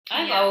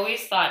I've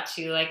always thought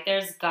too, like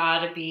there's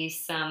gotta be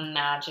some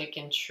magic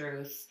and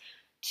truth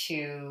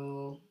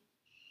to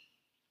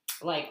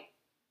like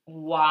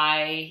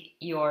why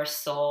your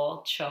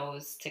soul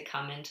chose to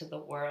come into the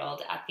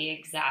world at the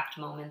exact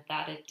moment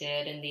that it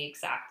did in the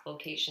exact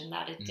location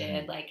that it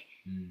did. Like,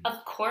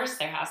 of course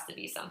there has to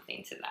be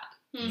something to that.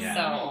 Yeah.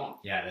 So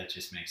yeah, that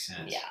just makes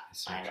sense. Yeah,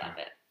 so I true. love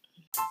it.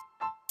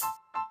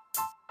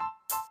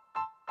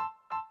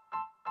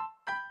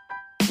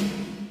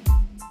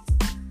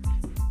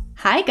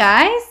 Hi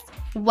guys,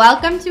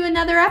 welcome to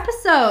another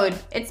episode.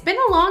 It's been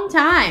a long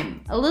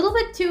time, a little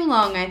bit too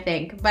long I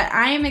think, but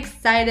I am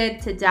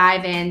excited to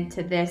dive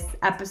into this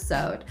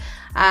episode.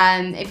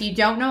 If you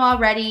don't know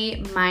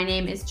already, my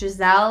name is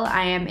Giselle.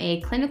 I am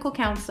a clinical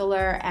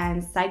counselor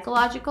and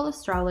psychological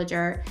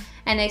astrologer,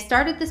 and I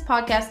started this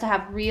podcast to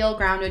have real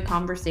grounded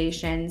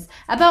conversations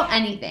about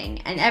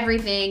anything and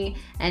everything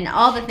and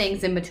all the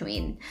things in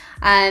between.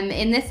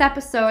 In this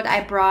episode,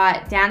 I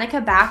brought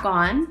Danica back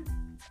on.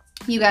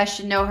 You guys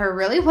should know her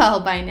really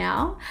well by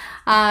now,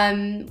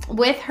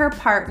 with her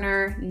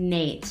partner,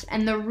 Nate.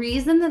 And the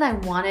reason that I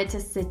wanted to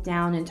sit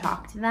down and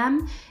talk to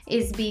them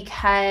is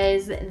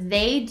because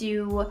they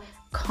do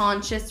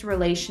conscious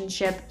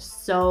relationship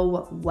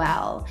so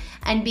well.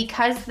 And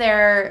because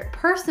they're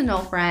personal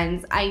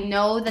friends, I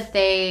know that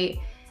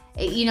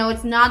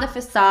it's not a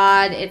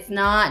facade. It's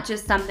not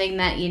just something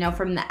that,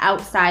 from the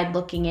outside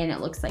looking in, it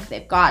looks like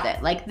they've got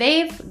it. Like,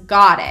 they've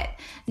got it.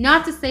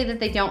 Not to say that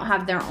they don't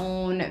have their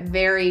own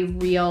very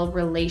real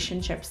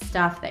relationship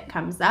stuff that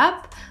comes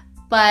up,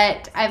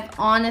 but I've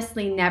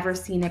honestly never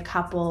seen a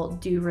couple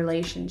do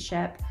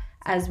relationship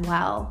as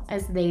well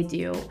as they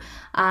do.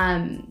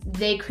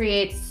 They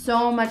create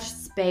so much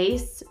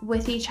space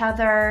with each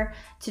other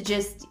to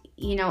just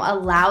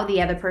allow the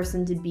other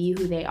person to be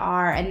who they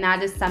are. And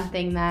that is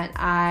something that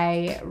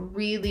I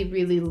really,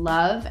 really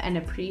love and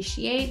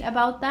appreciate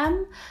about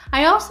them.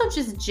 I also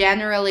just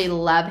generally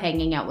love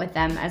hanging out with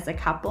them as a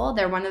couple.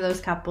 They're one of those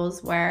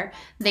couples where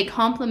they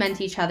complement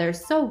each other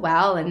so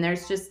well, and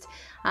there's just,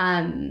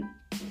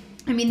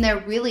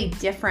 they're really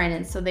different,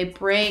 and so they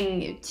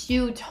bring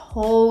two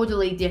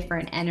totally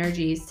different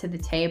energies to the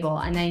table.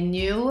 And I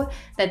knew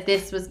that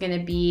this was going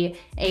to be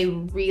a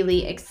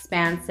really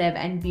expansive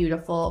and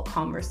beautiful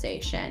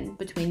conversation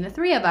between the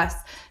three of us.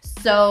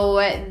 So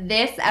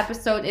this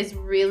episode is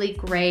really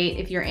great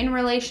if you're in a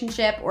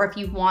relationship, or if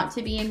you want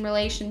to be in a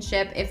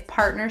relationship, if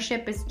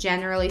partnership is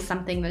generally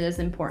something that is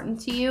important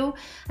to you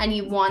and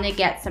you want to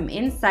get some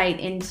insight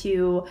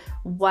into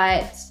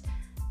what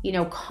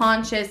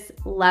conscious,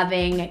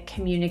 loving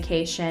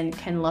communication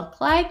can look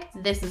like.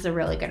 This is a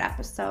really good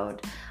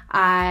episode.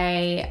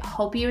 I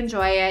hope you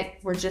enjoy it.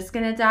 We're just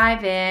going to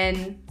dive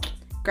in,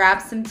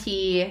 grab some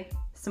tea,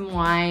 some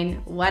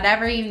wine,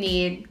 whatever you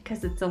need,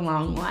 because it's a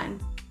long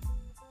one.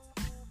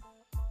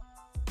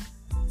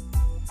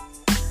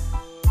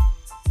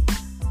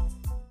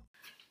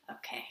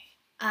 Okay.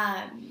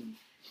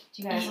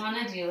 Do you guys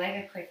want to do like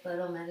a quick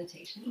little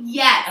meditation?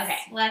 Yes. Okay.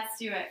 Let's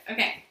do it.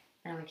 Okay.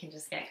 And we can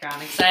just get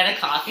grounded because I had a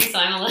coffee, so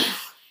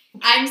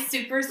I'm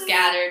super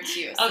scattered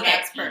too, so okay.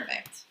 That's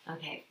perfect.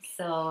 Okay,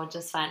 so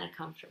just find a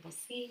comfortable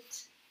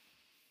seat.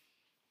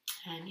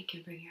 And you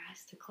can bring your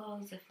eyes to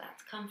close if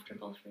that's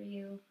comfortable for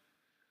you.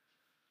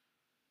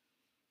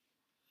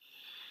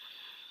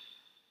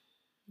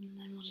 And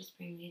then we'll just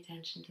bring the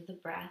attention to the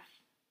breath.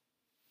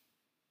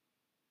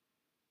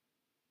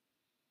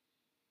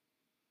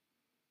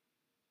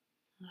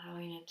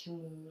 Allowing it to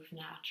move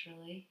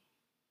naturally,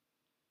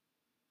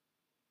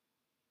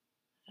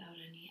 without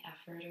any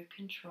effort or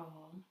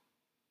control.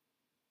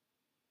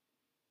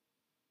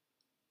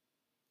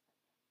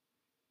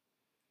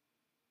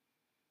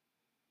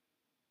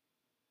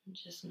 And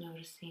just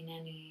noticing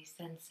any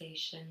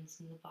sensations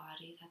in the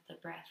body that the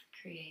breath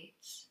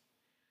creates.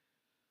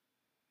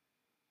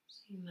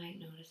 So you might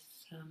notice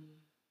some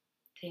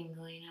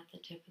tingling at the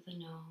tip of the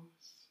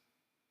nose.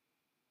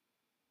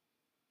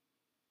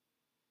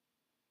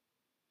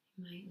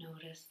 You might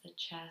notice the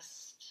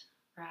chest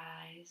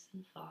rise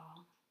and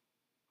fall.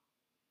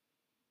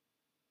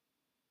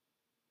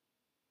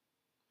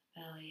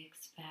 Belly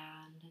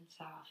expand and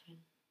soften.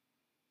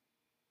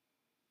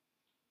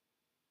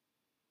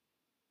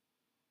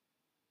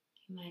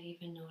 You might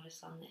even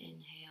notice on the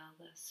inhale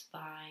the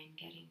spine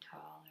getting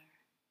taller,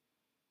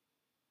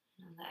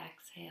 and on the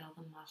exhale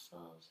the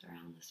muscles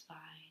around the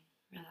spine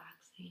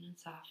relaxing and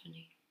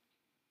softening.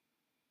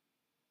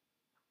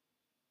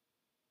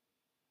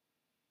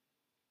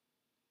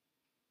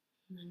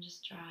 And then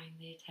just drawing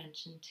the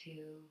attention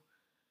to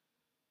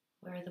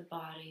where the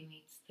body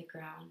meets the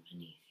ground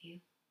beneath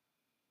you.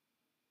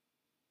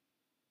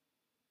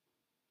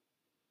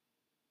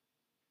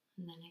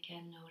 And then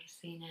again,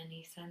 noticing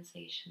any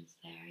sensations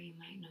there. You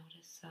might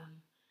notice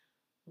some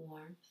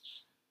warmth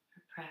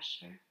or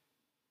pressure.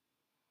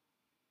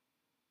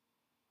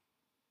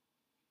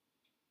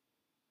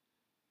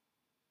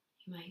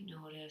 You might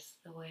notice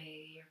the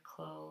way your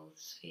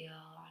clothes feel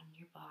on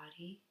your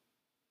body,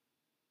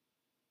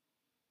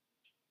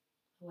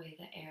 the way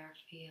the air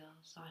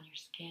feels on your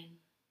skin.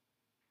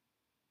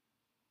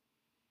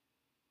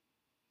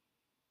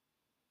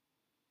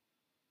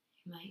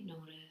 might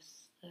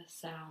notice the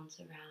sounds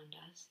around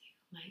us.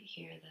 You might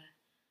hear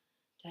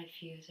the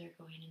diffuser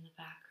going in the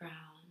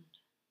background,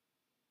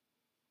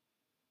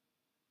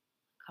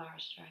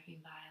 cars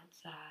driving by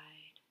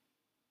outside.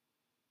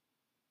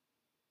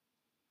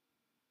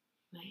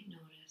 You might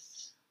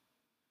notice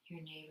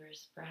your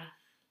neighbor's breath.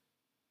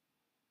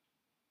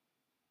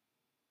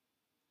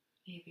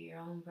 Maybe your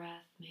own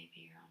breath, maybe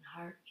your own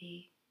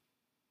heartbeat.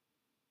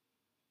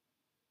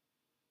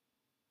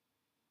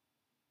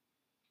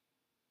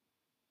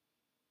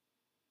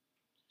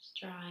 Just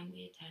drawing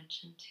the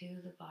attention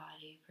to the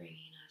body,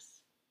 bringing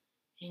us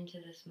into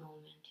this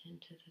moment,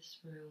 into this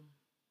room,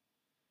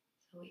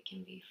 so we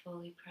can be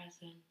fully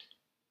present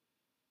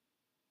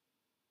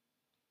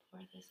for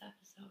this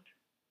episode.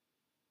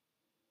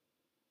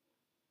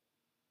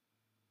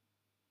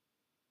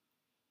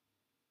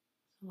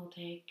 We'll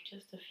take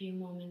just a few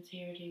moments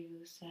here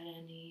to set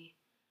any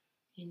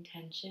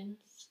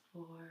intentions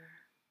for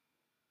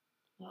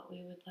what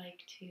we would like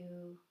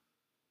to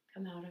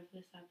come out of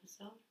this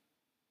episode.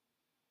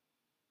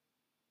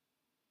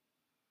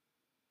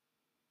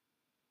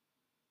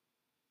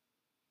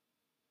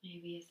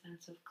 Maybe a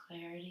sense of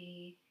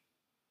clarity,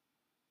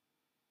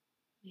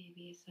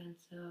 maybe a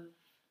sense of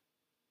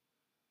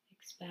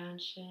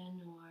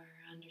expansion or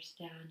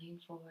understanding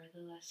for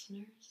the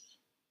listeners.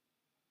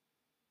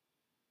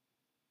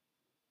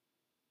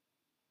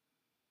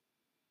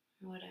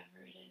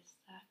 Whatever it is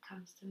that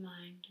comes to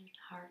mind or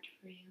heart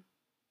for you.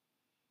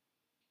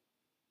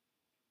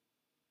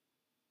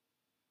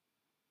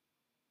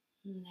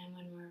 And then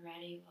when we're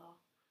ready, we'll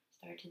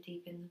start to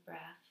deepen the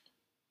breath.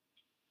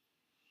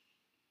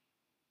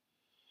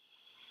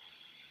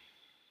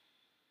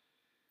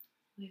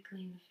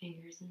 Wiggling the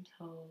fingers and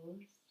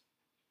toes.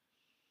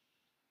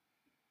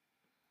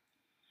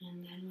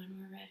 And then when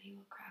we're ready,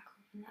 we'll crack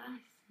open the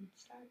eyes and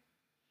start.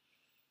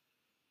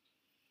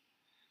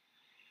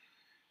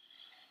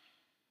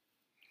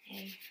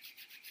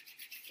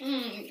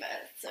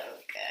 That's so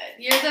good.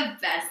 You're the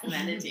best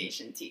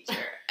meditation teacher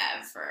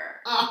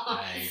ever.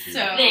 Oh, so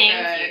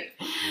thank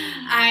good.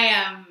 I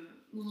am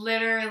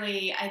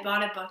literally, I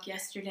bought a book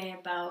yesterday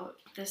about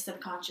the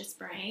subconscious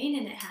brain,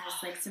 and it has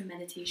like some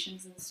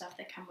meditations and stuff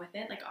that come with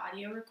it, like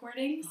audio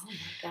recordings. Oh my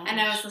gosh.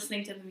 And I was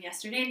listening to them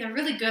yesterday, and they're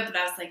really good, but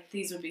I was like,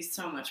 these would be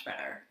so much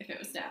better if it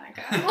was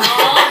Danica.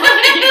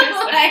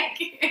 Like,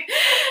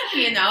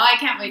 you know, I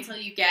can't wait till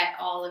you get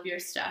all of your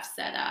stuff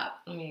set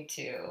up. Me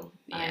too.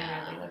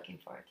 Yeah. I'm really looking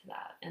forward to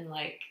that. And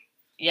like,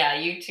 yeah,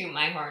 you toot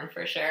my horn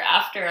for sure.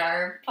 After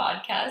our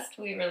podcast,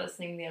 we were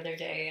listening the other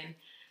day, and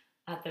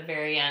at the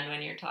very end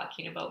when you're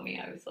talking about me,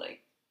 I was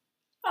like,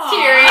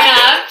 tearing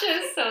up.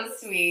 Just so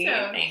sweet.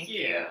 So Thank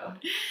cute. you.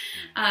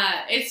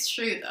 It's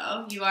true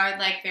though. You are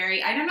like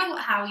very, I don't know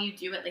how you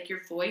do it. Like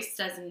your voice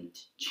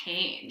doesn't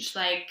change.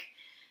 Like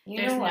You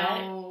there's know what?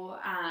 no,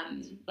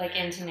 Like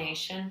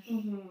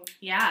intonation.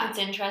 yeah. It's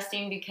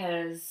interesting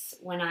because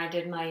when I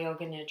did my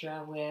yoga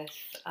nidra with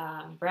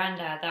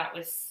Brenda,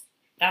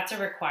 that's a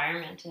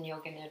requirement in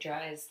yoga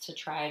nidra, is to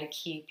try to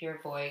keep your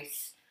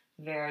voice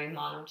very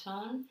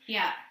monotone.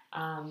 Yeah.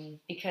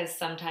 Because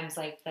sometimes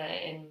like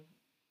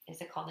is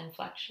it called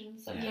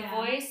inflections of your Yeah.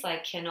 voice,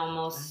 like can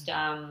almost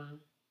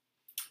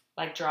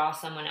like draw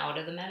someone out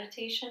of the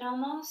meditation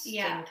almost.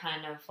 Yeah. And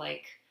kind of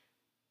like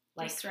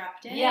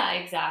Disrupt it. yeah,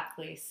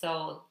 exactly.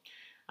 So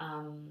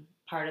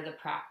part of the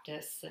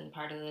practice and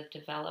part of the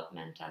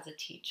development as a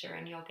teacher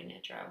in yoga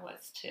nidra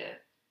was to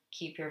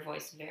keep your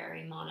voice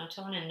very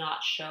monotone and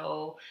not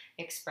show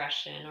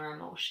expression or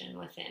emotion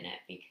within it,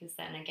 because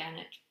then again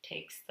it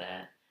takes the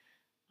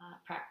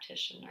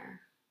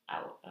practitioner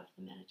out of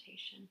the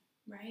meditation.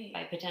 Right.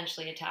 By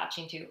potentially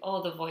attaching to,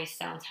 oh, the voice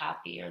sounds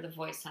happy or the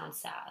voice sounds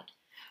sad.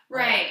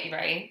 Right.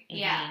 Right?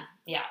 Yeah. Mm-hmm.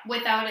 Yeah.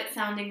 Without it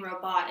sounding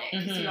robotic.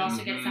 Because you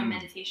also get some Mhm.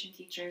 meditation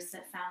teachers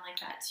that sound like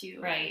that too.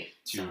 Right.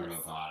 Too So it's-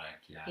 robotic,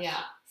 yes.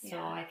 Yeah. So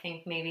Yeah. I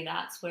think maybe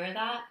that's where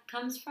that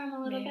comes from a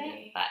little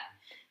Maybe. bit. But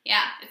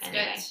Yeah, it's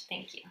anyway, good.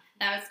 thank you.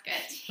 That was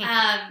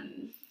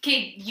good.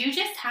 Okay, you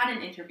just had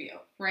an interview,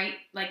 right?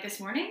 Like this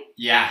morning?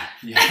 Yeah.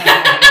 Yeah.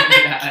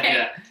 Okay.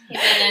 Yeah.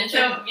 He's in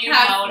So interview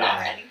how's- mode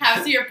already.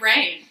 How's your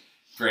brain?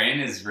 Brain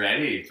is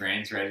ready.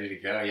 Brain's ready to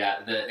go.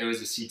 Yeah. It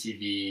was a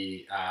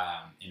CTV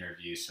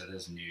interview, so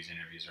those news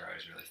interviews are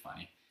always really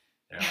funny.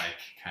 They're like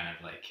kind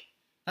of like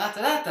da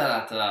da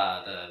da da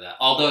da da da.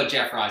 Although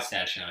Jeff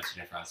Rodstad, shout out to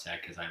Jeff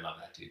Rodstad because I love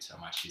that dude so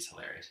much. He's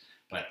hilarious.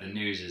 But the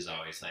news is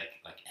always like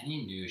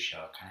any news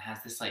show kind of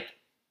has this like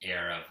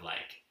air of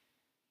like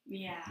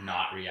Yeah.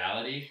 not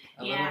reality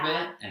a Yeah.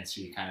 little bit, and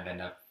so you kind of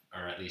end up,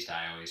 or at least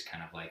I always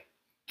kind of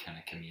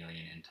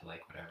chameleon into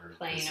like whatever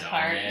Playing the a zone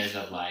part. is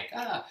of like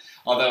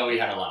although we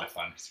had a lot of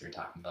fun because we were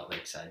talking about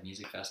Lakeside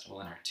Music Festival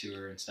and our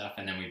tour and stuff,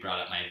 and then we brought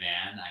up my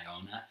van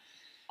Iona,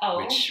 Oh.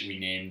 which we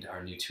named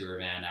our new tour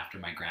van after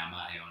my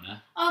grandma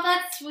Iona. Oh,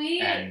 that's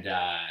sweet. And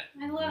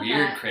love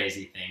weird that.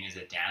 crazy thing is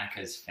that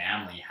Danica's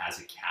family has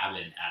a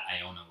cabin at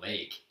Iona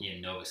Lake in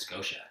Nova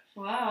Scotia,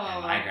 Wow.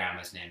 and my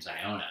grandma's name's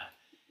Iona.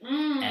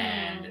 Mm.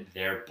 And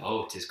their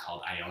boat is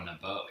called Iona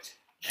Boat.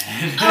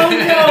 Oh,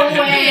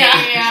 no way.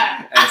 Yeah.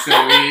 Yeah. And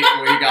so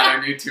we got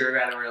our new tour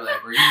guide, and we were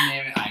like, we're gonna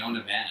name it I Own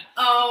a Van.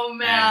 Oh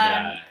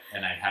man.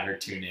 And I had her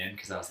tune in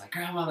because I was like,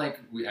 Grandma, like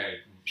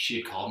she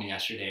had called me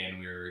yesterday, and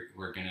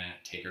we're gonna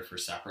take her for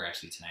supper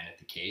actually tonight at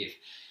the cave.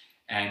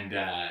 And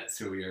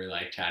so we were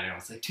like chatting. I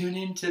was like, tune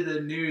into the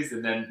news.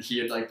 And then he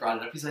had like brought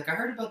it up. He's like, I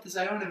heard about this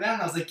I Own a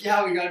Van. I was like,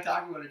 yeah, we got to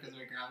talk about it because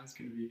my grandma's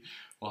going to be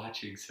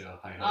watching. So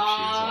I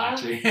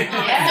hope she was watching.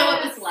 Yeah. So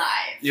it was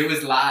live. It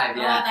was live,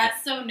 yeah. Oh,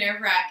 that's so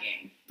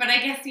nerve-wracking. But I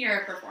guess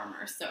you're a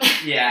performer, so.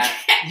 Yeah.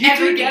 You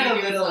do get a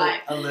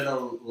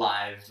little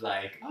live,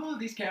 like, oh,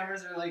 these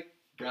cameras are like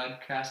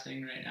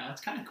broadcasting right now. It's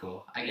kind of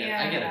cool. I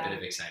get a bit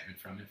of excitement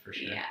from it for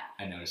sure. Yeah.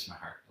 I notice my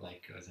heart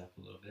like goes up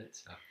a little bit,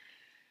 so.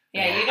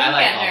 Yeah, you don't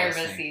get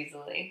nervous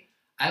easily.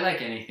 I like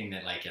anything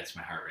that like gets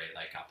my heart rate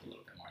like up a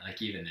little bit more.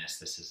 Like even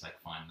this is like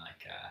fun.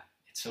 Like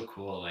it's so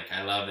cool. Like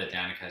I love that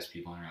Danica has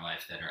people in her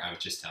life that are. I was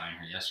just telling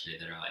her yesterday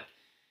that are like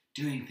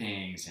doing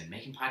things and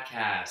making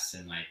podcasts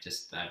and like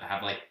just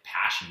have like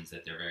passions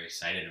that they're very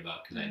excited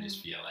about. Because I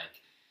just feel like,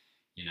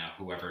 you know,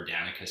 whoever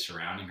Danica's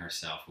surrounding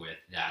herself with,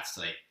 that's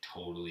like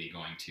totally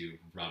going to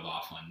rub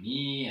off on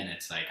me. And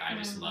it's like I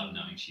just love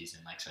knowing she's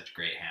in like such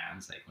great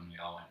hands. Like when we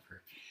all went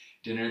for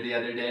dinner the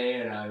other day,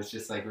 and I was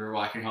just like, we were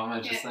walking home, I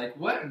was just like,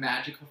 what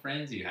magical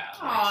friends you have.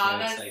 Aw, like, so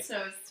that's like,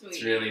 so sweet.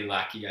 It's really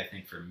lucky, I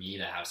think, for me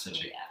to have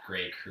such a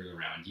great crew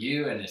around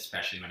you, and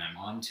especially when I'm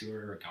on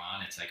tour or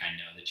gone, it's like I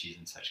know that she's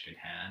in such good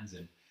hands,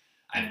 and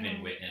I've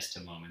been witness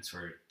to moments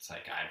where it's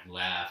like I've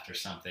left or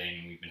something,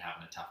 and we've been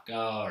having a tough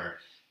go, or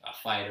a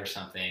fight or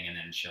something, and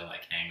then she'll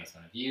like hang with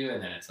one of you,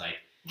 and then it's like,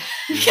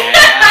 then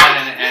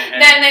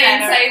the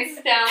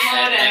insights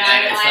download, and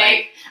I'm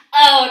like,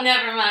 oh,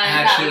 never mind.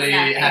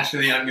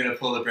 Actually, I'm gonna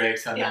pull the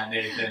brakes on that,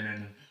 Nathan,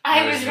 and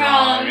I was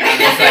wrong. I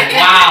was like,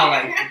 wow,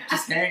 like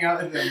just hang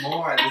out with them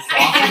more. This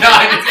awesome.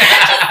 Just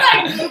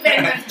like move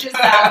in with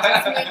Giselle,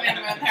 just move in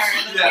with her.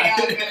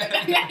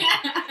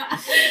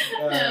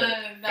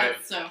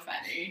 That's so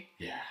funny.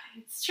 Yeah.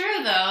 It's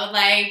true though,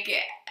 like,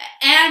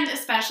 and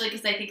especially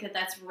because I think that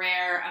that's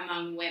rare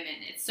among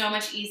women. It's so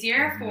much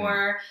easier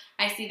for,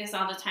 I see this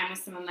all the time with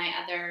some of my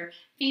other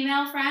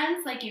female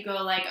friends, like you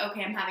go like,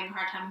 okay, I'm having a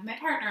hard time with my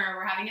partner, or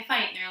we're having a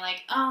fight, and they're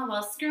like, oh,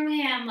 well, screw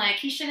him, like,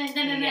 he shouldn't,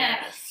 and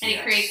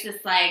it creates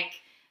this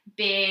like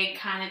big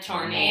kind of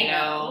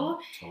tornado.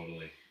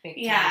 Totally.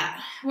 Yeah.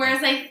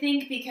 Whereas I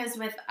think because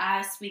with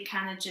us, we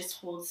kind of just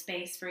hold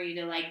space for you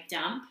to like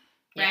dump.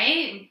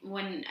 Right?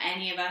 When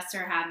any of us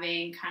are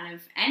having kind of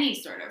any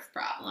sort of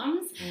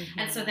problems.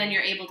 And so then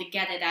you're able to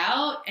get it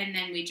out, and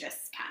then we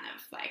just kind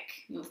of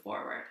like move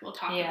forward. We'll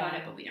talk about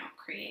it, but we don't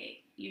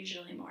create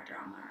usually more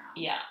drama around.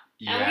 Yeah.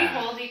 And we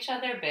hold each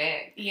other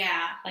big.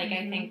 Yeah. Like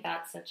I think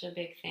that's such a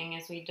big thing,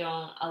 is we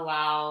don't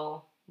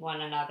allow one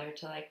another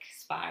to like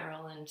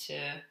spiral into,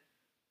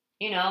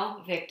 you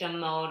know, victim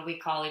mode. We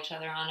call each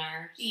other on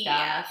our stuff.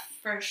 Yeah,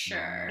 for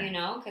sure. You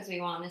know, because we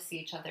want to see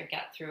each other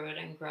get through it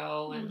and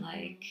grow and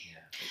like...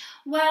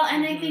 Well,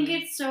 and I think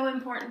it's so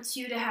important,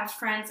 too, to have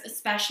friends,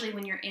 especially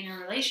when you're in a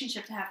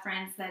relationship, to have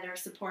friends that are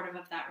supportive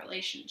of that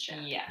relationship.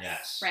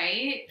 Yes.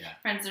 Right? Yeah.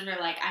 Friends that are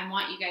like, I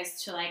want you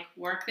guys to, like,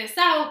 work this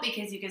out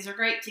because you guys are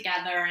great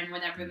together and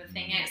whatever the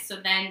thing is. So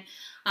then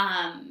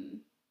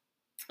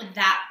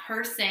that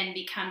person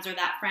becomes, or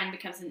that friend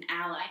becomes an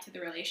ally to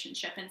the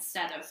relationship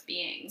instead of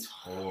being...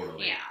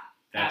 Totally. Yeah.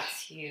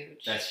 That's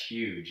huge. That's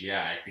huge,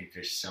 yeah. I think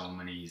there's so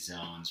many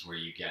zones where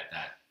you get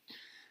that.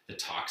 The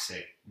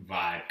toxic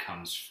vibe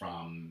comes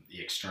from the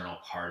external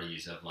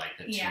parties of like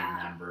the two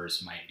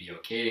members might be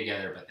okay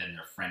together, but then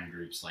their friend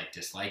groups like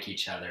dislike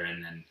each other,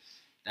 and then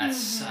that's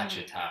such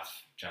a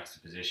tough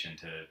juxtaposition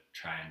to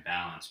try and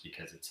balance,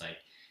 because it's like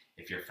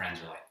if your friends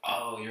are like,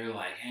 oh, you're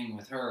like hanging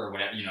with her or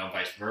whatever, you know,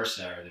 vice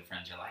versa, or the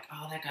friends are like,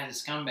 oh, that guy's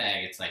a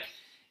scumbag. It's like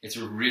it's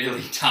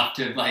really tough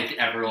to like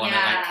ever want to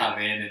like come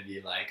in and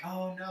be like,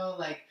 oh no,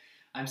 like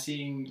I'm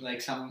seeing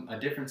like a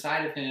different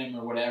side of him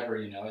or whatever,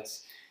 you know.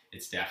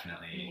 It's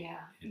definitely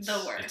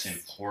the worst. It's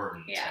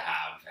important to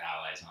have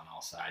allies on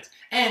all sides.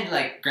 And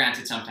like,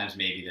 granted, sometimes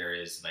maybe there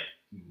is like,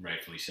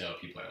 rightfully so,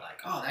 people are like,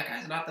 oh, that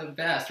guy's not the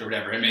best or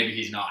whatever, and maybe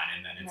he's not,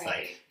 and then it's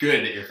like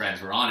good that your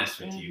friends were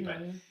honest with you. But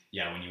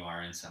yeah, when you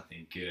are in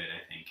something good,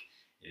 I think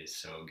it is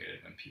so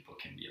good when people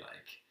can be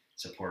like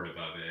supportive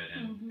of it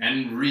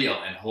and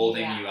real and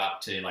holding you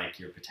up to like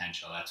your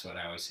potential. That's what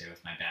I always say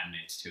with my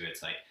bandmates too.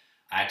 It's like,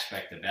 I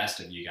expect the best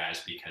of you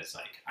guys because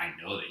like I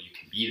know that you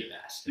can be the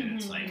best, and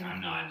it's like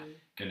I'm not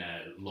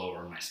gonna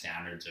lower my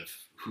standards of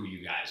who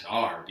you guys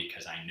are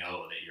because I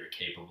know that you're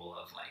capable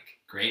of like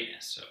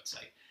greatness. So it's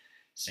like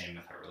same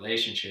with our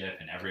relationship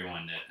and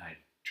everyone that I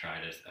try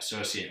to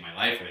associate my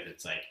life with.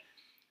 It's like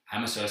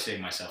I'm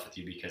associating myself with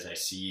you because I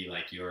see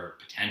like your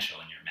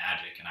potential and your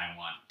magic, and I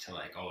want to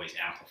like always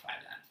amplify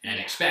that and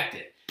expect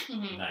it.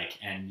 Like,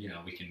 and you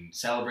know, we can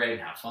celebrate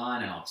and have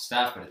fun and all the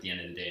stuff, but at the end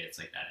of the day, it's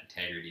like that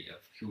integrity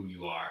of who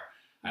you are.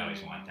 I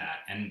always want that.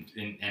 And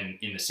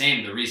in the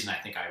same, the reason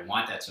I think I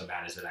want that so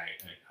bad is that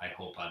I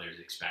hope others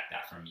expect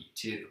that from me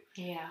too.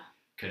 Yeah.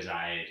 Because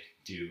I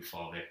do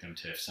fall victim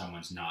to, if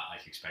someone's not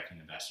like expecting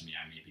the best of me,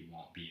 I maybe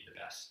won't be the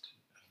best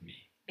of me.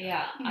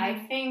 Yeah.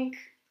 I think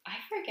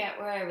forget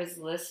where I was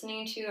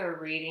listening to or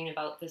reading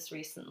about this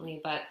recently,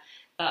 but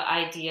the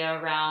idea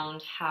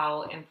around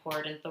how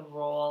important the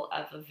role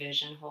of a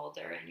vision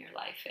holder in your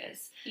life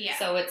is. Yeah.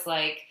 So it's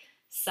like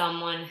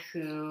someone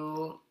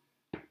who,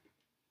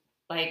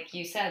 like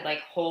you said,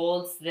 like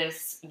holds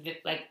this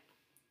like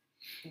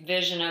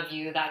vision of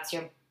you that's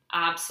your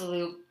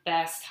absolute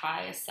best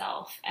highest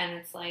self, and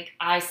it's like,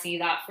 I see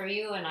that for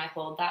you and I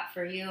hold that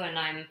for you, and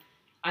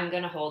I'm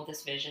gonna hold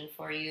this vision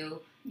for you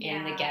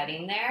in the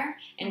getting there,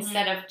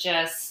 instead of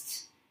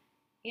just,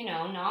 you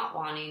know, not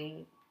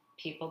wanting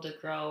people to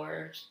grow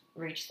or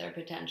reach their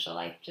potential.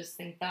 I just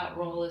think that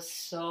role is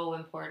so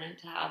important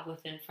to have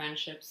within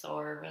friendships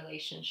or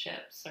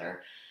relationships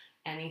or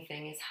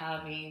anything, is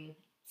having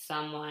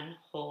someone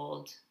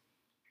hold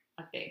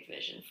a big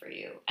vision for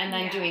you, and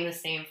then doing the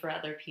same for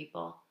other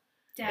people.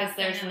 Because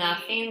there's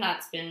nothing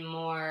that's been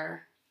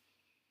more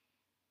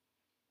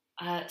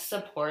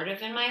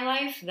supportive in my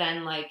life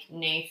than like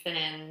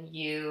Nathan,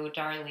 you,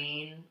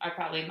 Darlene are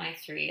probably my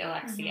three,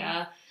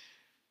 Alexia,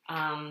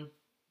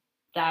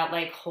 that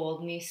like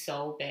hold me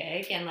so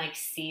big and like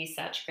see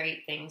such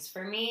great things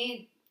for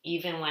me,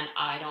 even when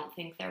I don't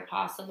think they're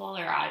possible,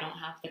 or I don't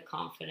have the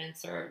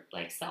confidence or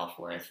like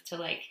self-worth to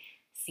like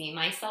see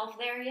myself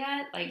there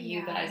yet. Like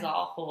you guys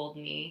all hold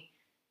me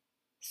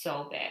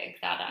so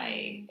big that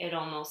it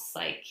almost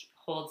like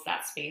holds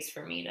that space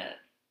for me to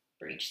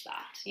reach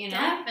that, you know?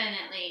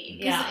 Definitely.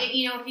 Because,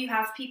 you know, if you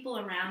have people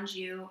around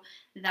you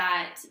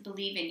that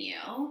believe in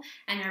you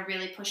and are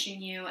really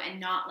pushing you and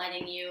not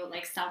letting you,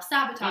 like,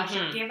 self-sabotage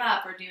or give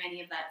up or do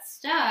any of that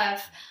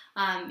stuff,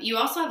 you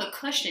also have a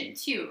cushion,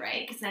 too,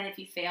 right? Because then if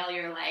you fail,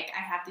 you're like,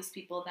 I have these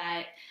people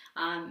that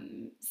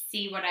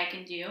see what I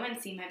can do and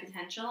see my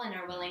potential and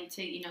are willing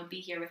to, you know,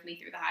 be here with me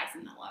through the highs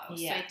and the lows.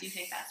 Yes. So I do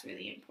think that's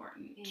really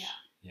important.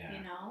 Yeah.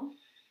 You know?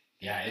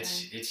 Yeah,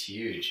 it's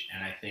huge,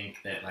 and I think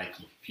that like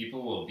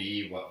people will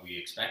be what we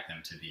expect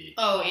them to be.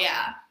 Oh often,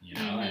 yeah, you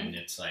know, and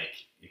it's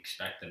like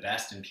expect the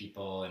best in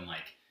people, and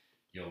like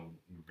you'll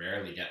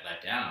rarely get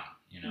let down.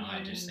 You know,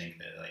 I just think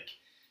that like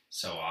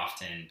so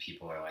often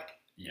people are like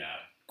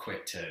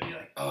quick to be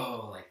like,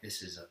 oh, like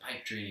this is a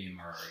pipe dream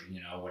or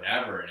you know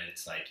whatever, and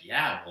it's like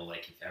well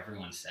like if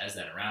everyone says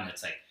that around,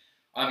 it's like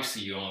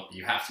obviously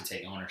you have to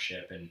take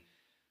ownership and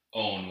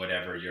own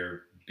whatever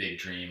your big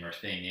dream or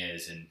thing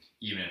is, and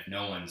even if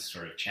no one's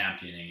sort of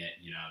championing it,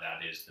 you know,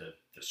 that is the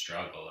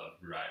struggle of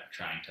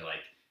trying to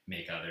like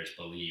make others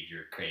believe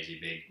your crazy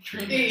big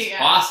dream is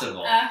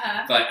possible.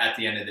 But at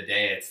the end of the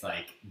day, it's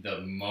like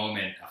the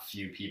moment a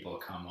few people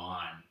come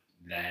on,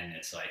 then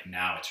it's like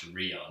now it's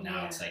real.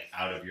 Now it's like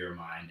out of your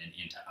mind and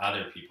into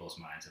other people's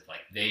minds of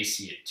like they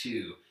see it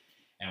too,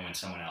 and when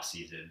someone else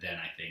sees it, then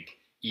I think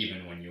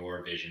even when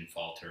your vision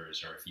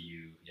falters or if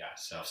you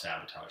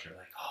self-sabotage, you're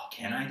like, oh,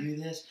 can I do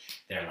this?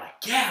 They're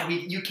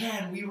like, you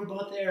can. We were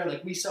both there.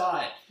 Like we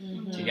saw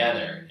it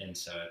together. And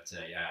so it's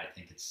I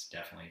think it's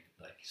definitely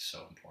like so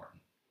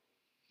important.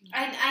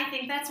 I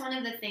think that's one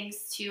of the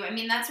things too. I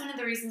mean, that's one of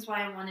the reasons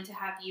why I wanted to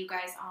have you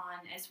guys on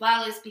as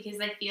well, is because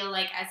I feel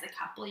like as a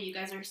couple, you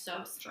guys are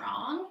so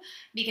strong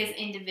because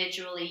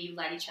individually you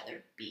let each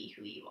other be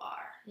who you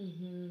are.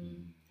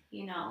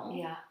 You know?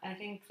 Yeah, I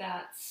think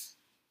that's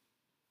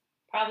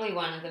probably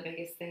one of the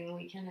biggest things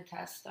we can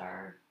attest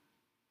our,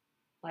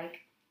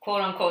 like,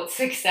 quote-unquote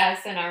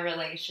success in our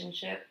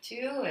relationship,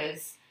 too,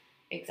 is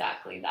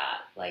exactly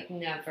that. Like,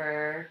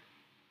 never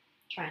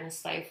trying to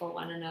stifle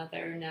one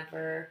another,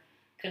 never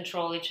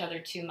control each other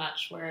too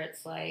much where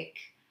it's like,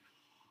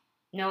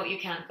 no, you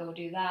can't go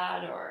do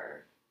that,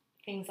 or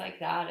things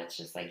like that. It's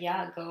just like,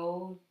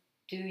 go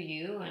do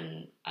you,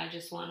 and I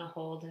just want to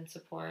hold and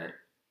support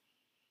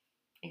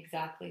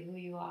exactly who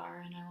you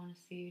are, and I want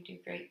to see you do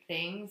great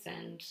things,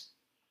 and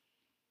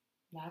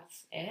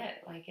that's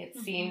it. Like it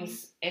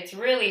seems, it's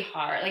really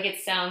hard. Like it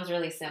sounds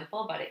really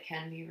simple, but it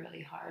can be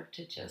really hard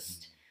to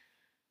just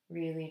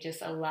really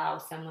just allow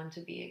someone to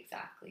be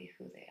exactly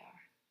who they are.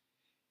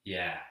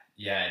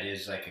 Yeah, it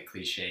is like a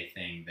cliche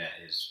thing that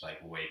is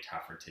like way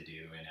tougher to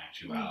do in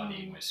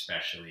actuality,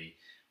 especially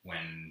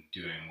when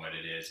doing what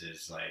it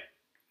is like,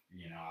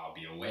 you know, I'll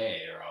be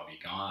away or I'll be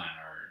gone,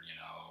 or, you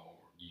know,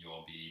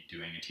 you'll be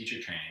doing a teacher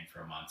training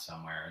for a month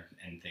somewhere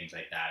and things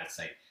like that. It's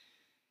like,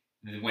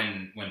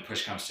 when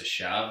push comes to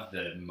shove,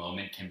 the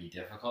moment can be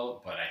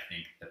difficult, but I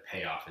think the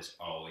payoff is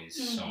always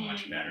so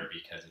much better,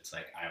 because it's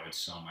like I would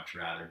so much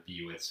rather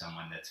be with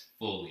someone that's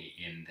fully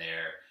in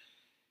their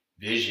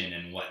vision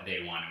and what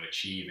they want to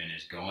achieve and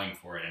is going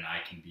for it, and I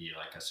can be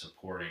like a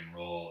supporting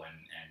role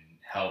and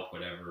help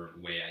whatever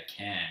way I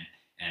can,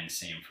 and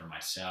same for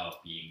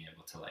myself, being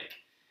able to like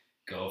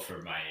go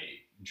for my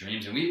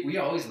dreams. And we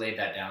always laid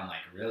that down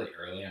like really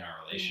early in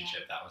our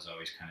relationship. That was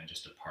always kind of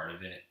just a part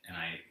of it, and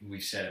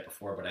we've said it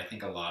before, but I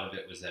think a lot of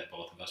it was that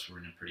both of us were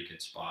in a pretty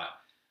good spot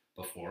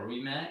before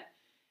we met,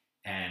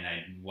 and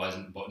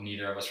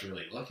neither of us were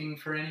really looking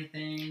for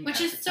anything,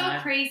 which is so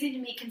crazy to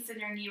me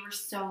considering you were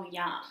so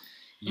young.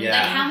 Yeah.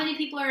 Like, how many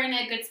people are in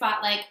a good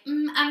spot? Like,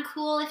 I'm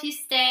cool if you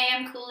stay.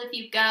 I'm cool if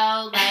you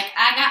go. Like,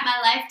 I got my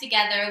life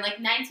together. Like,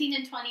 19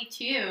 and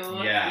 22.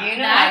 Yeah. You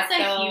know That's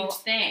what, a though? huge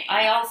thing.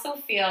 I also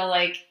feel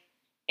like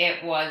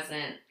it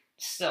wasn't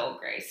so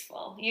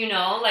graceful. You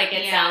know, like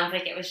it sounds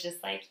like it was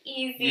just like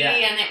easy,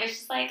 and it was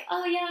just like,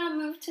 oh yeah,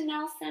 move to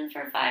Nelson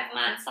for 5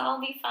 months,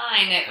 I'll be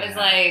fine. It was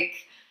like,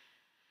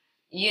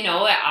 you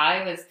know,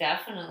 I was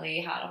definitely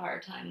had a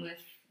hard time with,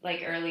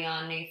 like, early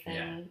on.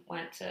 Nathan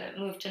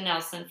moved to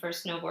Nelson for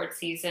snowboard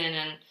season,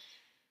 and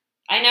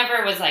I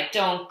never was like,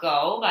 don't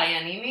go by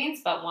any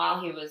means, but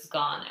while he was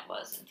gone, it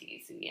wasn't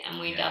easy,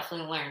 and we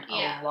definitely learned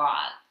a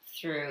lot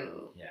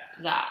through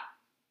that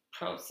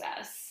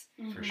process.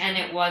 For sure. And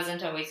it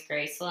wasn't always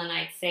graceful, and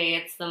I'd say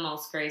it's the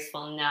most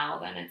graceful now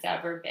than it's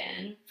ever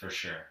been. For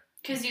sure.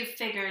 Because you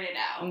figured it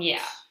out.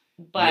 Yeah.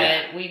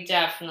 But we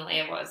definitely,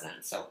 it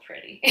wasn't so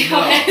pretty. No.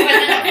 It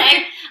wasn't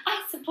like,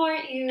 I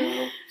support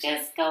you,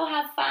 just go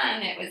have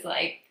fun. It was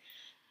like,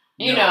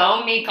 you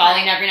know, me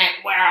calling every night,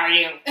 where are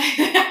you?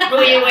 Who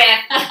are you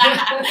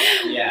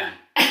with? Yeah.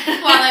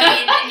 Well, I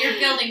mean, and you're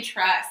building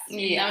trust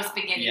in those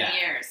beginning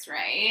years,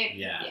 right?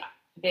 Yeah.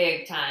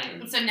 Big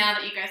time. And so now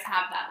that you guys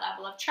have that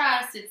level of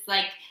trust, it's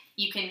like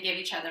you can give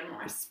each other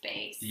more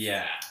space.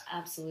 Yeah.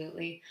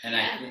 Absolutely. And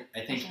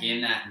I think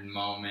in that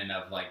moment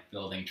of like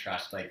building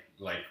trust, like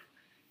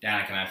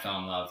Danica and I fell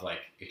in love like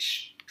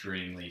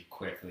extremely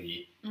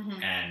quickly,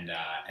 and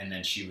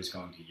then she was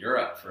going to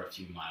Europe for a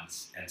few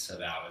months, and so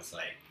that was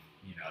like,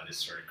 you know, this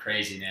sort of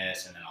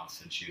craziness, and then all of a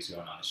sudden she was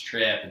going on this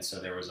trip, and so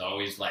there was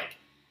always like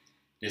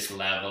this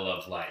level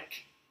of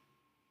like,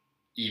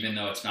 even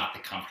though it's not the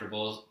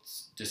comfortable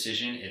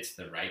decision, it's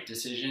the right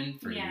decision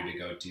for you to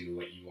go do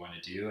what you want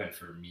to do, and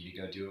for me to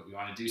go do what we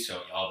want to do.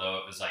 So although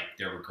it was like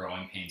there were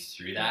growing pains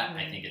through that,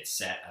 I think it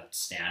set a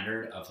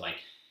standard of like,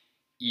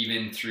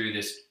 even through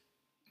this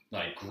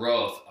like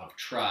growth of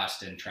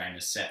trust and trying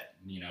to set,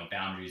 you know,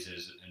 boundaries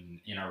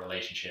in our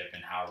relationship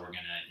and how we're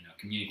gonna, you know,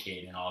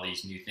 communicate and all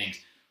these new things,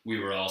 we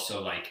were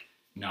also like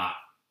not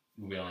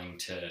willing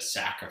to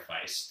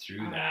sacrifice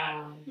through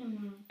that.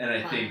 And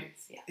I think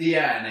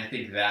and I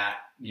think that,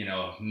 you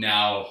know,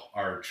 now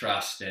our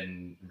trust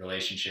and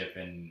relationship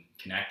and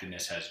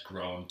connectedness has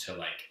grown to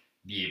like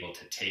be able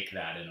to take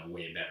that in a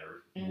way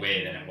better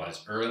way than it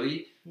was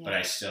early, but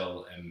I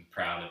still am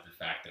proud of the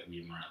fact that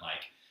we weren't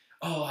like,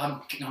 oh,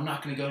 I'm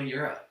not going to go to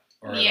Europe,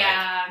 or like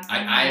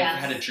I've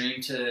had a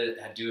dream to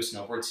do a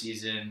snowboard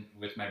season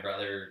with my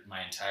brother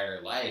my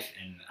entire life,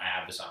 and I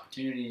have this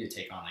opportunity to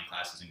take online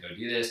classes and go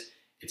do this.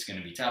 It's going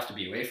to be tough to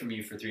be away from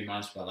you for 3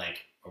 months, but like,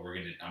 I'm going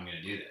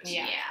to do this.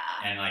 Yeah.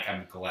 And like,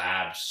 I'm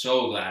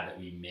so glad that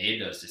we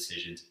made those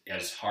decisions,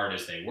 as hard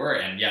as they were.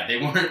 And yeah, they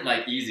weren't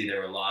like easy.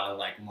 There were a lot of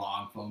like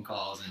long phone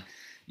calls and,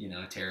 you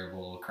know,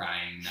 terrible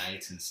crying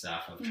nights and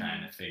stuff of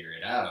trying to figure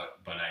it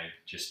out. But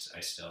I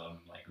still am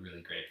like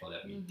really grateful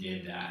that we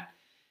did that.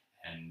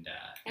 And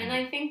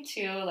I think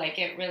too, like,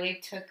 it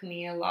really took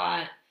me a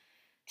lot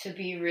to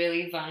be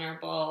really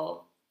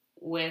vulnerable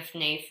with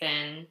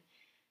Nathan,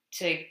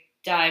 to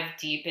dive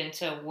deep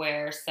into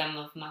where some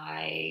of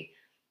my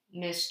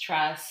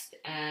mistrust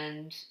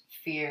and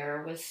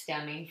fear was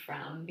stemming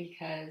from,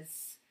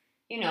 because,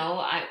 you know,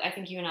 I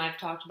think you and I have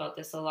talked about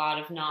this a lot,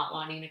 of not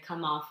wanting to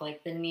come off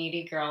like the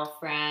needy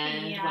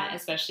girlfriend,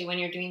 especially when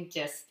you're doing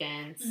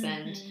distance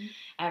and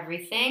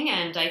everything.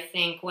 And I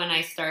think when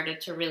I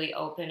started to really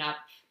open up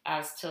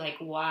as to like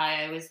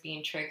why I was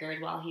being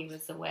triggered while he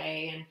was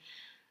away, and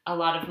a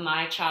lot of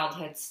my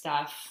childhood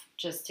stuff,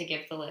 just to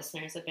give the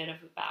listeners a bit of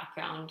a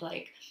background,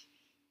 like,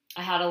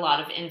 I had a lot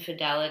of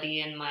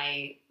infidelity in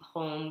my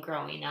home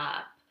growing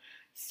up.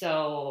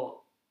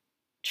 So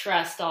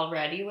trust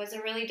already was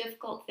a really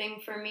difficult thing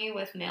for me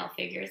with male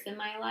figures in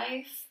my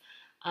life.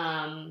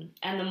 And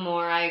the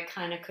more I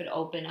kind of could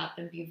open up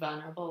and be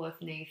vulnerable with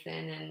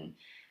Nathan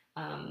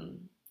and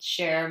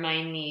share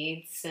my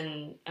needs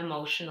and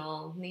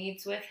emotional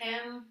needs with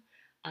him,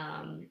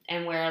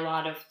 and where a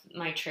lot of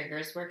my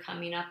triggers were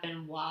coming up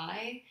and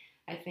why,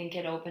 I think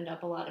it opened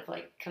up a lot of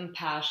like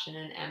compassion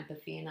and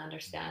empathy and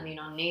understanding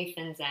on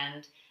Nathan's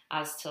end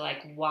as to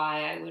like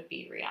why I would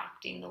be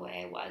reacting the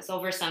way I was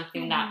over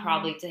something that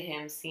probably to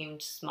him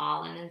seemed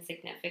small and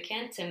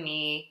insignificant. To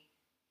me,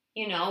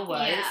 you know,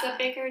 was a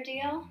bigger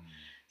deal.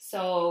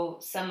 So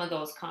some of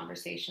those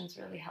conversations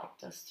really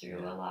helped us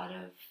through a lot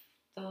of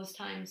those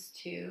times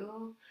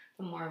too,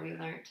 the more we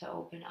learned to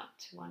open up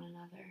to one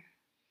another.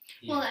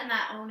 Well, and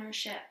that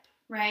ownership,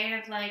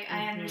 right? Of like,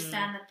 I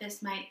understand that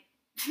this might,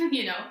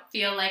 you know,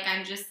 feel like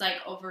I'm just like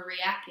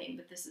overreacting,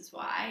 but this is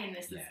why, and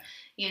this is,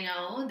 you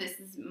know, this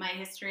is my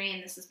history,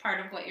 and this is part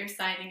of what you're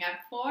signing up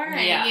for,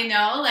 and you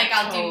know, like,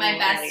 I'll do my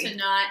best to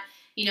not,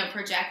 you know,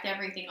 project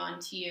everything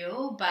onto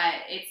you, but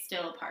it's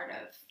still a part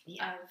of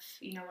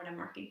you know, what I'm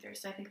working through.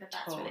 So I think that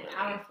that's really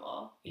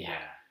powerful.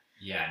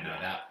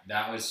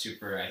 That was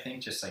super. I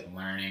think just like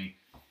learning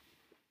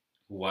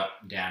what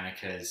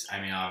Danica's,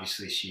 I mean,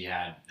 obviously she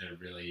had a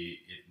really,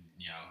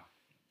 you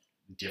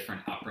know,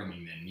 different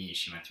upbringing than me.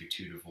 She went through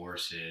 2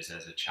 divorces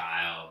as a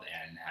child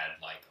and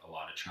had like a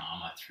lot of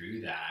trauma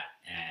through that.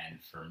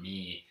 And for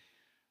me,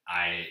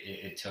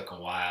 it took a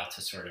while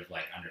to sort of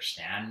like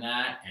understand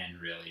that,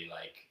 and really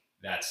like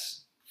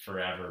that's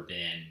forever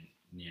been,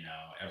 you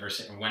know, ever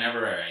since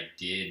whenever I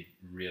did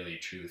really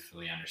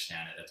truthfully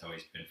understand it, that's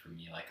always been for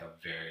me like a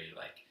very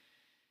like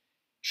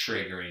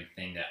triggering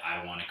thing, that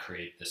I want to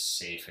create the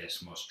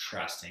safest, most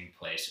trusting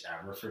place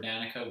ever for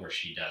Danica, where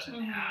she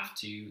doesn't have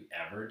to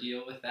ever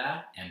deal with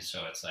that. And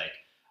so it's like,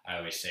 I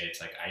always say, it's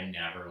like, I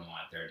never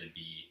want there to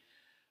be,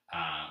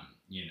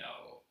 you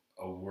know,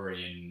 a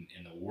worry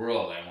in the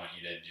world. I want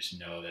you to just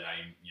know that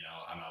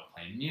I'm out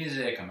playing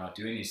music, I'm out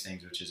doing these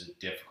things, which is a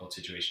difficult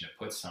situation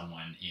to put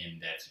someone in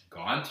that's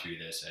gone through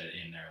this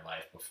in their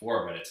life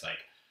before. But it's like,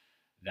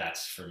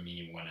 that's for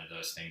me one of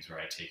those things where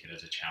I take it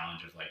as a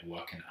challenge of like,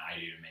 what can I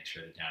do to make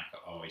sure that Danica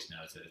always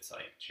knows that it's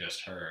like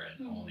just her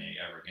and only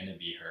ever going to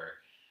be her,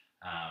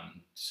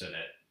 so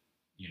that,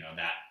 you know,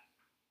 that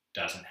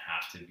doesn't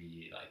have to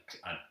be like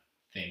a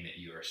thing that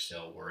you are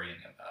still worrying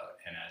about.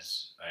 And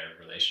as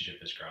our relationship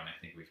has grown, I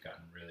think we've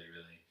gotten really,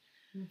 really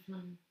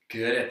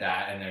good at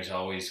that. And there's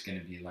always going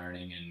to be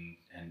learning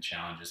and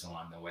challenges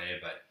along the way.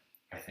 But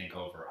I think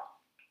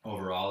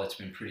overall, it's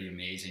been pretty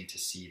amazing to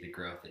see the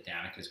growth that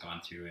Danica's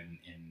gone through in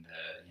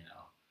the, you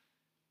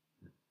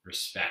know,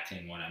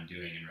 respecting what I'm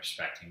doing and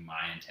respecting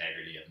my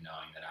integrity of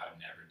knowing that I would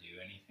never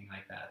do anything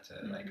like that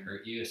to like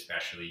hurt you,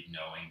 especially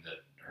knowing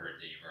the hurt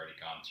that you've already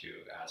gone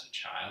through as a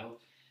child.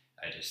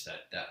 I just,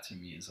 that to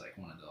me is like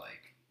one of the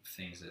like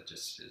things that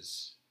just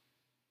is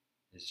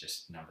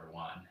just number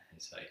one.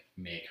 It's like,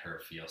 make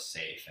her feel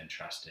safe and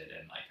trusted.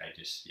 And like, I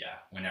just,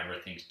 whenever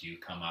things do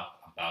come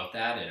up about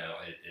that, it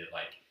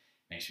like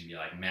makes me be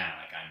like, man,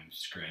 like I'm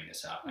screwing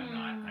this up.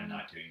 I'm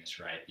not doing this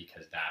right,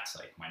 because that's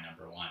like my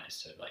number one,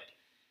 is to like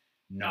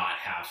not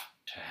have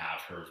to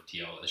have her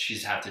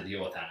she's had to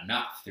deal with that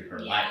enough through her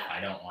life.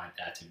 I don't want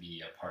that to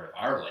be a part of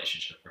our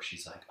relationship where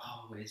she's like,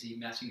 oh, is he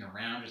messing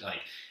around? It's like,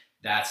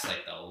 that's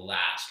like the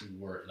last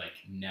word, like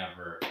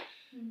never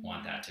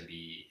want that to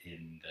be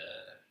in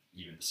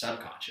even the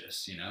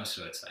subconscious, you know?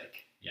 So it's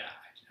like,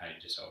 I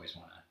just always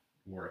want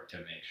to work to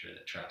make sure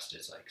that trust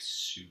is like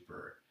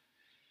super,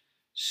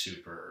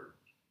 super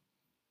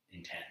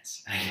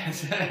intense, I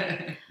guess.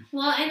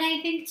 Well, and I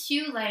think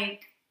too,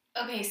 like,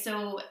 okay,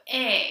 so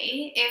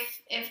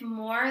if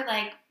more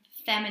like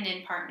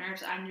feminine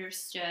partners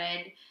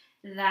understood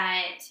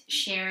that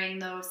sharing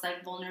those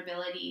like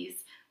vulnerabilities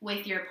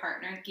with your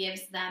partner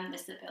gives them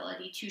this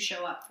ability to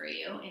show up for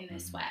you in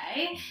this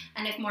way,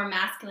 and if more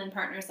masculine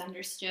partners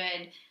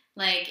understood,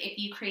 like, if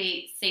you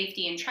create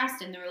safety and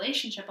trust in the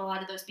relationship, a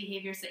lot of those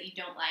behaviors that you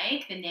don't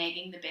like, the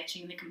nagging, the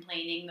bitching, the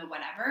complaining, the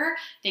whatever,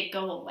 they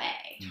go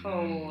away.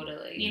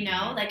 Totally. You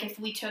know, like if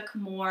we took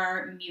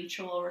more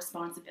mutual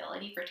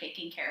responsibility for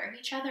taking care of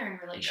each other in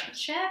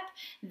relationship,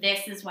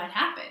 this is what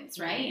happens,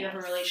 right? You have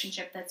a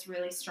relationship that's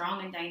really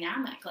strong and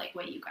dynamic, like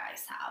what you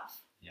guys have.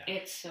 Yeah.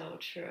 It's so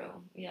true.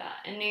 Yeah.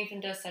 And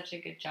Nathan does such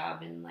a good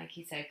job in, like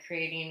he said,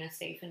 creating a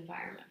safe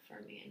environment for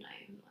me. And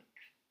I am like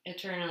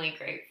eternally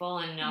grateful,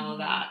 and know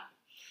that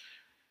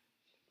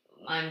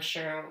I'm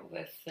sure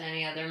with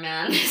any other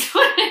man this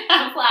wouldn't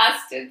have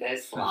lasted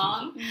this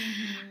long.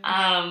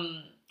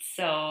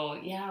 So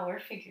yeah, we're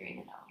figuring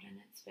it out, and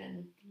it's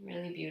been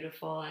really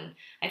beautiful. And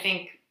I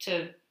think,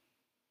 to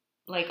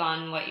like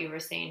on what you were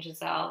saying,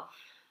 Giselle,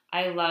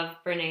 I love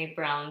Brene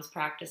Brown's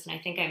practice, and I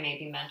think I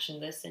maybe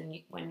mentioned this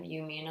when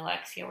you, me, and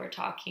Alexia were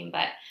talking,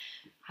 but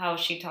how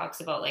she talks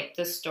about like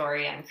the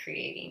story I'm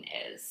creating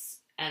is.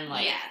 And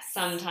like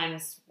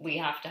sometimes we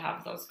have to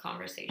have those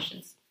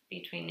conversations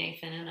between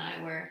Nathan and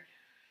I where,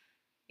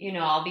 you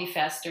know, I'll be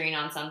festering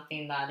on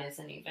something that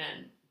isn't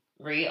even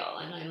real.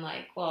 And I'm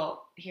like,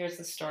 well, here's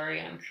the story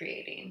I'm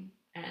creating.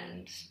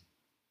 And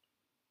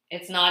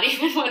it's not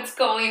even what's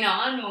going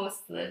on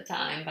most of the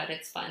time, but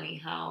it's funny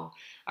how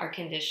our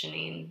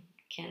conditioning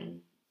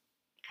can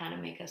kind of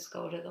make us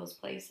go to those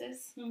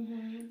places.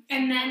 And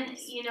then,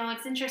 you know,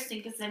 it's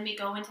interesting because then we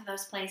go into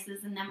those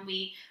places and then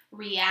we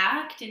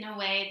react in a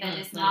way that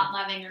is not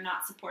loving or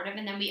not supportive,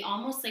 and then we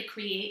almost like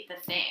create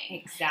the thing.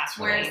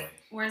 Exactly.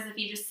 Whereas if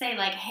you just say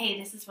like, hey,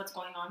 this is what's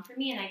going on for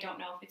me and I don't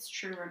know if it's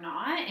true or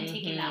not, and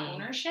taking that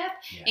ownership,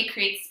 it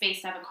creates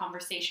space to have a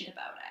conversation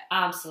about it.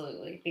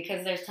 Absolutely.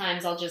 Because there's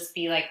times I'll just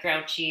be like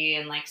grouchy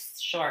and like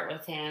short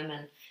with him,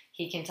 and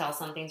he can tell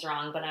something's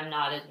wrong, but I'm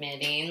not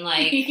admitting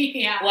like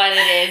what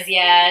it is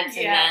yet. And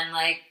then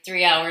like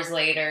 3 hours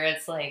later,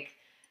 it's like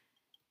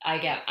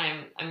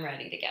I'm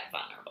ready to get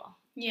vulnerable.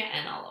 Yeah.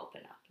 And I'll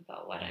open up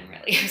about what I'm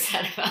really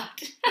upset about.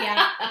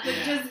 But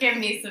just give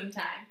me some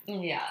time.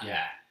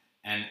 Yeah.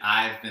 And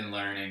I've been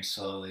learning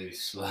slowly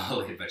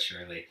but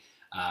surely,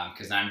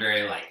 because I'm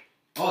very like,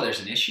 oh, there's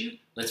an issue,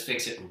 let's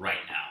fix it right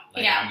now.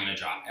 Like, I'm going to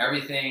drop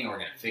everything, we're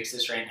going to fix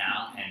this right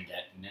now and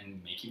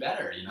make you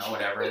better, you know,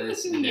 whatever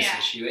this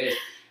issue is.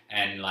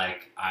 And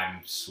like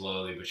I'm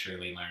slowly but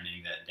surely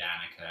learning that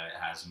Danica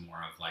has more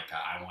of like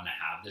I want to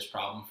have this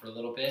problem for a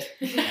little bit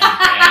and then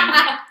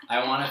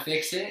I want to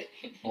fix it,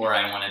 or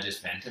I want to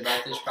just vent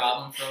about this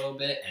problem for a little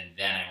bit and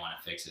then I want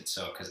to fix it.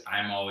 So because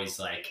I'm always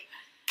like,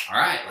 all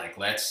right, like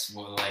what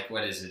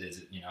is it? Is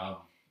it,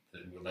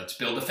 let's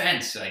build a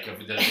fence. Like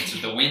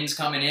if the wind's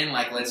coming in,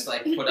 like let's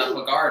like put up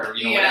a guard or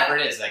whatever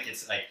it is. Like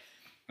it's like,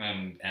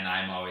 and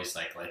I'm always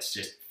like, let's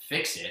just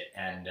fix it,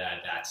 and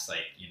that's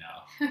like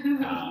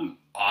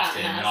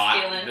often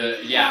not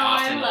the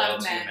often a little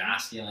too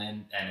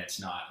masculine, and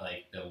it's not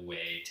like the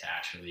way to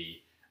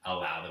actually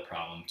allow the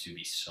problem to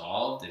be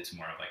solved. It's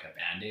more of like a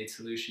band-aid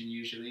solution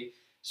usually.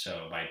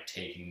 So by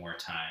taking more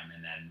time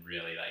and then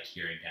really like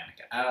hearing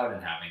Danica out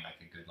and having like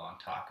a good long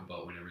talk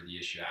about whatever the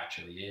issue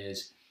actually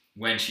is,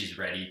 when she's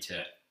ready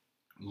to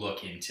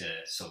look into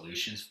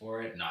solutions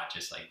for it, not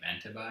just like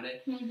vent about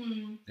it,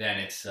 then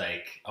it's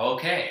like,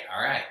 okay,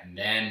 all right. And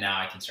then now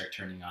I can start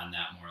turning on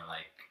that more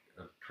like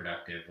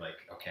productive, like,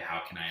 okay,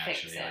 how can I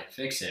actually like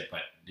fix it?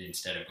 But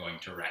instead of going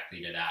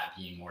directly to that,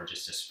 being more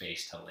just a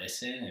space to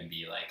listen and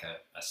be like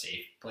a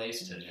safe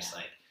place to just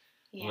like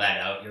let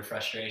out your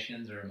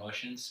frustrations or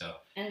emotions. So,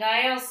 and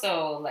I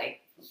also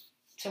like,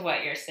 to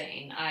what you're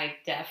saying, I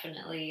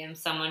definitely am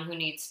someone who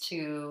needs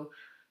to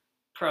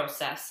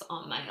process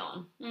on my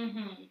own.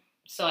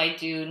 So I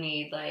do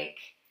need like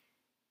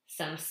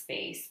some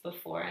space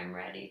before I'm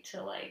ready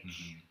to like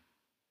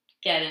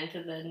get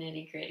into the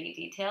nitty gritty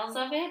details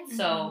of it.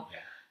 So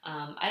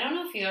I don't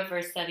know if you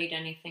ever studied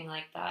anything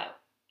like that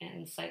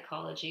in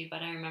psychology,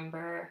 but I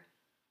remember,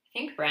 I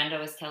think Brenda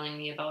was telling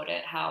me about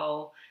it,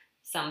 how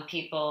some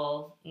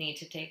people need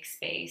to take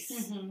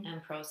space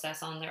and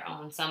process on their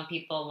own. Some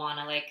people want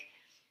to like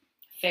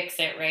fix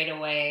it right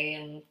away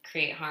and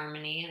create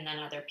harmony, and then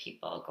other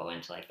people go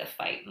into like the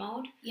fight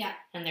mode. Yeah.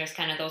 And there's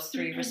kind of those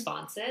three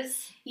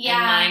responses. Yeah.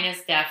 And mine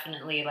is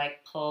definitely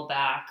like pull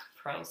back,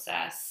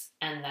 process,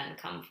 and then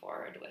come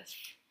forward with.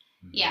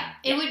 Yeah,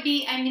 it would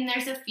be, I mean,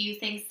 there's a few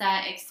things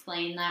that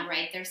explain that,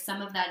 right? There's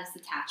some of that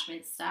is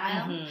attachment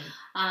style.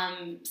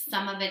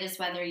 Some of it is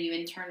whether you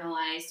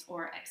internalize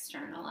or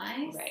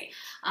externalize. Right.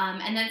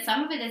 And then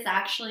some of it is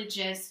actually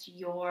just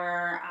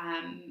your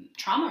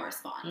trauma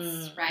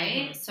response,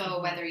 right?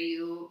 So whether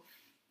you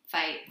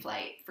fight,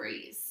 flight,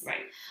 freeze.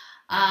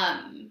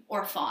 Right.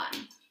 Or fawn,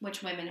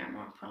 which women are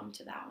more prone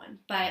to that one.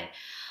 But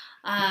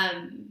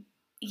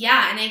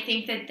yeah, and I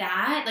think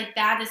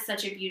that is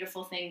such a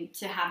beautiful thing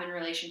to have in a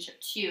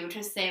relationship too,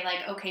 to say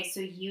like, okay, so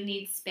you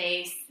need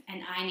space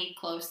and I need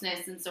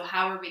closeness, and so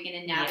how are we going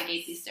to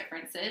navigate these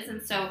differences?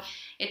 And so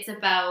it's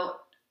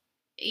about,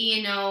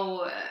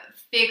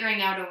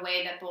 figuring out a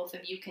way that both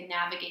of you can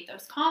navigate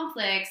those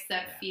conflicts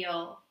that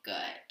feel good,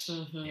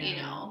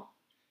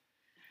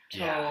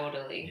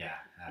 Totally. Yeah,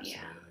 absolutely.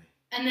 Yeah.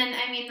 And then,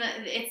 I mean,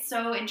 it's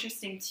so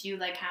interesting, too,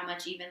 like, how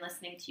much even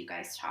listening to you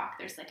guys talk,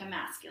 there's, like, a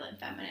masculine,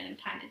 feminine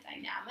kind of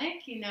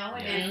dynamic,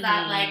 It is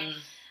that, like,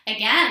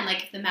 again,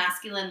 like, if the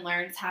masculine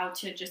learns how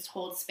to just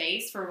hold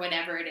space for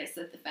whatever it is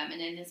that the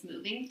feminine is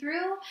moving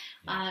through,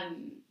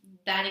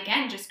 that,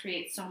 again, just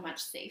creates so much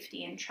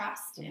safety and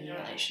trust in the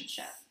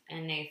relationship.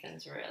 And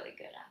Nathan's really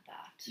good at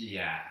that.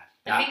 Yeah.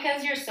 And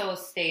because you're so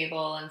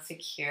stable and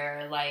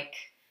secure, like,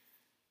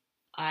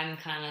 I'm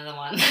kind of the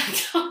one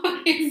that's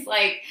always,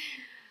 like,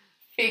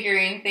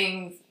 figuring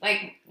things,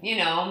 like,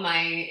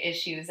 my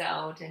issues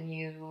out, and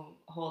you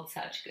hold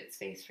such good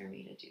space for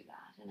me to do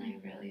that, and I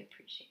really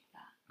appreciate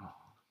that. Oh,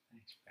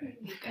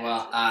 thanks, babe.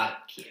 Well,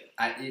 so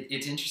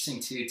it's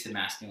interesting too to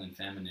masculine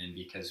feminine,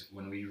 because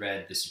when we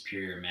read The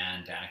Superior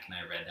Man, Danica and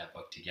I read that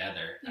book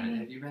together.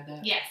 Have you read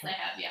that? Yes, I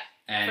have. Yeah.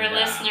 And, for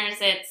listeners,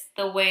 it's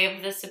The Way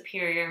of the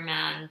Superior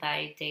Man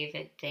by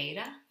David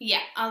Data.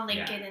 Yeah, I'll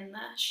link it in the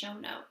show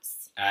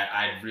notes.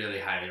 I'd really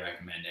highly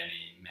recommend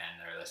any men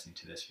that are listening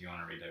to this, if you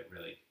want to read a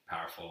really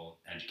powerful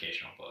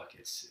educational book,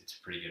 it's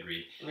a pretty good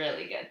read.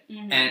 Really good.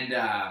 And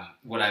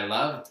what I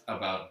loved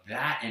about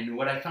that, and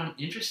what I found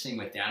interesting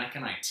with Danica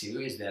and I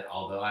too, is that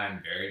although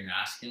I'm very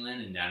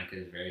masculine and Danica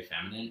is very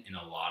feminine, in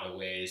a lot of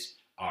ways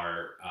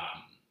our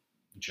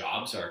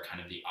jobs are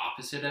kind of the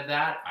opposite of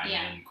that. I'm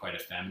in quite a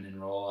feminine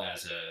role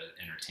as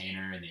a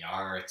entertainer in the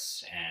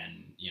arts,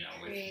 and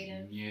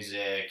with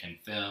music and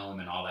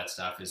film and all that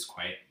stuff is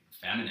quite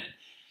feminine.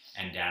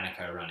 And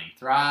Danica running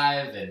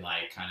Thrive and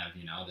like kind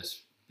of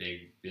this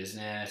big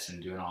business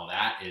and doing all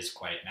that is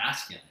quite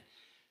masculine.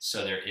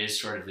 So there is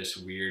sort of this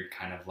weird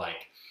kind of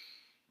like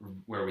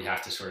where we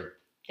have to sort of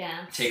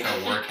take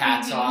our work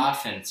hats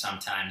off, and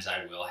sometimes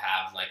I will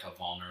have like a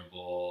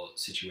vulnerable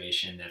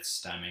situation that's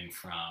stemming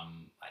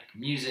from like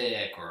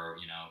music or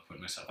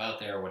putting myself out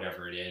there or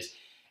whatever it is,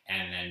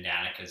 and then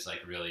Danica's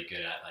like really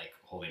good at like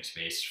holding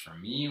space for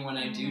me when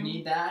I do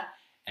need that,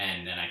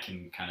 and then I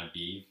can kind of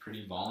be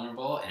pretty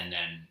vulnerable, and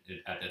then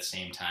at the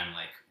same time,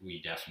 like we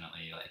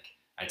definitely, like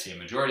I'd say a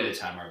majority of the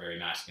time, are very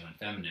masculine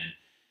feminine,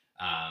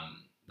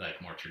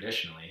 like more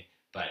traditionally,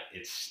 but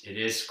it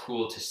is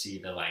cool to see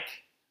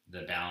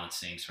the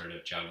balancing sort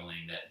of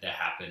juggling that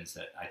happens,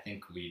 that I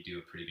think we do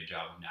a pretty good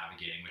job of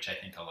navigating, which I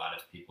think a lot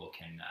of people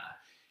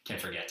can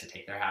forget to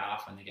take their hat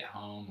off when they get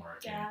home, or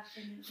can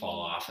Definitely.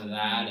 fall off of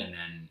that, and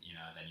then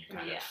then you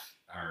kind of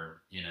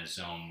are in a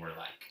zone where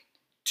like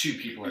two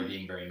people are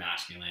being very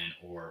masculine,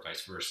 or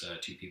vice versa,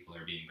 two people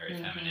are being very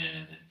feminine,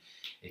 and then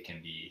it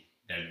can be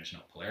there's no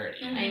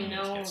polarity. I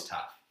know. It's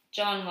tough.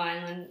 John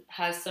Wineland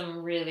has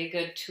some really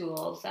good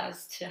tools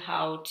as to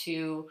how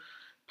to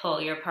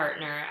pull your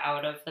partner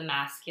out of the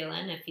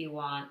masculine if you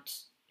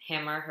want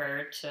him or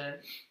her to,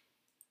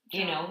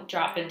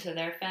 drop into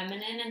their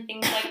feminine and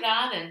things like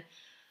that. And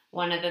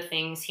one of the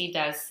things he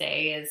does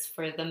say is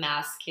for the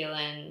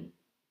masculine,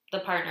 the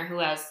partner who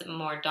has the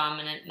more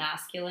dominant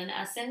masculine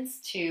essence,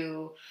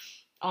 to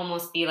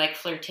almost be like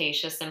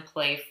flirtatious and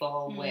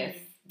playful with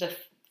the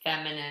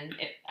feminine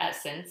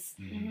essence,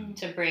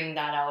 to bring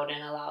that out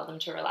and allow them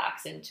to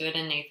relax into it.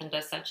 And Nathan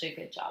does such a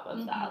good job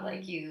of that.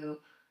 Like, you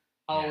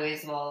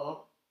always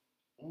will,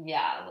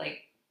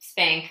 like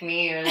spank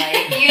me, or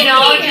like,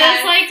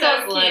 just like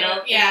those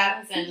little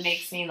things, and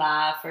makes me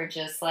laugh, or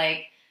just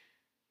like,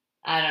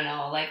 I don't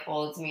know, like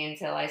holds me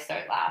until I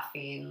start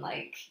laughing.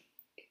 Like,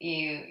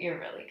 you're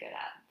really good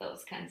at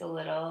those kinds of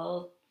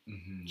little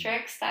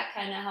tricks that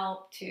kind of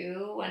help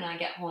too when I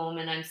get home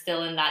and I'm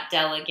still in that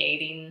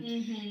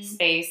delegating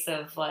space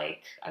of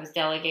like, I was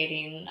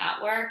delegating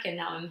at work and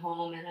now I'm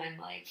home and I'm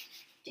like,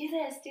 do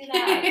this, do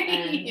that.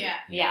 And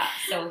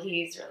so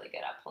he's really good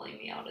at pulling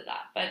me out of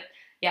that. But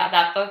yeah,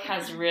 that book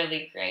has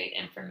really great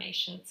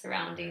information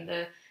surrounding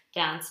the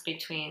dance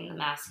between the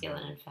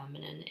masculine and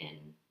feminine in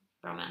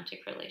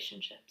romantic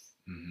relationships.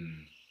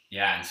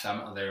 Yeah,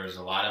 and there was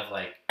a lot of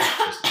like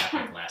just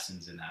epic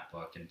lessons in that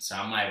book, and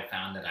some I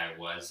found that I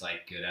was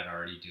like good at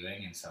already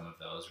doing, and some of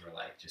those were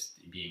like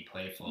just being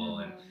playful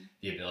and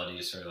the ability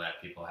to sort of let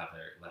people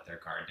let their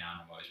guard down.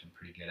 I've always been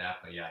pretty good at,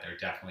 but yeah, there are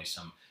definitely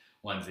some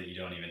ones that you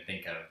don't even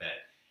think of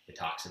that it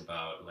talks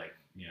about, like,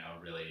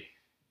 really,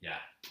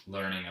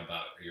 learning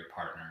about your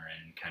partner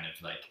and kind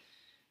of like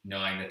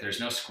knowing that there's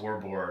no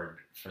scoreboard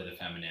for the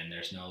feminine.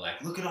 There's no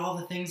like, look at all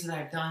the things that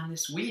I've done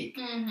this week.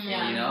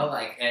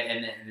 Like,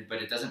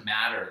 but it doesn't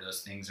matter.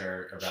 Those things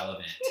are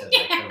irrelevant to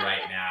like the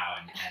right now.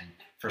 And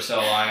for so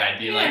long I'd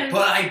be like,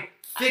 but I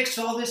fixed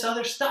all this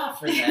other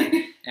stuff,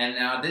 and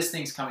now this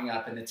thing's coming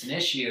up and it's an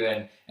issue,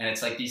 and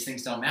it's like these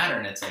things don't matter,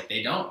 and it's like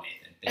they don't, Nathan.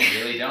 They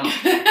really don't.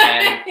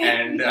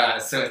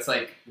 So it's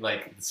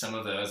like some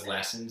of those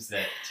lessons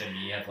that to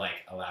me have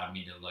like allowed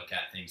me to look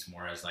at things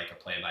more as like a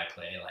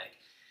play-by-play, like,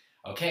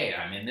 okay,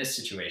 I'm in this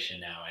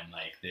situation now, and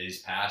like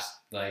these past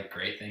like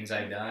great things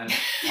I've done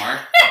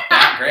aren't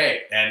that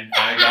great, and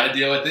I got to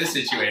deal with this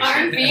situation.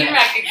 Aren't being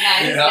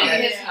recognized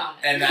in his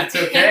moment, and that's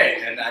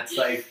okay, and that's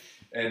like,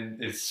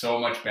 and it's so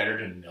much better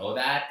to know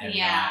that and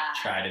not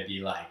try to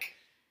be like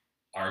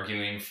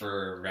arguing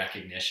for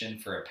recognition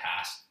for a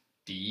past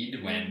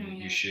deed when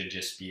you should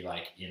just be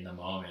like in the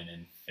moment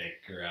and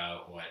figure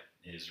out what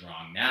is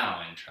wrong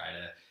now and try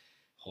to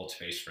hold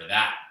space for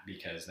that,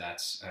 because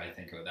I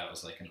think that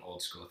was like an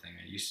old school thing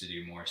I used to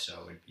do more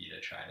so, would be to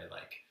try to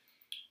like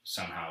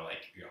somehow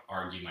like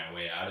argue my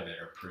way out of it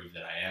or prove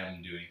that I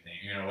am doing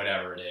things,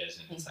 whatever it is,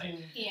 and it's like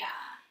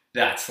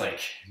that's like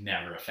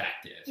never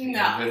effective.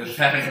 No, the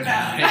feminine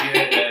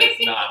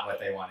is not what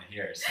they want to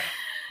hear. So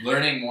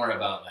learning more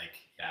about like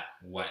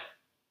what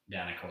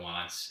Danica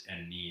wants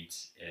and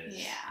needs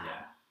is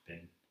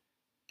been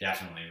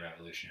definitely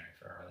revolutionary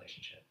for our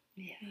relationship.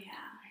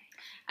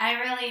 I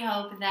really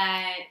hope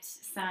that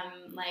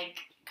some like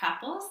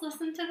couples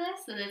listen to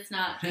this, and it's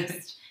not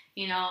just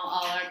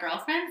all our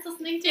girlfriends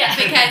listening to it,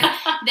 because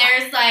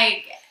there's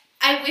like,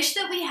 I wish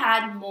that we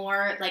had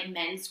more like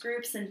men's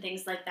groups and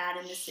things like that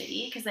in the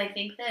city, because I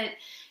think that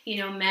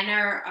men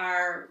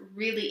are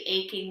really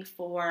aching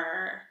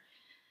for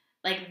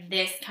like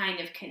this kind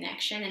of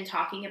connection and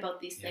talking about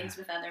these things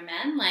with other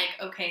men. Like,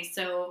 okay,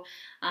 so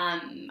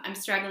I'm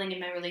struggling in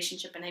my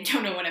relationship and I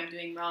don't know what I'm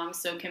doing wrong,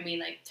 so can we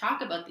like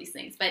talk about these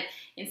things? But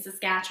in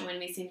Saskatchewan,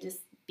 we seem to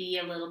be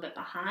a little bit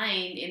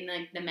behind in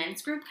like the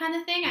men's group kind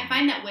of thing. I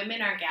find that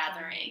women are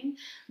gathering,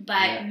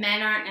 but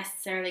men aren't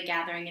necessarily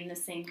gathering in the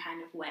same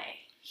kind of way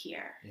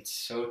here. It's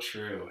so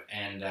true.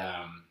 And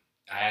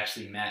I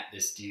actually met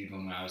this dude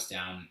when I was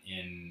down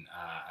in,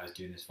 I was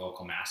doing this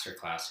vocal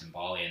masterclass in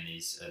Bali, and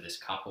this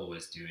couple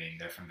was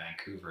they're from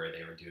Vancouver,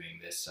 they were doing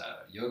this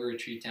yoga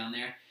retreat down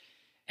there,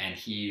 and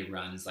he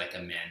runs like a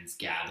men's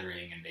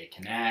gathering, and they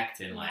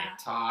connect and like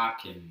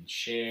talk and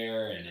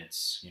share, and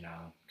it's,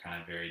 kind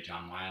of very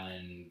John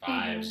Weiland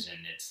vibes,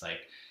 and it's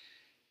like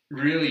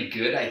really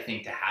good, I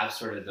think, to have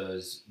sort of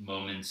those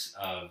moments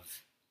of,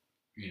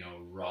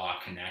 raw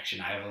connection.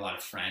 I have a lot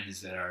of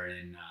friends that are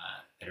in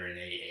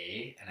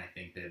AA, and I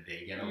think that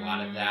they get a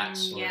lot of that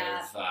sort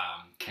of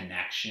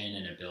connection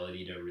and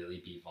ability to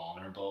really be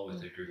vulnerable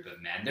with a group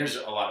of men. There's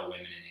a lot of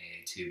women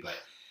in AA too, but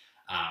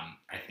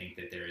I think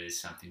that there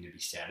is something to be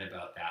said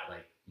about that,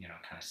 like,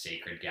 kind of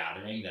sacred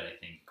gathering that I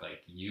think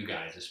like you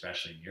guys,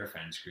 especially in your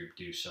friends group,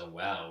 do so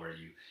well, where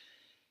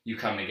you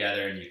come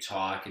together and you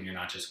talk, and you're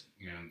not just,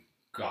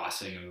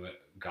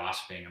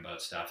 gossiping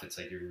about stuff. It's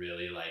like you're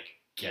really like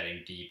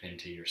getting deep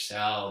into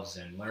yourselves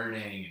and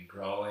learning and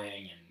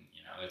growing, and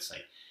it's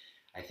like,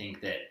 I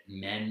think that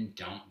men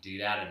don't do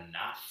that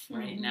enough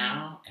right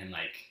now, and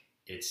like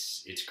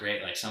it's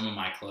great. Like some of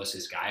my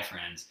closest guy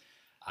friends,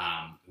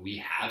 we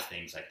have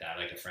things like that.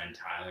 Like a friend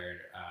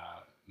Tyler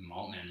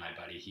Maltman, my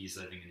buddy, he's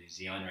living in New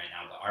Zealand right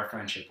now, but our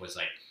friendship was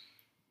like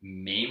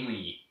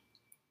mainly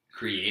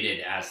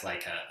created as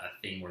like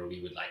a thing where we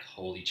would like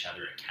hold each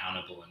other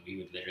accountable, and we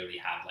would literally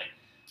have like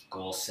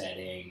goal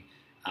setting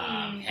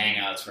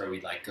hangouts where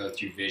we'd like go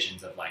through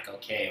visions of like,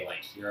 okay,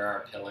 like here are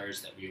our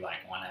pillars that we like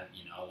want to,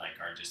 you know, like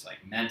our just like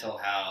mental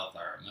health,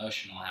 our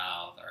emotional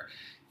health, our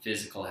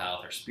physical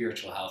health, our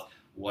spiritual health.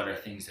 What are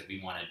things that we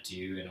want to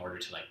do in order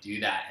to like do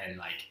that? And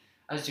like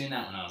I was doing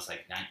that when I was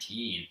like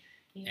 19.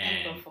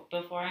 And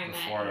before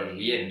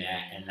we had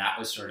met, and that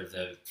was sort of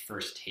the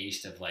first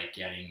taste of like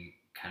getting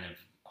kind of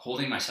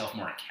holding myself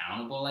more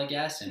accountable, I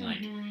guess. And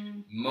like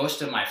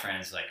most of my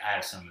friends, like I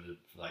have some of the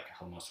like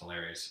most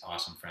hilarious,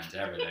 awesome friends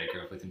ever that I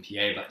grew up with in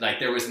PA, but like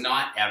there was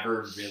not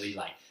ever really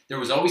like, there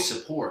was always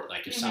support.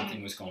 Like if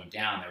something was going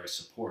down, there was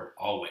support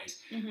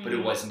always, but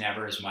it was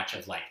never as much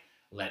of like,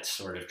 let's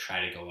sort of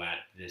try to go at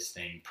this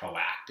thing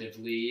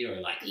proactively,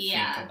 or like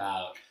think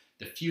about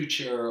the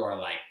future, or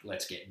like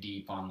let's get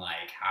deep on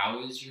like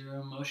how is your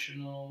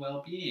emotional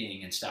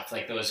well-being and stuff.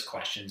 Like those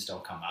questions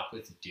don't come up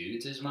with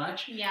dudes as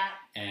much.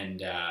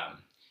 And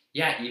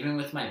even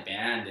with my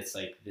band, it's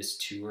like this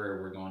tour,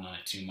 we're going on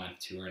a 2-month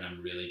tour, and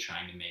I'm really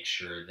trying to make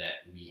sure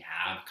that we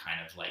have kind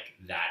of like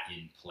that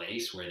in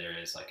place, where there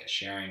is like a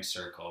sharing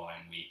circle,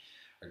 and we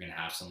are going to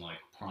have some like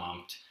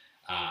prompt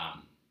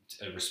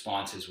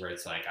responses where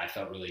it's like, I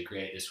felt really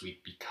great this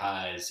week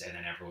because, and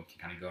then everyone can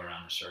kind of go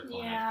around the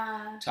circle. And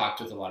I've talked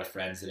with a lot of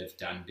friends that have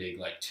done big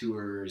like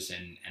tours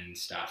and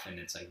stuff, and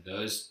it's like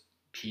those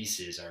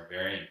pieces are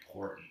very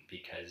important,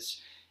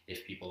 because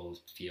if people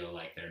feel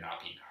like they're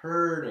not being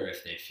heard, or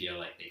if they feel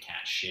like they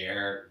can't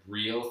share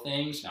real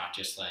things, not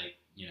just like,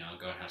 you know,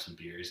 go and have some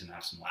beers and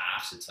have some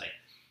laughs, it's like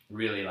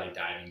really like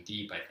diving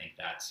deep. I think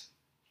that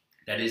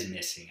is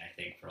missing, I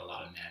think, for a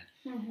lot of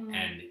men.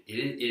 And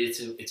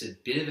it's a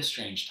bit of a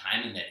strange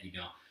time in that, you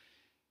know,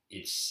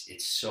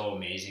 it's so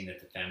amazing that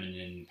the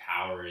feminine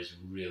power is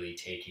really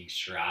taking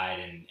stride,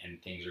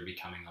 and things are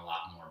becoming a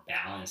lot more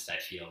balanced, I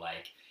feel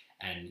like.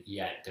 And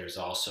yet there's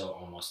also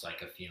almost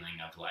like a feeling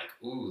of like,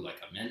 ooh,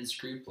 like a men's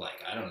group,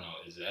 like, I don't know,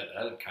 is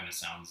that kind of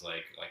sounds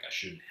like I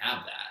shouldn't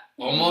have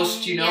that.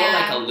 Almost, you know,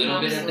 like a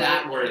little bit of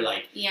that, where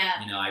like, you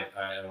know,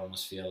 I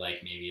almost feel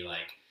like maybe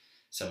like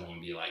someone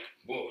would be like,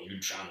 whoa, you're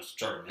trying to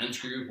start a men's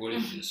group? What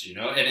is this, you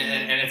know?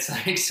 And it's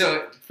like,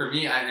 so for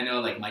me, I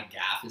know like Mike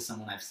Gaff is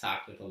someone I've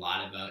talked with a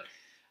lot about,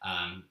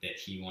 that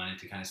he wanted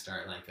to kind of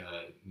start like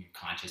a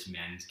conscious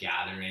men's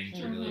gathering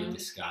to really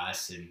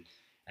discuss and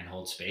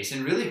hold space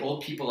and really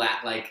hold people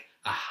at like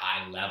a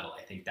high level.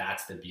 I think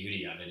that's the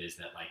beauty of it, is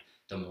that like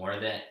the more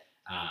that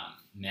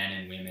men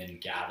and women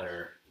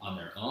gather on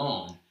their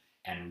own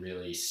and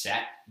really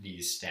set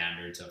these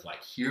standards of like,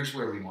 here's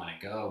where we want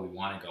to go. We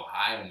want to go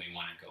high and we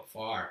want to go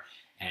far,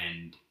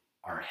 and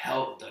are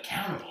held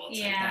accountable.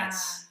 It's like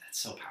that's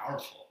so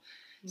powerful.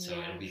 So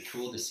it'll be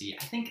cool to see.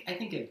 I think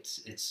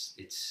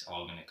it's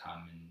all going to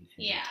come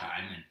in due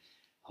time, and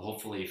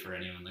hopefully for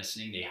anyone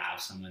listening, they have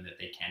someone that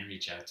they can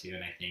reach out to.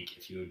 And I think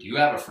if you do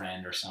have a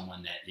friend or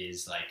someone that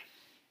is like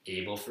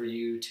able for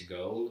you to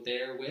go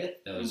there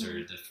with, those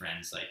are the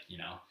friends, like, you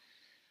know,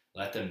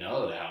 let them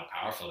know that how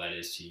powerful that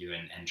is to you,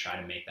 and try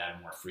to make that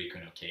a more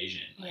frequent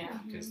occasion, like,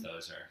 because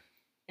those are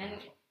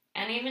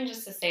and even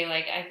just to say,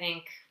 like, I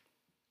think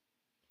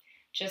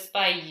just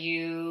by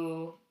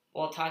you,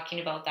 well, talking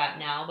about that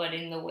now, but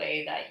in the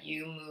way that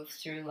you move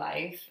through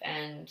life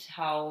and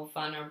how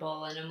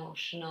vulnerable and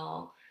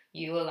emotional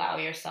you allow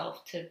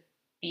yourself to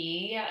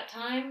be at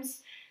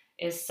times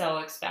is so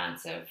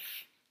expansive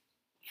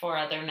for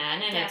other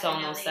men. And it's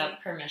almost a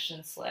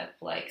permission slip.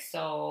 Like,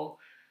 so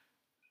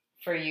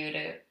for you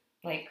to,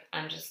 like,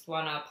 I just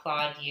want to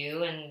applaud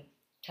you and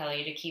tell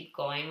you to keep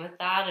going with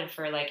that. And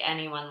for like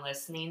anyone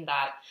listening,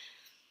 that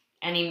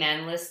any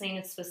men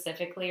listening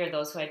specifically, or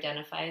those who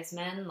identify as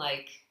men,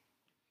 like,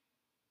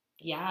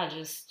 yeah,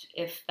 just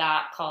if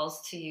that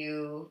calls to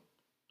you,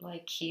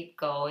 like, keep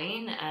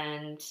going.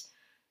 And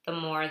the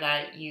more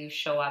that you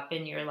show up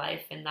in your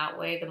life in that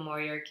way, the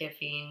more you're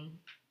giving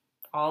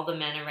all the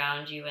men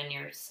around you and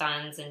your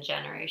sons and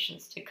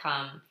generations to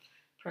come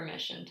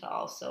permission to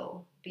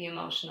also be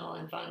emotional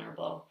and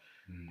vulnerable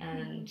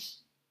and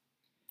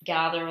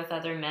gather with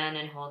other men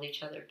and hold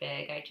each other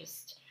big.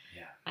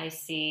 I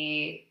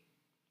see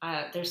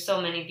there's so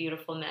many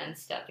beautiful men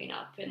stepping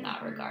up in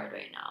that regard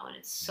right now, and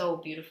it's so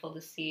beautiful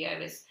to see.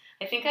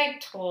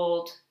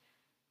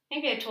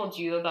 Maybe I told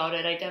you about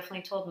it. I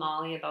definitely told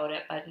Molly about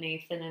it, but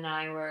Nathan and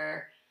I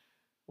were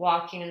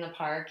walking in the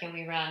park, and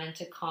we ran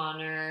into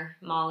Connor,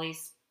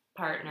 Molly's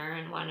partner,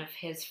 and one of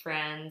his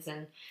friends,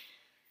 and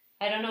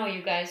I don't know,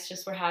 you guys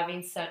just were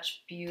having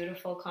such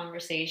beautiful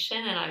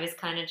conversation, and I was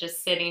kind of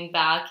just sitting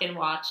back and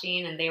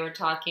watching, and they were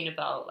talking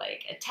about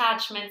like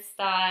attachment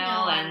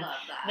style and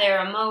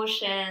their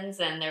emotions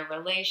and their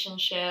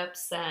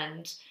relationships,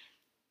 and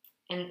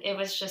And it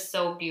was just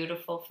so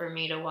beautiful for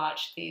me to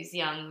watch these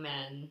young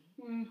men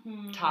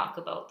talk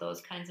about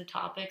those kinds of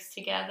topics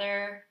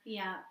together.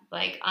 Yeah.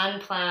 Like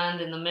unplanned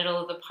in the middle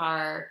of the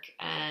park.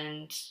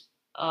 And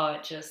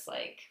it just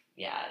like,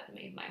 it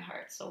made my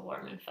heart so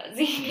warm and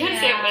fuzzy because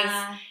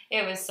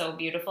it was so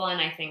beautiful. And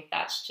I think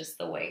that's just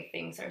the way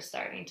things are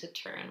starting to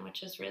turn,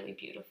 which is really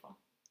beautiful.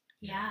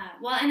 Yeah.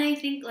 Well, and I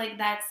think like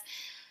that's,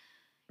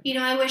 you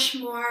know, I wish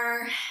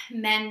more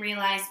men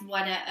realize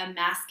what a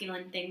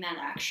masculine thing that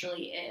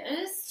actually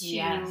is,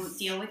 to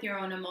deal with your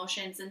own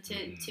emotions and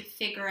to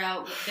figure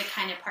out the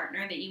kind of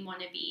partner that you want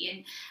to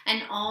be,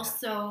 and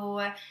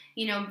also,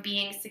 you know,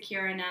 being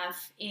secure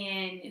enough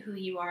in who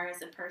you are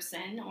as a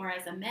person or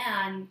as a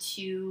man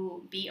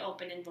to be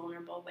open and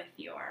vulnerable with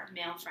your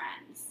male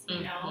friends, you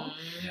know?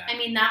 Yeah. I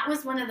mean, that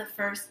was one of the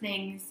first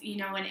things, you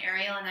know, when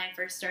Ariel and I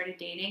first started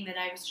dating that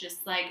I was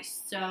just like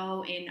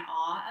so in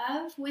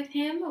awe of with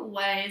him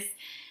was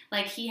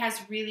like he has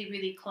really,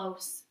 really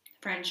close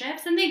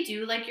friendships, and they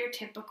do like your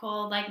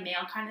typical like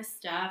male kind of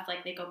stuff.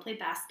 Like they go play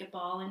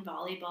basketball and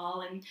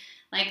volleyball, and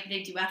like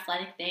they do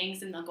athletic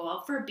things, and they'll go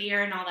out for a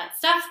beer and all that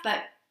stuff.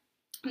 But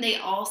they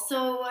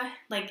also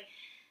like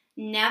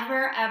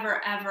never,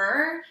 ever,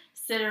 ever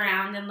sit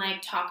around and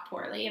like talk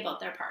poorly about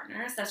their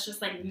partners. That's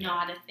just like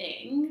not a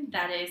thing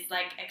that is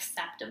like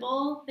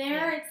acceptable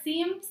there, it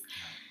seems.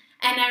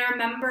 And I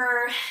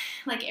remember,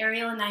 like,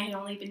 Ariel and I had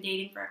only been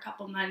dating for a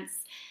couple months,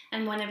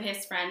 and one of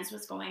his friends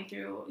was going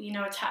through, you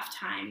know, a tough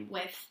time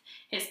with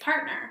his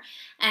partner.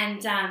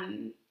 And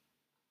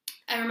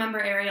I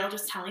remember Ariel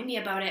just telling me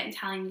about it and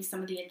telling me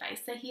some of the advice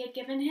that he had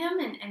given him,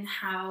 and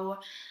how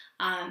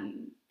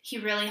he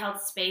really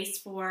held space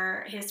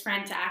for his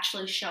friend to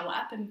actually show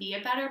up and be a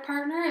better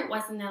partner. It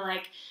wasn't a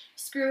like,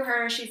 screw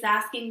her, she's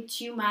asking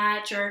too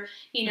much, or,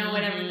 you know,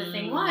 whatever the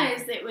thing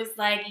was. It was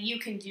like, you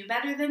can do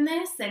better than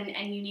this, and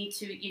you need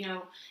to, you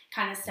know,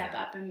 kind of step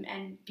up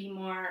and be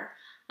more,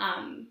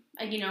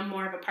 you know,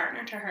 more of a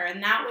partner to her.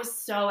 And that was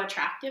so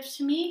attractive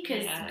to me,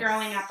 because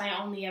growing up, I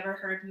only ever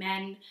heard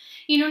men,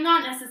 you know,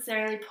 not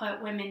necessarily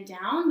put women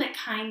down, but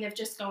kind of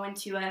just go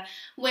into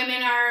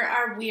women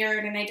are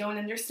weird and I don't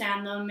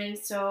understand them, and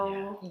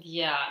so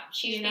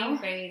she's you being know,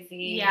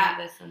 crazy,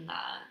 this and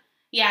that.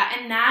 Yeah,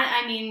 and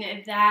that, I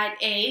mean, that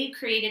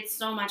created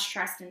so much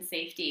trust and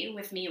safety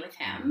with me, with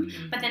him,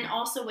 but then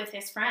also with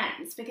his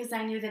friends, because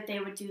I knew that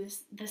they would do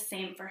the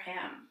same for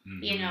him.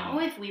 You know,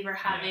 if we were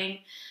having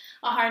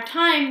a hard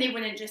time, they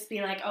wouldn't just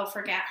be like, oh,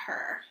 forget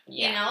her.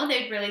 You know,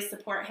 they'd really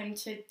support him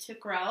to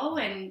grow,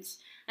 and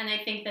I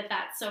think that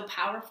that's so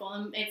powerful,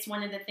 and it's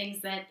one of the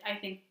things that I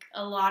think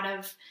a lot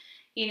of,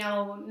 you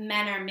know,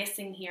 men are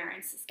missing here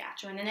in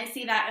Saskatchewan. And I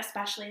see that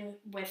especially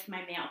with my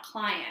male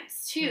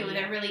clients too.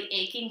 They're really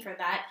aching for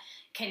that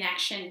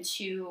connection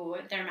to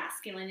their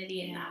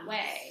masculinity in that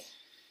way.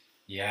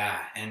 Yeah,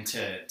 and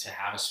to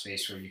have a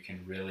space where you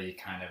can really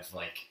kind of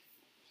like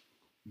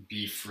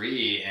be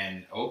free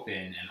and open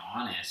and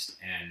honest,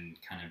 and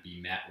kind of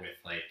be met with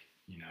like,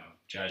 you know,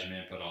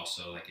 judgment, but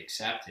also like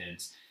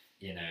acceptance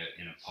in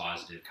a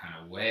positive kind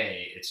of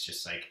way. It's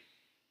just like,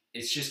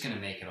 it's just going to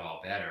make it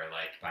all better,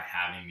 like by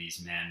having these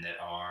men that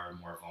are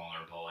more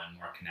vulnerable and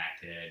more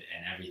connected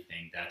and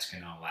everything. That's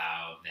going to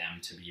allow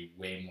them to be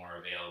way more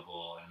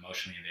available and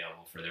emotionally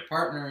available for their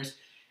partners.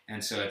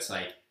 And so it's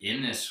like,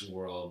 in this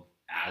world,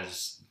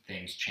 as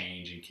things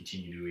change and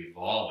continue to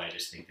evolve, I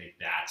just think that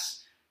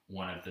that's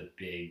one of the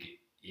big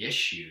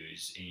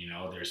issues. And, you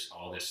know, there's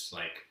all this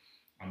like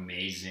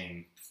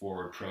amazing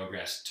forward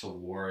progress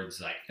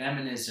towards like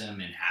feminism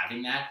and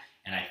having that.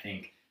 And I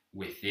think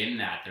within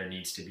that, there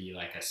needs to be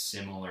like a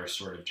similar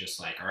sort of just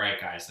like, all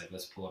right, guys, like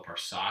let's pull up our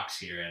socks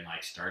here and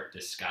like start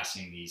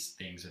discussing these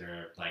things that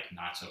are like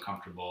not so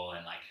comfortable,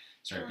 and like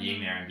start being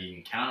there and being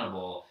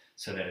accountable,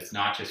 so that it's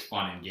not just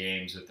fun and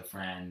games with the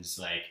friends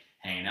like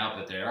hanging out,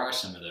 but there are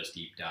some of those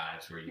deep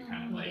dives where you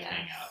kind of like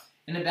hang out,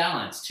 and a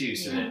balance too,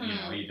 so that, you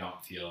know, you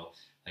don't feel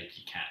like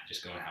you can't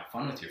just go and have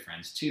fun with your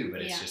friends too,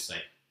 but it's just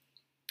like,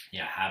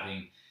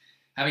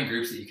 having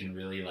groups that you can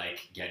really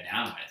like get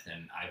down with.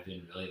 And I've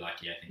been really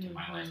lucky, I think, in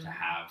my life to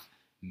have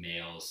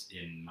males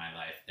in my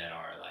life that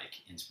are like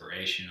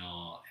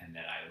inspirational and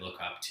that I look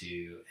up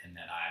to, and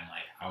that I'm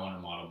like, I want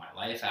to model my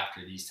life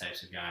after these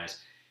types of guys.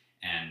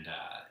 And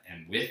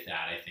with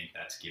that, I think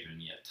that's given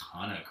me a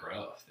ton of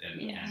growth.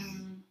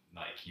 And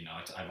like, you know,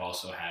 I've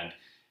also had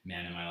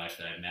men in my life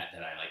that I've met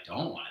that I like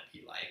don't want to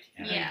be like.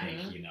 And I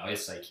think, you know,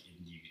 it's like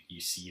you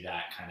see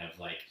that kind of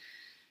like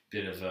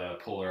bit of a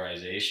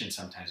polarization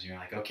sometimes. You're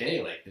like,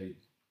 okay, like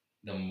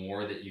the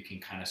more that you can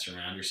kind of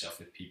surround yourself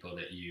with people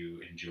that you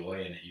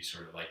enjoy and that you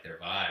sort of like their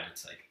vibe,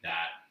 it's like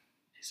that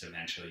is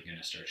eventually going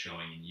to start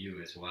showing in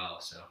you as well.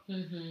 So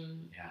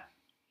that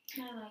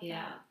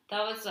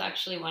was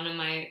actually one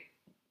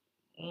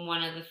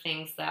of the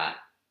things that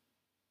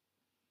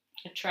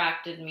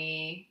attracted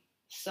me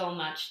so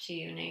much to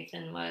you,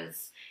 Nathan,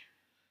 was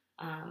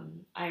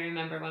I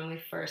remember when we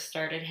first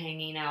started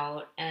hanging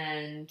out,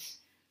 and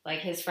like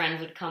his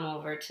friends would come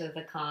over to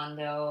the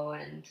condo,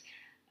 and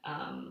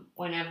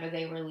whenever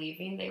they were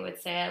leaving, they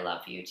would say I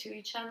love you to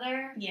each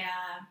other. Yeah.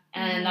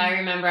 And I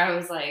remember I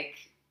was like,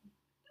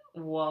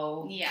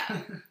 whoa.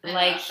 Yeah.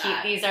 Like,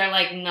 these are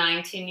like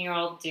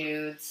 19-year-old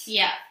dudes.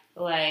 Yeah.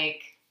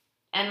 Like,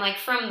 and like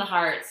from the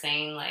heart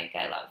saying like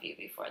I love you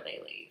before they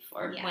leave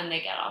or when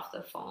they get off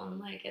the phone.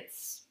 Like,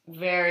 it's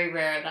very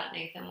rare that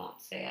Nathan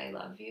won't say I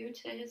love you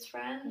to his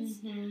friends.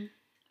 Mm-hmm.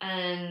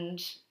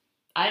 And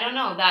I don't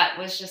know, that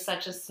was just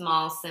such a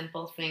small,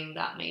 simple thing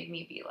that made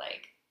me be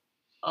like,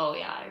 oh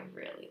yeah, I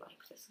really like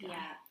this guy.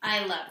 Yeah,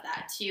 I love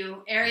that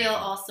too. Ariel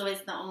also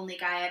is the only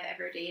guy I've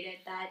ever dated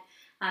that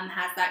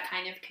has that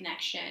kind of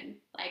connection,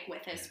 like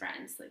with his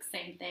friends. Like,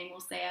 same thing, will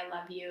say I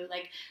love you.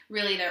 Like,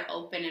 really, they're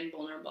open and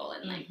vulnerable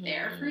and like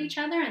there for each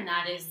other, and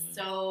that is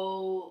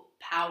so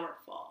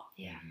powerful.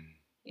 Yeah.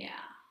 Yeah.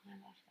 I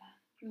love that.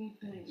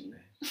 Thanks,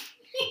 babe.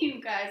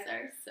 You guys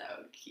are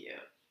so cute.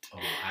 Oh,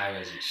 I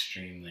was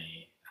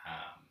extremely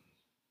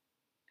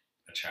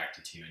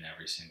attracted to you in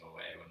every single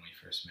way when we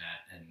first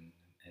met, and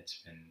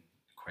it's been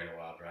quite a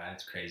wild ride.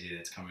 It's crazy that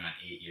it's coming on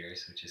 8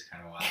 years, which is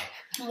kind of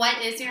wild.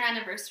 What is your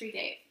anniversary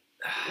date?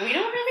 We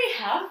don't really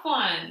have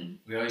one.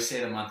 We always say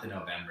the month of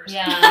November. So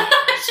Yeah.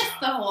 It's just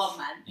the whole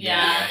month.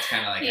 Yeah, it's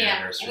kind of like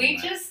anniversary We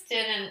month. just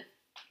didn't,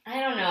 I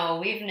don't know,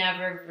 we've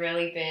never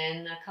really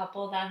been a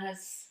couple that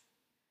has,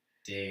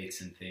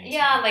 dates and things.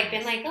 yeah, like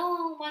been like,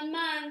 oh, 1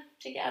 month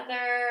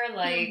together.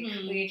 Like,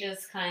 Mhm. we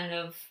just kind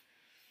of,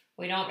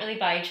 we don't really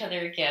buy each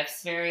other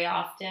gifts very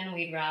often.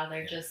 We'd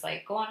rather just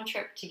like go on a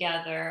trip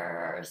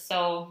together.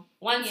 So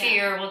once a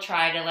year we'll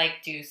try to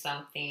like do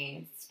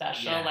something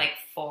special, like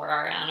for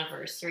our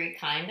anniversary,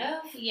 kind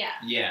of. Yeah.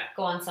 Yeah.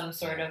 Go on some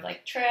sort of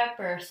like trip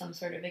or some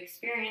sort of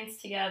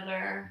experience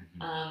together.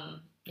 Mm-hmm.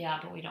 Yeah,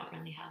 but we don't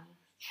really have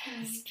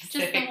a Just the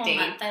specific whole date.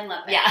 month. I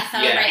love it. Yeah.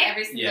 Celebrate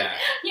every single Yeah.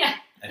 Yeah.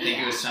 I think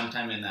it was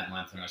sometime in that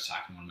month when I was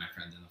talking to one of my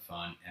friends on the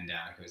phone, and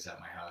Danica was at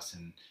my house,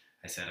 and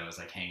I said I was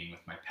like hanging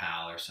with my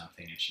pal or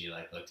something, and she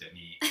like looked at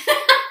me,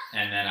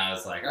 and then I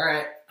was like, all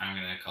right, I'm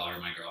gonna call her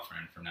my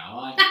girlfriend from now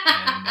on,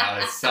 and that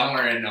was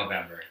somewhere in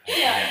November.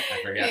 I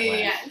forget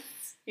when.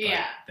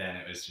 Yes. But then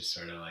it was just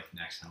sort of like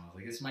next time I was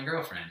like, it's my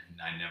girlfriend, and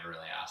I never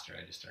really asked her.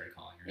 I just started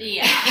calling her.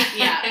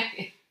 Yeah.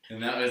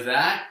 And that was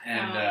that,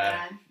 and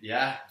God.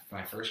 yeah,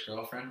 my first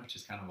girlfriend, which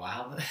is kind of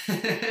wild. Well, you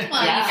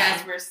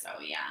guys were so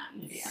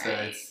young.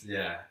 So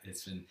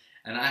it's been,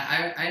 and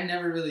I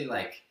never really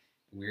like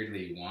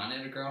weirdly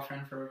wanted a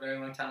girlfriend for a very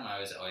long time.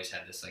 I always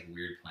had this like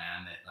weird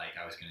plan that like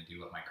I was gonna do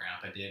what my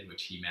grandpa did,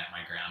 which he met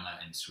my grandma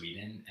in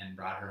Sweden and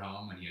brought her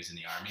home when he was in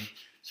the army.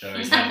 So I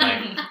always had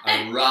like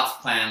a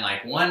rough plan,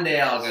 like one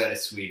day I'll go to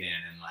Sweden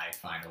and like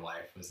find a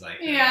wife, was like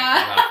the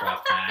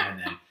rough plan, and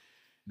then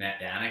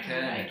met Danica,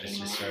 and it was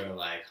just sort of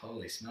like,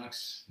 holy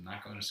smokes, I'm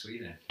not going to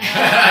Sweden. Oh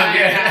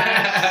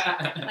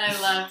I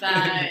love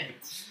that.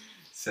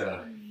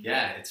 So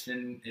yeah, it's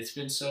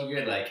been so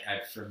good. Like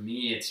for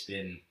me, it's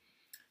been,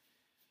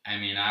 I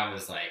mean, I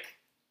was like,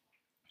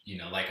 you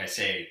know, like I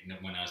say,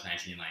 when I was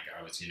 19, like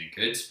I was in a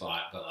good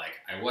spot, but like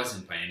I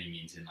wasn't by any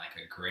means in like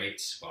a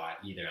great spot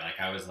either. Like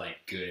I was like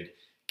good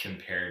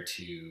compared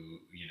to,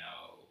 you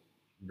know,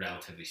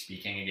 relatively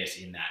speaking, I guess,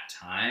 in that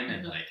time.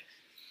 And like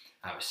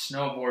I was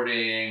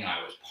snowboarding,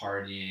 I was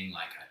partying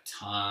like a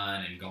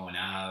ton and going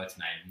out,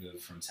 and I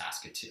moved from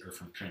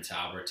Prince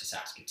Albert to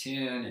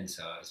Saskatoon, and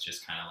so I was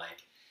just kind of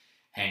like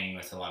hanging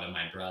with a lot of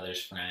my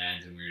brother's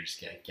friends, and we were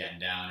just getting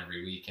down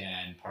every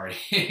weekend,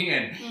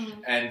 partying,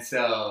 and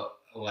so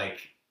like,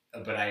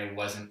 but I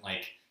wasn't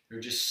like, there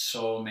were just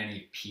so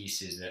many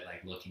pieces that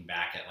like looking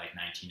back at like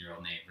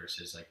 19-year-old Nate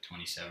versus like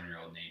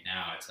 27-year-old Nate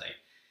now, it's like,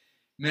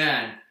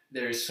 man,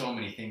 there's so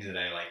many things that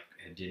I like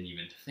didn't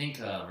even think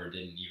of or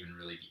didn't even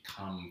really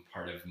become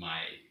part of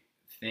my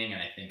thing.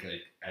 And I think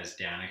like as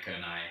Danica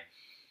and I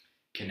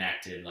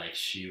connected, like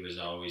she was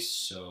always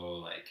so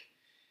like,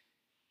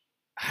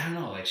 I don't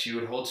know, like she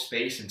would hold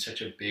space in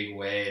such a big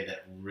way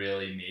that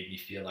really made me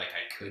feel like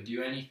I could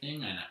do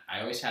anything. And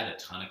I always had a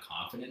ton of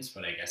confidence,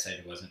 but I guess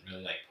I wasn't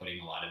really like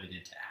putting a lot of it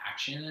into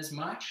action as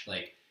much.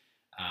 Like,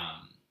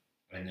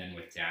 and then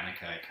with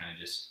Danica, I kind of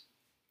just,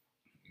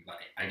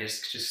 I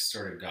just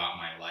sort of got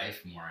my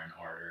life more in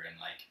order, and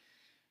like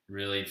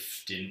really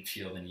didn't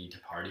feel the need to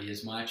party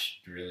as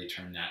much, really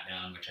turned that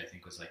down, which I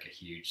think was like a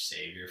huge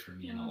savior for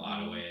me in a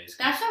lot of ways.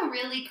 That's a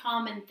really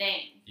common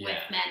thing with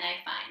Yeah. men,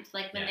 I find.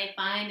 Like when they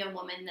find a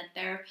woman that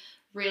they're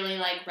really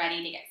like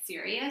ready to get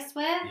serious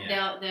with,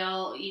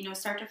 they'll you know,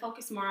 start to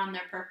focus more on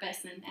their purpose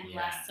and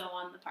less so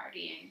on the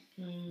partying.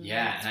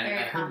 Yeah, It's and I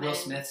very heard common. Will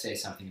Smith say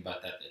something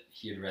about that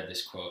he had read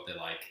this quote that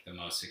like the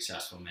most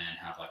successful men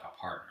have like a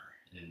partner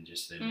in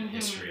just in the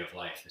history of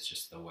life. It's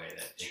just the way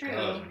that it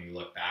goes. When you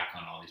look back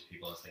on all these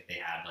people, it's like they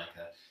had like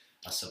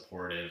a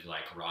supportive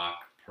like rock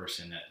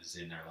person that was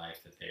in their life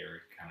that they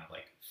were kind of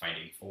like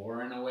fighting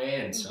for in a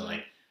way. And so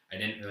like I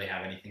didn't really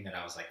have anything that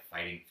I was like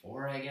fighting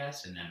for, I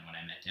guess. And then when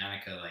I met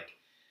Danica, like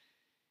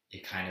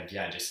it kind of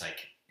just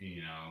like,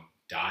 you know,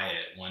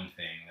 diet, one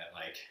thing that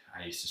like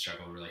I used to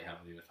struggle really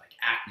heavily with like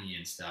acne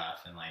and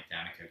stuff, and like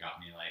Danica got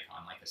me like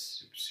on like a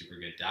super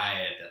good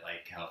diet that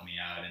like helped me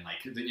out, and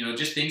like, you know,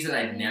 just things that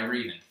I'd never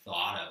even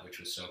thought of, which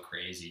was so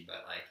crazy,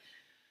 but like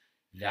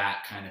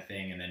that kind of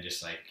thing. And then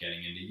just like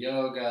getting into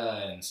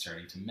yoga and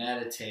starting to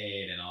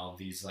meditate and all of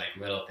these like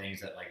little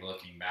things that like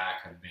looking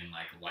back have been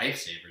like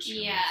lifesavers for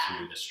me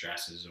through the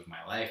stresses of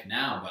my life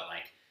now. But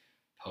like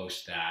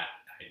post that,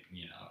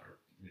 or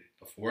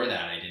before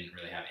that, I didn't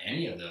really have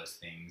any of those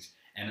things.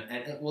 And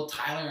well,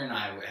 Tyler and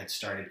I had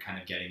started kind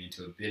of getting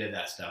into a bit of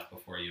that stuff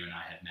before you and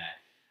I had met.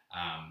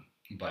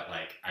 But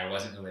like I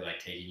wasn't really like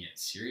taking it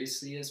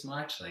seriously as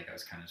much. Like I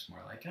was kind of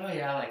more like, oh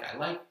yeah, like I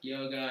like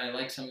yoga, I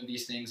like some of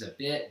these things a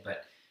bit,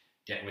 but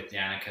with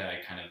Danica, I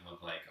kind of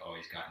have like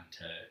always gotten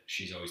to,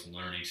 she's always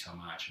learning so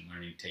much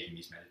and taking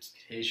these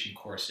meditation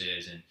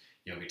courses and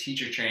yoga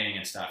teacher training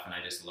and stuff, and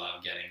I just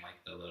love getting like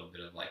the little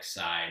bit of like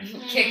side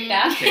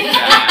kickback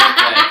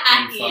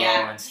like info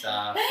and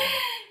stuff.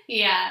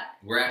 And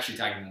we're actually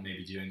talking about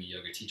maybe doing a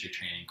yoga teacher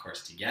training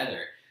course together.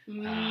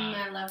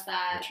 I love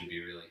that. Which would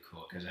be really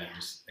cool because I've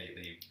just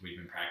we've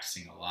been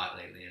practicing a lot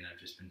lately, and I've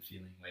just been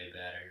feeling way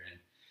better and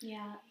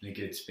in a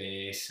good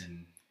space,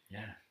 and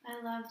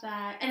I love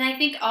that. And I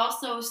think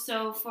also,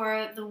 so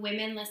for the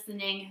women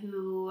listening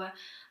who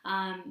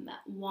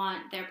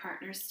want their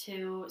partners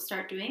to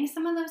start doing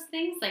some of those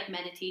things like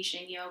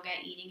meditation, yoga,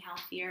 eating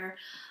healthier,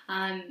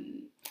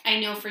 I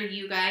know for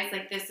you guys,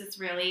 like this is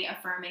really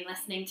affirming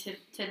listening to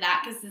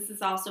that, because this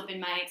has also been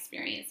my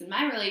experience in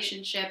my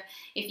relationship.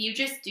 If you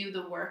just do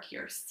the work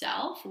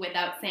yourself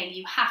without saying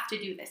you have to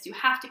do this, you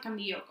have to come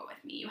to yoga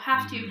with me, you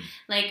have to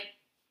like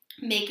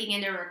making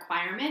it a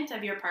requirement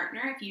of your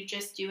partner, if you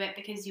just do it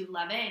because you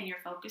love it and you're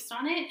focused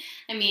on it,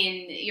 I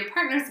mean, your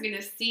partner's going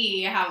to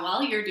see how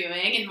well you're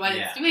doing and what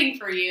it's doing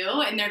for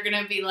you, and they're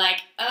going to be like,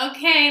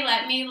 okay,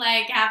 let me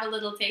like have a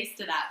little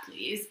taste of that,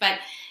 please. But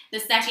the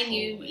second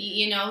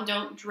you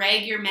don't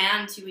drag your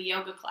man to a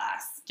yoga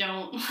class,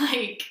 don't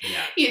like,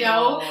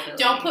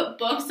 don't put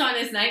books on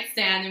his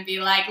nightstand and be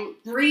like,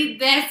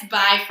 read this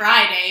by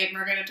Friday and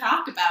we're going to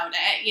talk about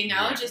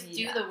it, just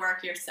do the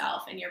work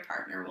yourself, and your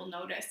partner will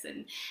notice,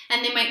 and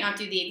they might not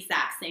do the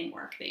exact same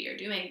work that you're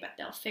doing, but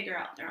they'll figure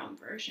out their own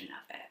version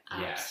of it.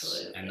 Yes,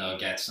 absolutely. And they'll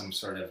get some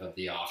sort of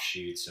the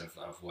offshoots of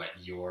what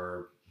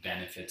your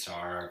benefits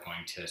are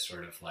going to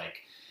sort of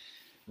like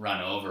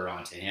run over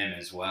onto him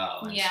as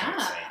well. And so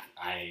it's like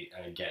I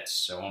get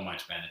so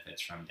much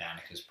benefits from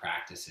Danica's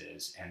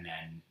practices, and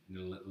then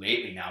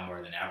lately now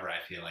more than ever I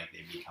feel like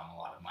they've become a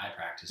lot of my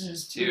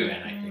practices too.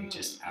 And I think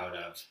just out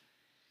of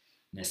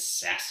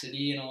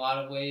necessity in a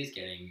lot of ways,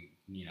 getting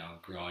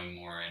growing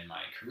more in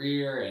my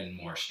career and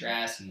more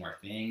stress and more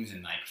things,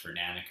 and like for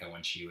Danica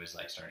when she was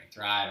like starting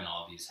Thrive and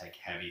all these like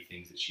heavy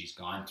things that she's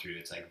gone through,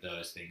 it's like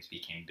those things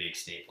became big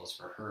staples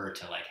for her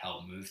to like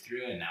help move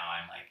through. And now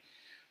I'm like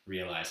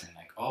realizing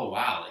like, oh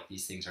wow, like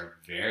these things are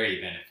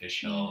very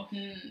beneficial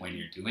when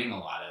you're doing a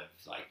lot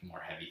of like more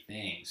heavy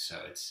things. So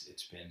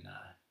it's been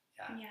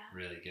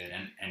really good,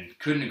 and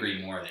couldn't agree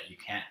more that you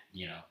can't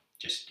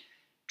just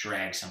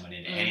drag someone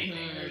into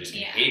anything. They're just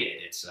gonna hate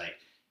it. It's like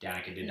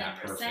Danica did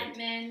that perfect.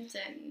 Resentment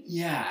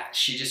and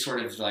she just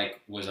sort of like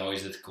was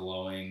always this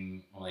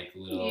glowing like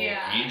little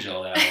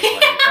angel that I was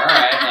like, all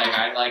right, like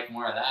I'd like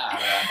more of that, or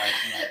I'd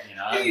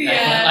like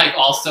and like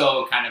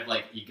also kind of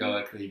like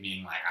egoically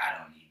being like, I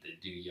don't need to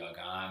do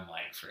yoga, I'm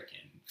like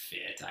freaking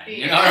fit,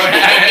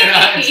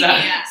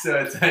 so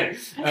it's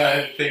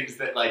like things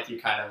that like you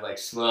kind of like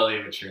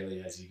slowly but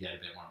surely, as you get a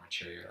bit more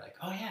mature, you're like,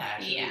 oh yeah,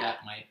 actually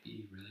that might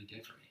be really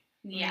good for me.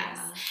 Yes.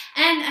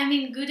 And I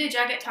mean, Gouda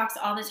Jagat talks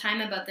all the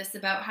time about this,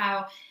 about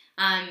how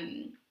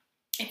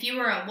if you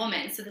were a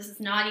woman, so this is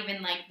not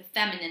even like the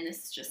feminine,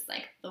 this is just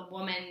like the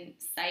woman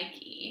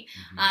psyche,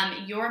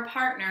 your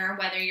partner,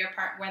 whether you're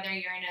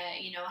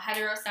in a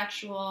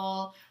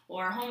heterosexual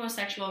or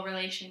homosexual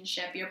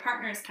relationship, your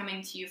partner is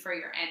coming to you for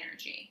your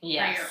energy, for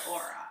your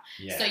aura.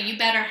 So you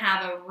better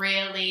have a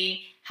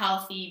really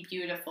healthy,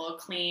 beautiful,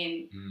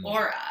 clean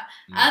aura.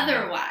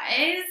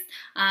 Otherwise,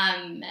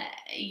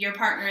 your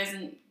partner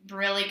isn't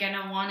really going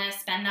to want to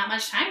spend that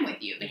much time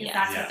with you, because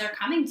that's what they're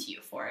coming to you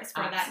for, is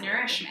for that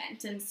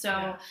nourishment. And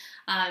so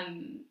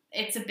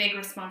it's a big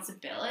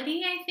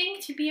responsibility, I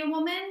think, to be a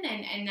woman,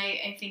 and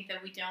I think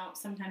that we don't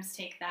sometimes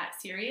take that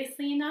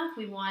seriously enough.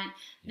 We want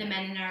the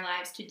men in our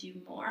lives to do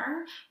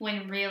more,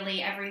 when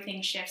really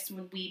everything shifts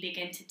when we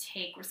begin to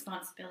take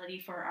responsibility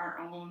for our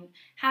own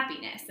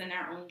happiness and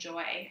our own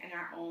joy and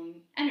our own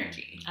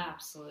energy.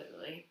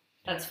 Absolutely.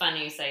 That's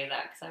funny you say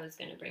that, because I was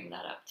going to bring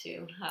that up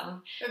too.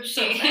 How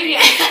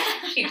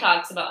she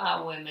talks about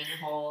how women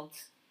hold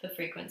the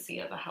frequency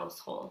of a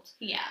household.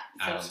 Yeah.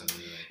 So,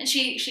 absolutely. And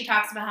she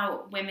talks about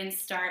how women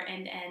start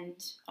and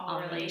end all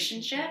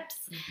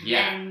relationships.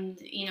 And,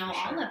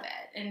 all of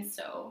it. And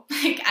so,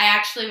 like, I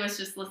actually was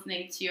just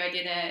listening to, I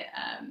did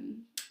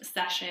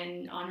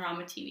session on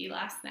Rama TV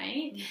last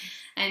night,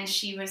 and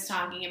she was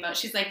talking about,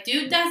 she's like,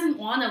 dude doesn't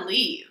want to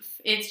leave.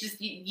 It's just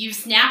you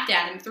snapped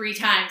at him 3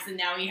 times and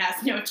now he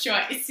has no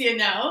choice, you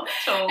know?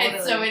 Totally.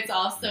 And so it's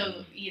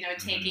also, you know,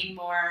 taking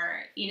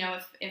more, you know,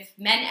 if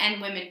men and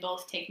women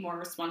both take more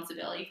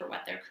responsibility for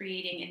what they're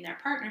creating in their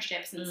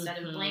partnerships instead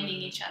of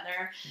blaming each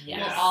other,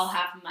 we'll all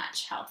have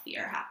much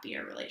healthier,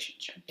 happier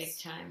relationships. Big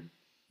time.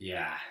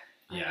 Yeah,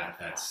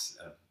 that's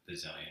a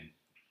bazillion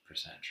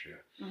 % true.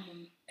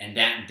 Mm-hmm. And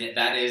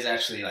that is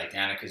actually, like,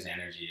 Danica's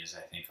energy is, I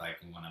think, like,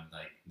 one of,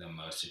 like, the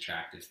most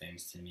attractive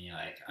things to me.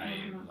 Like,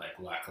 I, like,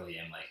 luckily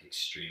am, like,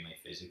 extremely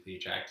physically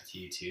attracted to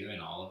you too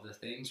and all of the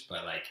things,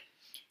 but, like,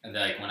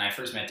 when I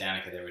first met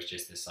Danica, there was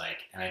just this, like,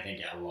 and I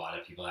think a lot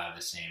of people have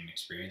the same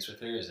experience with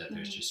her, is that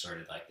there's just sort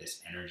of, like,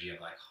 this energy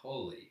of, like,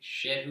 holy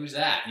shit, who's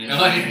that? You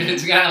know, like,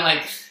 it's kind of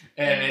like,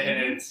 and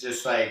it's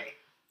just, like,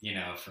 you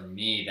know, for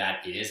me,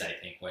 that is, I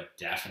think, what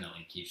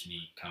definitely keeps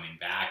me coming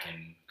back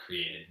and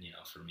created, you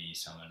know, for me,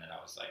 someone that I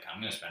was like,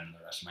 I'm going to spend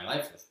the rest of my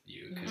life with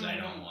you, because I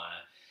don't want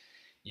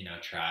to, you know,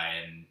 try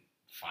and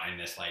find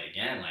this light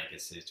again. Like,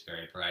 it's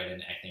very bright,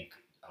 and I think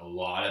a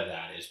lot of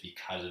that is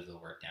because of the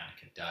work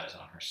Danica does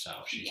on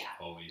herself. She's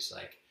always,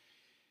 like,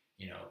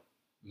 you know,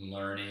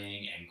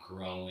 learning and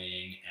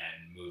growing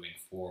and moving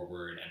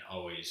forward, and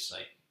always,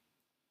 like,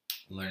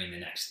 learning the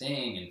next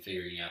thing and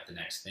figuring out the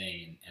next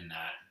thing, and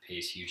that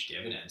pays huge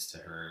dividends to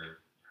her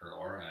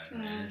aura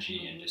and her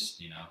energy, and just,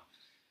 you know,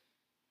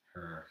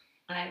 her.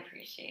 I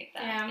appreciate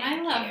that. Yeah,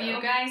 I love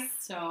you guys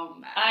so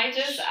much.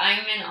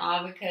 I'm in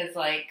awe because,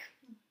 like,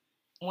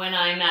 when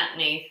I met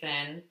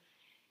Nathan,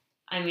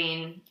 I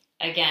mean,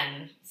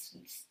 again,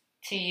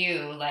 to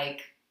you,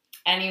 like,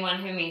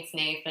 anyone who meets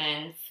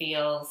Nathan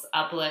feels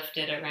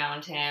uplifted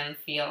around him,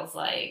 feels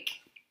like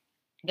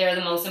they're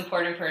the most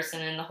important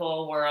person in the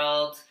whole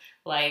world.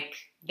 Like,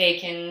 they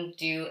can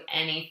do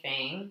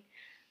anything.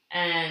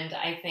 And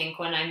I think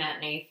when I met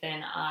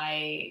Nathan,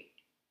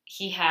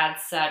 he had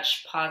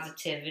such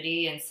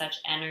positivity and such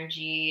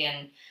energy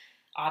and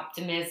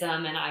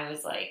optimism, and I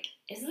was like,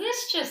 is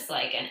this just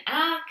like an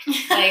act?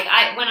 Like,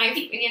 I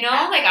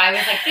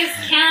was like, this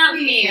can't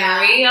be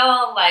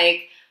real.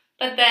 Like,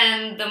 but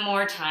then the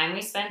more time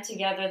we spent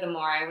together, the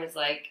more I was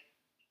like,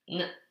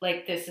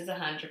 this is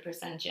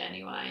 100%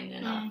 genuine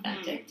and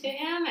authentic to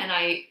him. And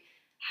I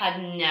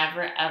had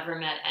never ever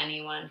met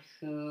anyone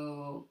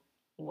who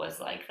was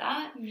like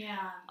that.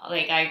 Yeah.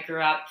 Like, I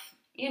grew up,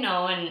 you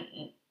know, and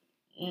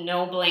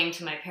no blame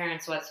to my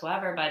parents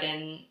whatsoever, but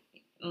in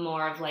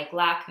more of, like,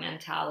 lack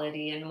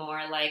mentality and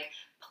more like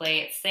play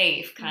it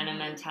safe kind of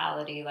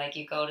mentality. Like,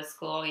 you go to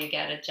school, you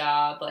get a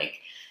job, like,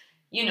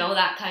 you know,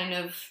 that kind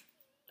of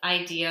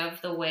idea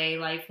of the way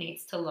life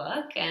needs to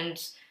look.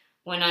 And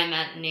when I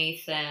met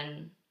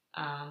Nathan,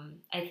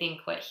 I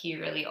think what he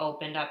really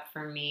opened up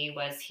for me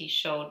was he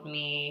showed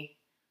me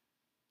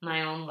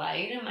my own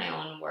light and my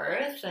own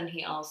worth, and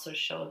he also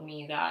showed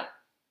me that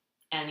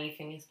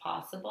anything is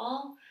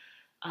possible,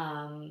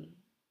 and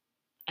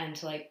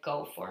to, like,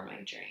 go for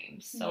my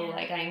dreams. So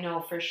like, I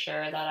know for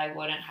sure that I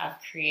wouldn't have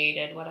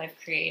created what I've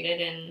created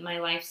in my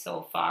life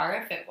so far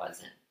if it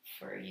wasn't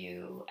for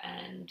you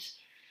and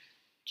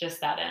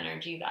just that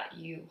energy that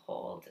you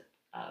hold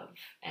of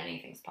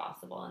anything's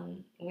possible.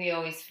 And we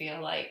always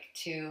feel like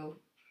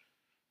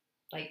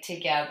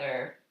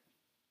together,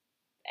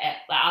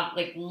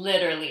 like,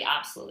 literally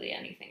absolutely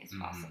anything is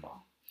possible.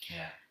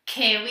 Yeah.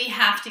 Okay, we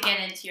have to get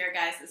into your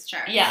guys'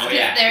 chart. Yeah.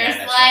 There's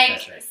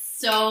that's right.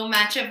 So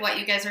much of what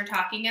you guys are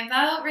talking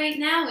about right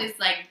now is,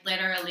 like,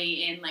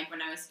 literally in, like,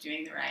 when I was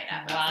doing the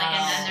write-up. Wow. Like,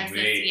 and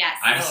then there's this,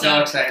 I'm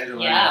so excited to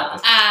learn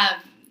about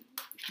this.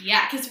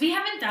 Yeah, because we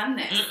haven't done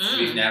this.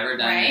 We've never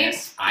done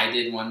this. I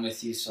did one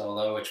with you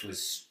solo, which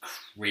was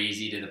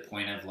crazy to the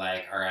point of,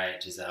 like, all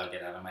right, Giselle,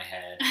 get out of my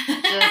head.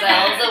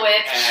 Giselle's a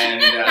witch.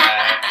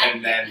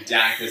 And then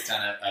Danica's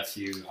done a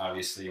few,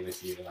 obviously,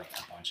 with you, like,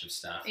 a bunch of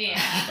stuff. Yeah.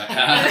 But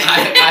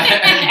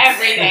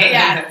every day.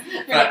 Yeah.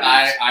 But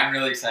I'm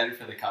really excited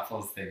for the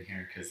couples thing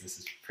here, because this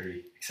is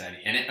pretty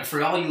exciting. And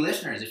for all you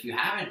listeners, if you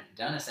haven't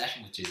done a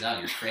session with Giselle,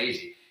 you're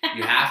crazy.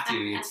 You have to.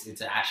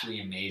 It's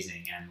actually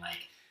amazing, and,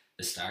 like,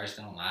 the stars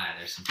don't lie.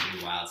 There's some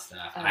pretty wild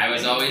stuff. I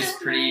was always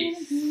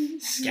pretty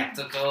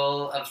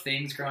skeptical of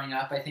things growing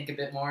up, I think, a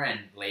bit more.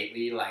 And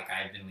lately, like,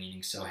 I've been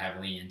leaning so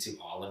heavily into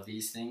all of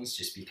these things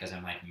just because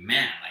I'm like,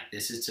 man, like,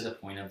 this is to the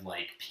point of,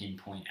 like,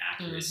 pinpoint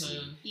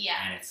accuracy. Yeah.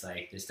 And it's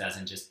like, this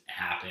doesn't just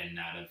happen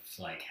out of,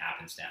 like,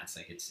 happenstance.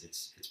 Like,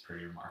 it's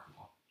pretty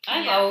remarkable.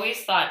 I've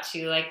always thought,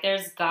 too, like,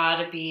 there's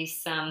got to be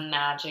some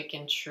magic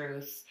and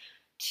truth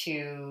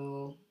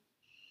to,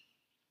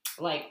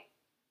 like,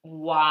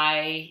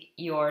 why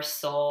your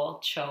soul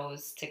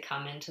chose to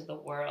come into the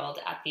world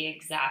at the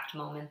exact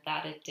moment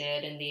that it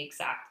did, in the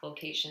exact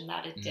location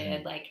that it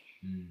did. Like,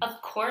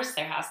 of course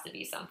there has to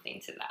be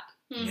something to that.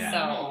 Yeah.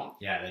 So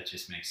yeah, that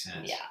just makes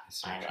sense. Yeah,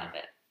 so I true. love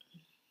it.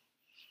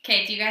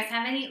 Okay, do you guys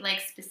have any,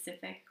 like,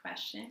 specific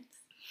questions?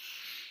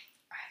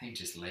 I think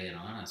just lay it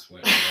on us.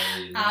 Whatever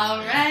you All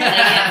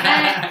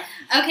right.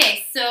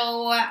 Okay,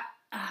 so...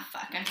 Oh,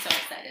 fuck, I'm so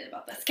excited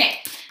about this.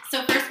 Okay,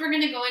 So first we're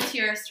going to go into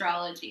your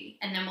astrology,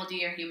 and then we'll do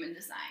your human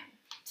design.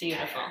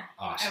 Beautiful.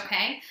 Awesome.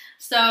 Okay.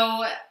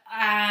 So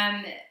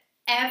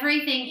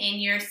everything in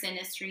your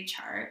synastry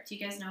chart, do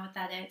you guys know what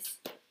that is?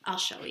 I'll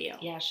show you.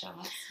 Yeah, show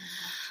us.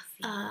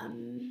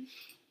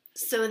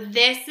 So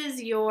this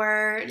is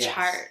your Yes.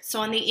 chart. So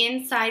on the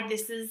inside,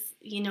 this is,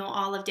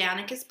 all of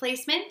Danica's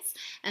placements.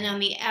 And on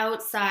the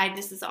outside,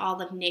 this is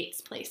all of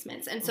Nate's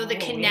placements. And so the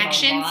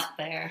connections. We have a lot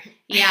there.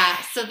 Yeah.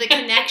 So the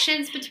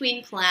connections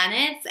between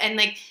planets and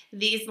like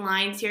these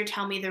lines here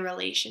tell me the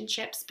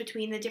relationships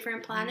between the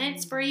different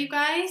planets for you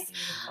guys.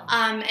 Beautiful.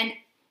 And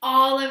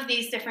all of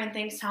these different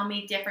things tell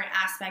me different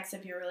aspects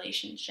of your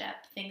relationship,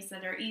 things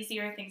that are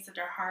easier, things that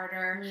are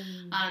harder,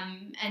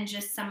 and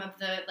just some of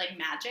the like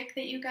magic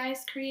that you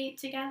guys create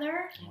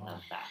together. I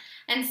love that.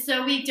 And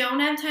so we don't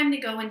have time to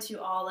go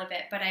into all of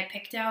it, but I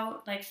picked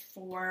out like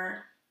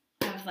 4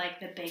 of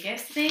like the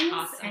biggest things,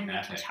 Awesome. and we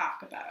can Perfect. talk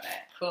about it.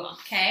 Cool.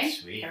 Okay?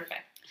 Sweet.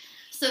 Perfect.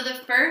 So the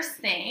first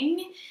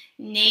thing,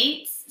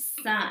 Nate's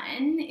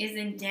sun is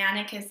in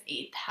Danica's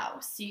 8th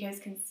house. So you guys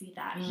can see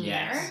that here.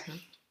 Yes.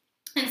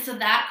 And so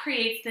that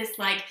creates this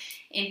like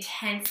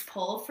intense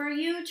pull for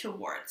you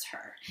towards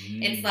her.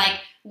 It's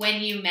like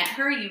when you met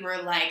her, you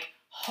were like,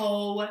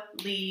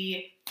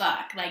 holy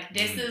fuck, like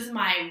this is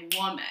my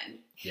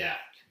woman. Yeah.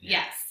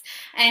 Yes.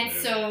 And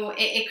Literally. so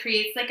it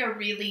creates like a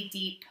really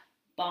deep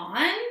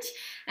bond.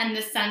 And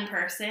the sun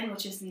person,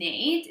 which is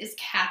Nate, is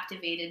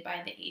captivated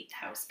by the 8th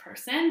house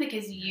person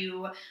because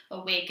you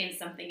awaken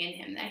something in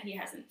him that he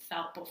hasn't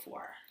felt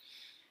before.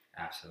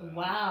 Absolutely.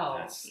 Wow.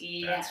 That's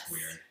Yes.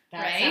 weird.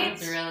 That Right?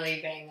 sounds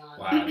really bang on.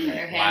 Wow, For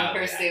him wow, yeah.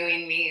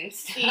 pursuing me and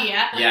stuff.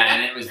 Yeah. Yeah,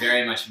 and it was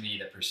very much me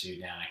that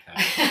pursued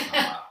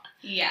Danica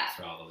Yeah.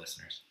 for all the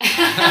listeners.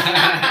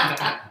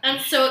 And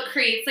so it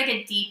creates like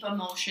a deep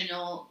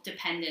emotional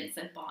dependence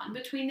and bond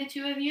between the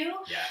two of you.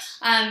 Yes.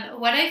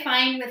 What I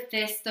find with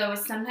this though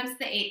is sometimes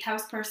the 8th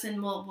house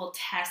person will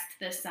test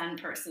the sun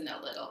person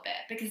a little bit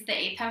because the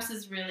 8th house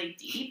is really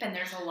deep and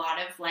there's a lot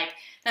of like,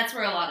 that's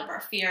where a lot of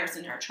our fears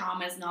and our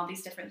traumas and all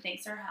these different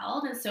things are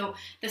held. And so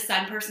the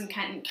sun person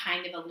can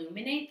kind of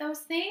illuminate those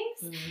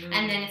things.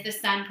 And then if the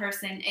sun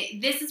person,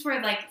 this is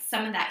where like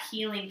some of that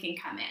healing can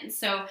come in.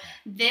 So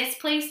this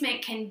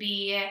placement can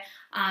be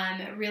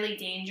really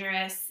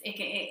dangerous.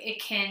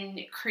 It can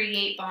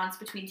create bonds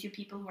between two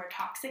people who are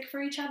toxic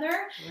for each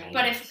other. Right.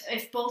 But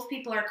if both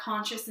people are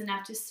conscious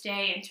enough to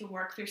stay and to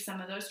work through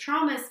some of those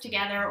traumas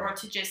together or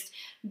to just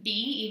be,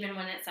 even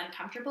when it's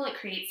uncomfortable, it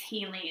creates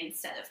healing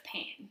instead of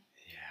pain.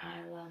 Yeah.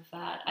 I love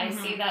that. I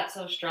see that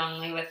so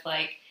strongly with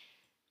like,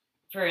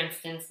 for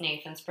instance,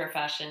 Nathan's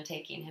profession,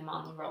 taking him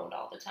on the road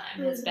all the time.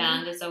 His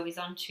band is always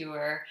on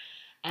tour,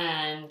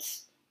 and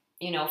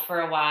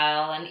for a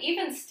while, and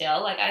even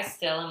still, like I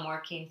still am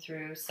working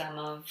through some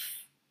of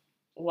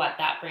what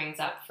that brings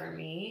up for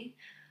me.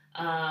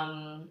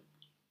 And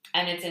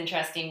it's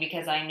interesting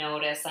because I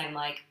notice I'm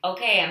like,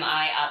 okay, am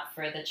I up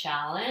for the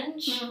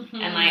challenge?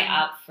 Am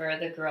I up for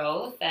the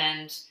growth?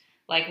 And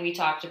like we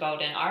talked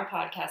about in our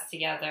podcast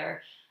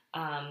together,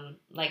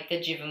 like the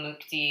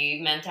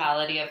Jivamukti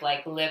mentality of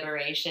like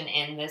liberation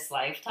in this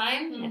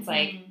lifetime. It's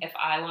like, if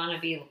I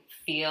want to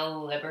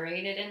feel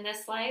liberated in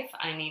this life,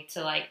 I need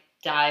to like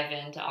dive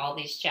into all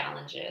these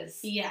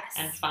challenges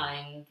and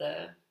find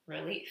the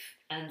relief.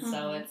 And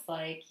so it's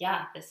like,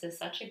 yeah, this is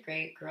such a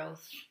great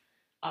growth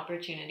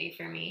opportunity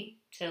for me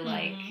to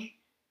like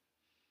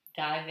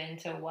dive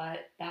into what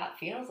that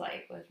feels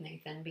like with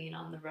Nathan being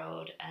on the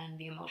road and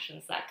the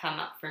emotions that come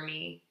up for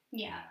me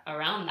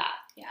around that.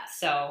 Yeah.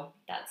 So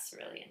that's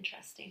really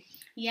interesting.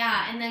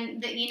 Yeah, and then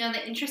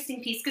the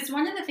interesting piece, because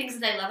one of the things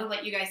that I love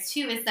about you guys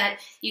too is that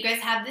you guys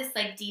have this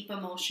like deep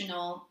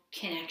emotional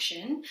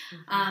connection,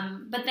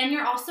 but then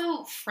you're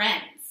also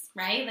friends,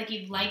 right? Like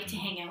you like to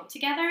hang out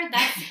together.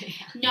 That's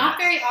not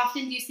very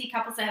often do you see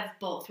couples that have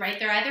both, right?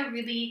 They're either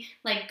really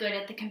like good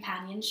at the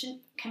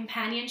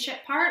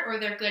companionship part, or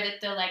they're good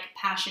at the like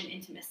passion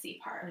intimacy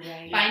part.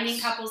 Right. Finding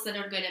couples that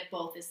are good at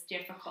both is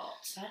difficult.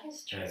 That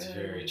is true. That's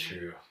very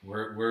true.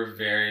 We're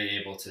very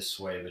able to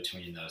sway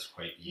between those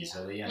quite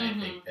easily, and I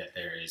think that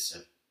there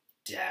is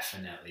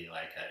definitely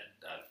like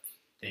a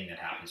thing that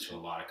happens to a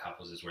lot of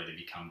couples is where they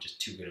become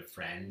just too good of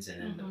friends,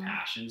 and then the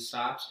passion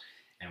stops.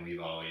 And we've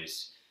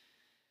always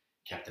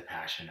kept the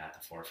passion at the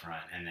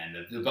forefront, and then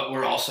but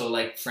we're also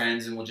like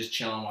friends, and we'll just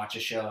chill and watch a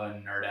show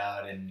and nerd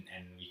out, and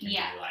we can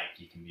be like,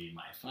 you can be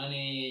my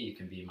funny, you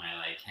can be my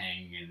like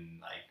hang and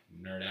like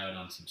nerd out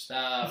on some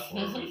stuff,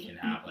 or we can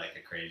have like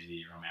a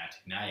crazy romantic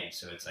night.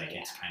 So it's like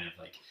it's kind of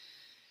like,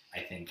 I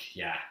think,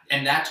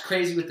 and that's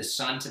crazy with the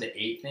sun to the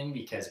 8 thing,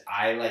 because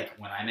I like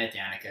when I met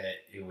Danica,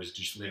 it was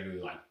just literally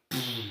like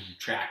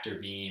tractor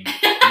beam,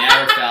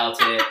 never felt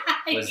it,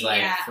 was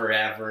like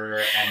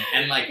forever,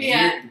 and like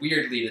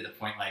weirdly to the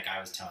point, like I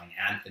was telling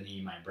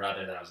Anthony, my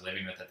brother that I was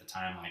living with at the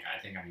time, like I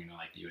think I'm gonna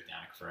like be with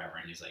Danica forever,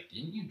 and he's like,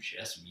 didn't you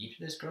just meet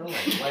this girl?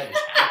 Like what is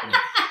happening?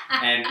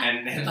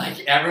 and like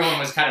everyone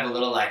was kind of a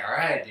little like, all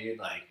right, dude,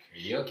 like are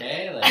you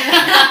okay? Like,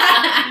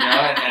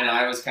 and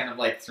I was kind of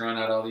like throwing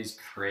out all these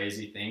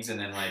crazy things, and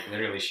then like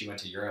literally she went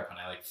to Europe, and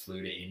I like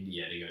flew to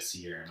India to go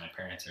see her, and my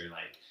parents are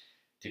like,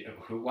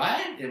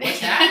 what? What's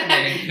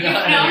happening? You've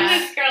known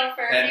this girl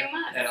for a few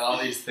months. And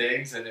all these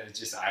things, and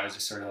I was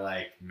just sort of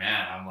like,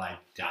 man, I'm like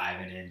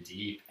diving in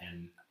deep,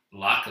 and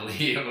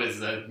luckily it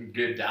was a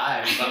good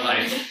dive, but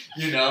like,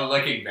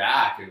 looking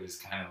back, it was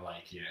kind of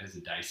like, it was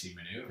a dicey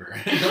maneuver.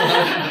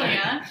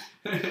 Yeah.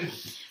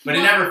 But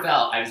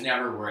I was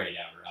never worried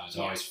ever. I was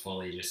always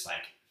fully just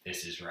like,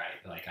 this is right.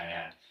 Like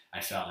I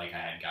felt like I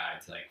had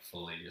guides like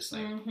fully just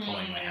like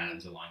pulling my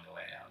hands along the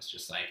way. I was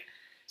just like,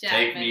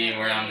 take me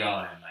where I'm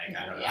going. Like,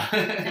 I don't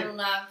know. I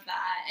love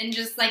that. And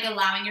just like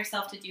allowing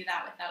yourself to do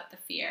that without the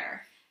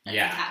fear that's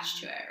attached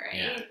to it,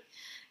 right?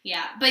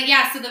 Yeah. But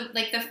yeah, so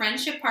the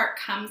friendship part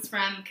comes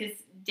from, because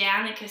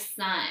Danica's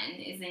sun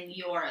is in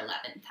your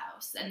 11th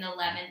house, and the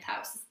 11th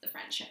house is the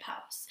friendship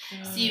house.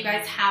 So you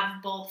guys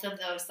have both of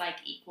those like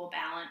equal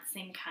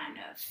balancing kind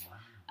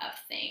of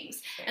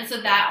things. And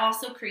so that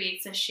also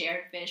creates a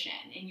shared vision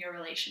in your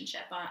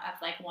relationship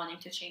of like wanting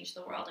to change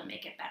the world and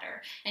make it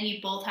better. And you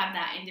both have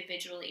that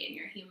individually in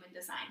your human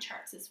design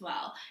charts as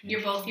well.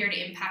 You're both here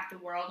to impact the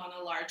world on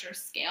a larger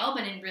scale,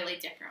 but in really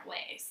different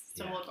ways.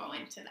 So we'll go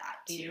into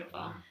that too.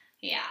 Beautiful.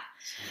 Yeah.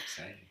 So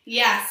exciting.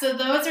 Yeah, so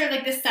those are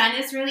like, the sun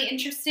is really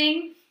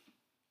interesting.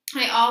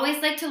 I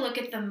always like to look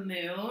at the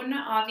moon.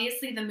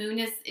 Obviously, the moon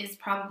is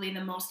probably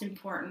the most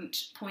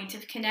important point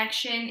of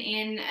connection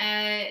in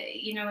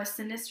a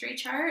synastry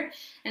chart.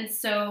 And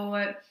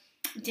so,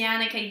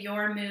 Danica,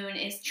 your moon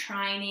is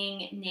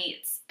trining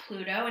Nate's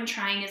Pluto, and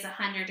trine is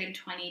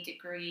 120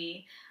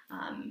 degree.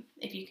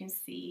 If you can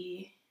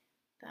see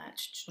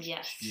that,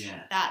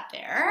 that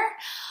there.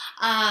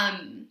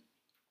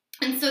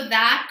 And so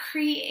that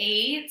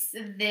creates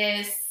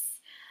this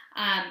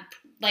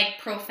like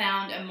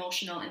profound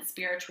emotional and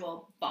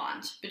spiritual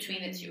bond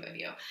between the two of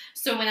you.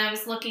 So when I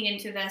was looking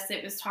into this,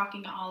 it was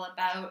talking all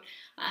about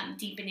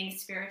deepening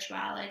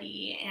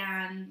spirituality,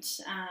 and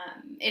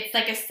it's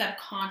like a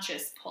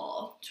subconscious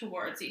pull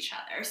towards each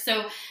other.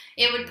 So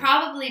it would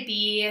probably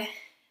be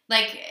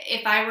like,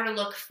 if I were to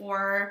look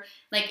for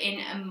like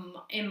an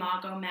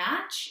imago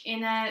match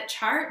in a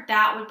chart,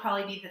 that would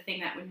probably be the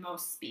thing that would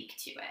most speak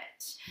to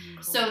it.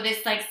 So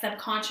this like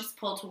subconscious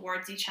pull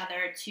towards each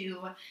other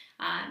to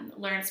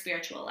learn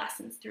spiritual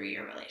lessons through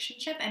your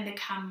relationship and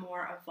become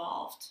more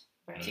evolved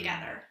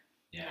together.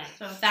 Yeah.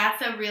 So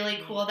that's a really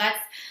cool, that's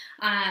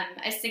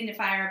a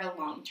signifier of a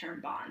long-term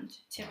bond,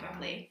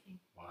 typically.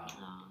 Wow.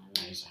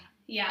 Amazing.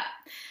 Yeah.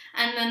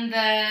 And then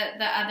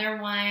the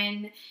other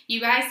one, you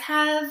guys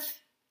have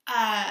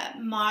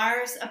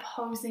Mars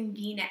opposing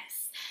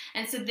Venus.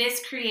 And so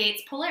this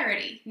creates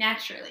polarity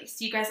naturally.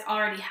 So you guys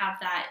already have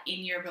that in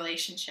your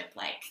relationship,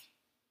 like,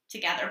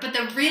 together. But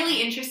the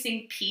really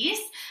interesting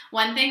piece,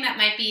 one thing that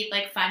might be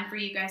like fun for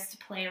you guys to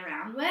play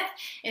around with,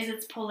 is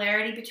its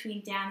polarity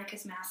between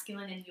Danica's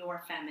masculine and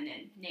your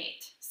feminine,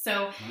 Nate.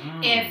 So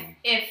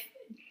if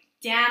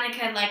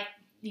Danica like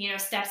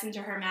steps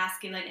into her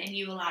masculine and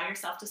you allow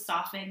yourself to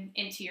soften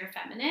into your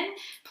feminine,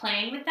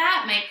 playing with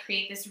that might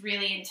create this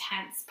really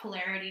intense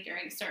polarity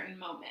during certain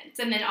moments.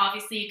 And then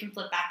obviously you can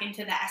flip back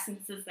into the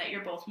essences that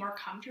you're both more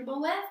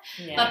comfortable with.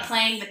 Yes. But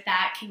playing with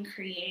that can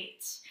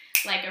create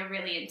like a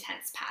really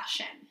intense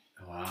passion.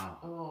 Wow.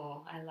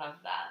 Oh, I love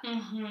that.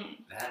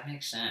 That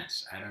makes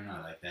sense. I don't know,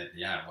 like that.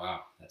 Yeah,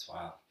 wow. That's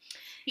wild.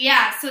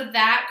 Yeah, so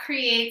that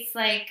creates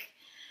like,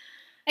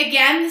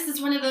 again, this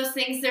is one of those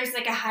things, there's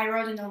like a high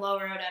road and a low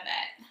road of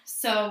it.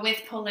 So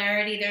with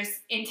polarity, there's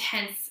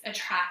intense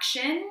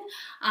attraction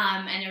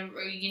and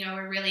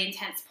a really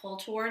intense pull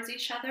towards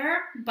each other,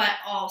 but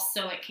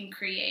also it can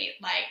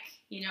create like,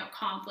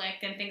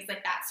 conflict and things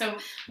like that. So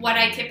what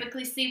I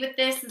typically see with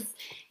this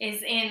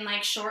is in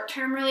like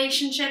short-term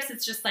relationships,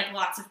 it's just like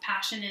lots of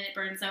passion and it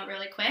burns out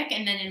really quick.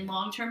 And then in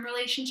long-term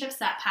relationships,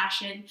 that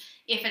passion,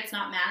 if it's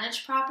not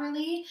managed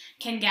properly,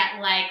 can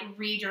get like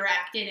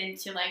redirected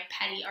into like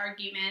petty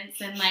arguments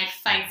and like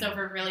fights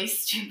over really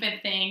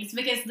stupid things,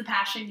 because the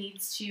passion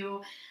needs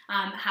to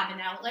have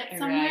an outlet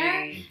somewhere.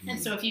 Right. And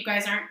so if you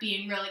guys aren't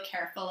being really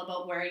careful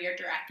about where you're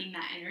directing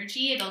that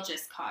energy, it'll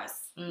just cause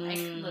like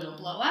little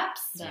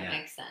blow-ups. That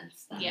makes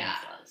sense. That makes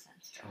a lot of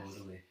sense.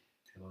 Totally.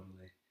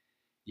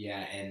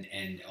 Yeah,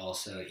 and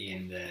also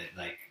in the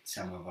like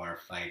some of our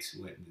fights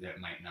that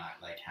might not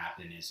like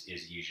happen is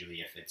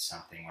usually if it's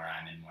something where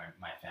I'm in more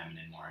my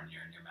feminine more and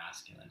you're in your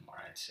masculine more,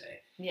 I'd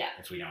say. Yeah.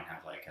 If we don't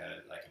have like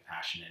a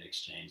passionate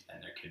exchange, then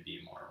there could be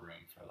more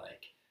room for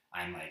like,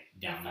 I'm like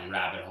down the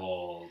rabbit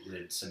hole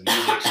with some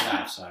music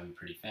stuff, so I'm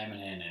pretty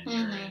feminine, and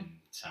you're in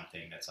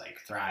something that's like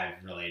Thrive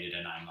related,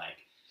 and I'm like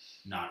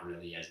not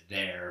really as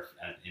there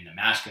in the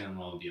masculine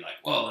role, be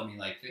like, well, let me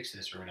like fix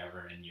this or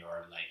whatever, and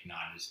you're like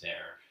not as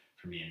there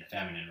for me in the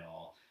feminine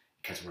role,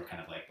 because we're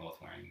kind of like both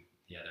wearing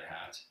the other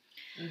has.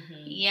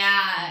 Mm-hmm.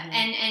 Yeah,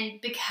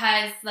 and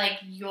because like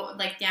your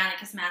like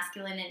Danica's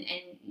masculine and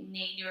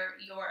Nate your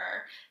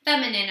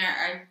feminine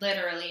are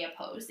literally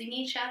opposing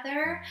each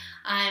other.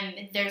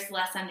 There's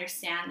less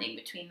understanding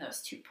between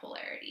those two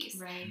polarities.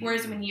 Right.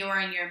 Whereas when you're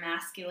in your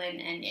masculine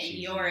and She's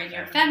you're in in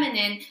your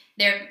feminine.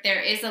 feminine,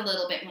 there is a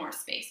little bit more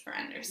space for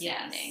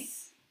understanding. Yes.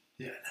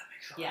 Yeah, that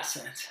makes a lot of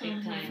sense.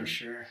 Big time. For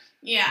sure.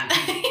 Yeah.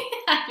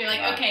 You're like,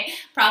 Wow. okay,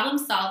 problem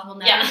solved. We'll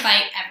never Yeah.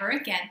 fight ever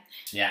again.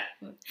 Yeah.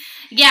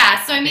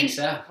 Yeah, so I mean, think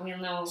so. We'll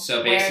know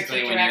So where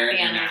basically, to when direct you're the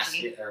in your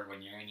energy.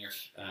 when you're in your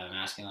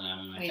masculine, I'm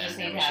in my We just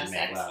feminine. need We to should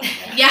have make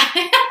sex. love.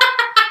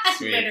 yeah.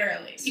 Sweet.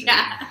 Literally. Sweet.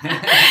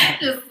 Yeah.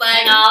 Just like,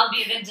 And I'll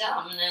be the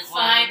dominant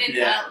find one. an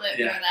Yeah, outlet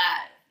yeah. for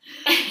that.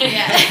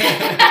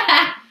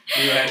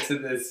 Yeah. We went to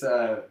this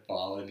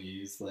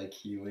Balinese like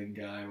healing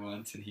guy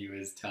once, and he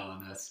was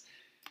telling us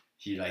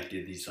he like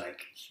did these like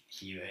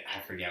I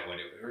forget what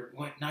it or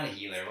what not a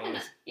healer. What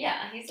was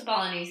Yeah, he's a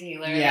Balinese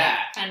healer. Yeah.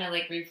 Kind of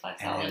like and it was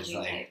reflexology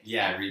like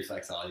type.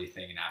 reflexology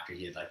thing. And after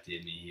he had like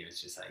did me, he was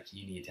just like,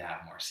 you need to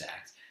have more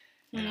sex.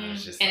 And I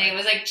was just And like, he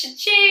was like,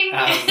 cha-ching!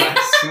 I was like,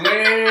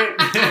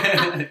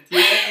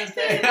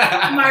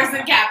 sweet. Mars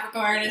and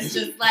Capricorn is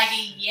just like,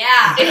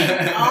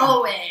 yeah,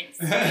 always.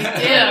 We do.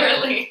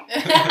 Literally.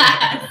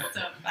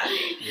 So funny.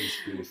 It was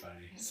pretty funny.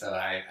 So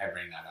I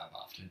bring that up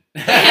often.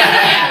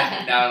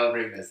 Yeah. Now I'll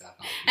bring this up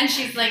often. And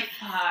she's like,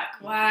 fuck,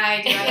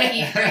 why do I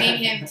keep bringing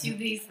him to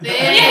these things?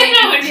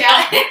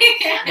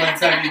 One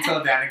time you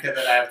told Danica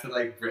that I have to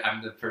like,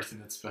 I'm the person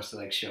that's supposed to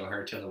like show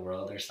her to the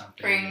world or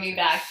something. Bring me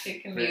back to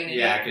community.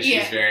 Yeah, because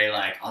Yeah. she's very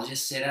like, I'll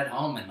just sit at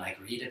home and like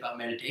read about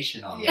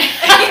meditation all day.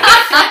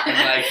 Yeah. And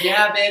like,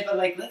 yeah, babe, but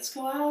like, let's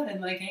go out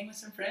and like hang with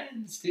some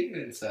friends too.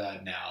 And so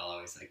now I'll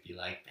always like be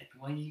like,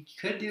 well, you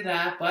could do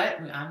that, but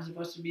I'm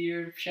supposed to be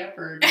your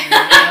shepherd.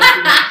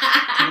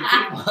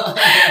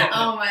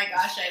 Oh my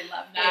gosh, I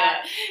love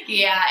that.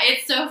 Yeah,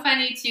 it's so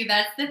funny too.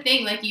 That's the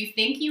thing. Like, you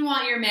think you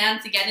want your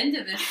man to get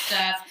into this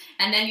stuff,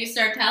 and then you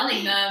start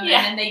telling them, Yeah.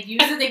 and then they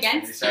use it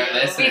against They start you.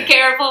 listening. Be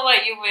careful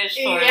what you wish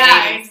for.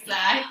 Yeah, ladies.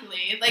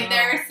 exactly. Like,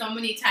 there are so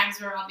many times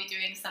where I'll be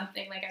doing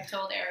something, like I've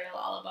told Ariel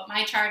all about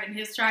my chart and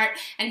his chart,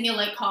 and he'll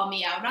like call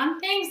me out on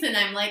things, and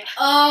I'm like,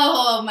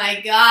 oh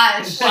my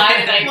gosh,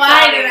 Why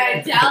did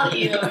I tell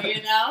you?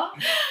 You know?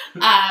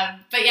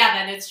 But yeah,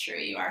 that is true.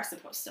 You are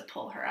supposed to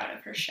pull her out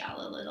of her shell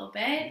a little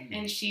bit,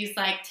 and she's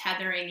like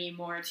tethering you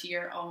more to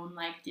your own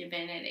like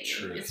divinity.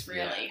 Truth, It's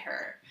really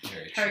her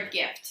Very her true.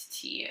 gift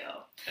to you.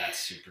 That's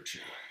super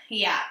true.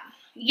 Yeah.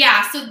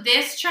 Yeah, so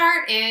this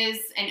chart is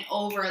an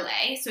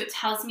overlay. So it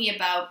tells me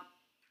about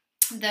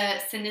the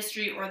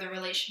synastry or the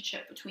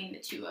relationship between the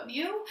two of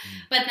you.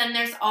 But then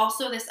there's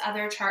also this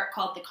other chart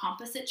called the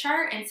composite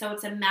chart. And so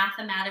it's a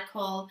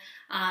mathematical,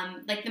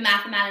 like the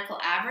mathematical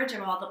average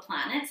of all the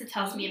planets. It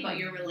tells me about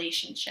your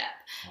relationship.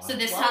 Wow. So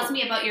this tells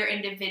me about your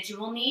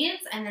individual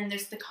needs. And then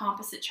there's the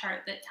composite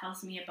chart that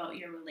tells me about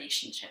your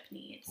relationship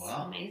needs.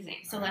 Wow. Amazing.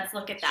 So let's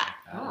look at that.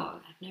 Oh,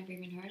 I've never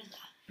even heard of that.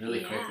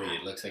 Really Yeah. quickly,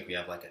 it looks like we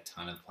have like a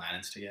ton of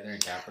planets together in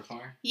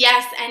Capricorn.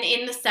 Yes, and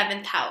in the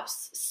 7th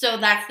house. So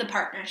that's the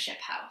partnership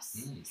house.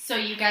 Mm. So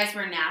you guys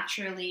were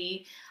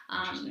naturally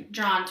Interesting.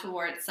 drawn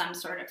towards some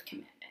sort of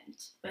commitment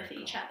with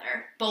Very each cool.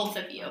 other, both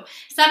of you.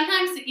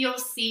 Sometimes you'll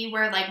see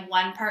where like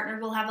one partner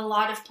will have a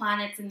lot of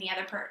planets in the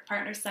other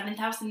partner's 7th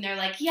house, and they're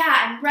like, yeah,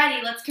 I'm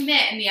ready, let's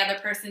commit. And the other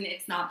person,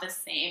 it's not the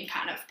same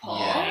kind of pull.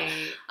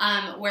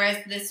 Yeah. Whereas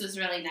this was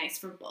really nice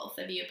for both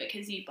of you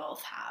because you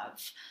both have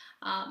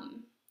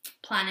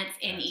planets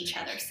in That's each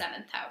other's interesting.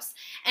 7th house.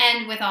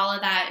 And with all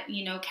of that,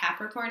 you know,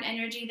 Capricorn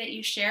energy that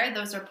you share,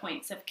 those are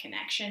points of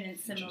connection and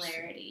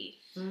similarity.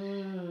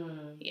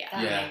 Yeah.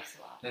 That Yeah. makes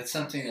a lot. That's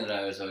something that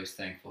I was always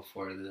thankful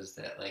for, is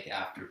that like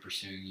after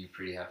pursuing you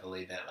pretty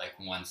heavily, that like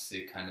once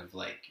it kind of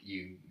like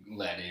you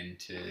let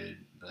into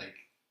like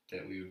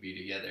that we would be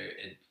together,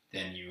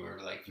 then you were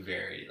like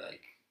very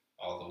like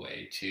all the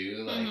way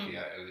too. Like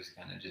it was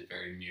kind of just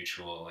very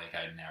mutual. Like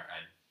I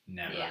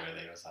never Yeah.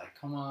 really was like,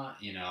 come on,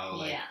 you know,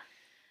 like Yeah.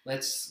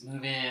 let's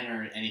move in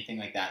or anything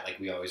like that. Like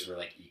we always were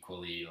like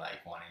equally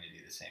like wanting to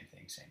do the same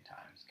thing, same time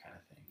kind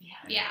of thing. Yeah.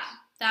 And Yeah,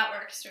 that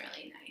works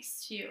really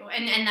nice too.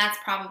 And that's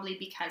probably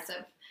because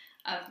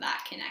of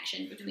that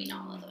connection between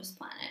all of those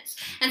planets.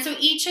 And so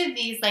each of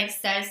these like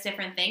says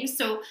different things.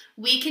 So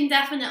we can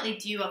definitely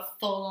do a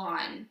full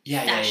on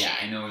session.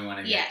 I know we want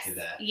to get Yes. to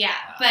that. Yeah.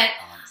 But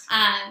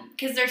balance.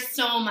 because there's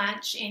so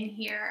much in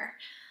here,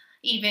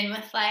 even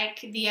with like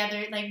the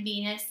other like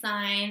Venus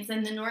signs,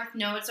 and the North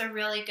nodes are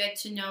really good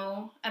to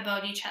know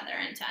about each other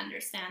and to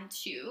understand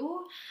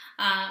too.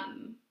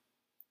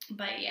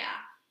 But yeah.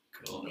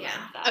 Cool.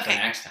 Yeah. That's For Okay.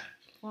 next time.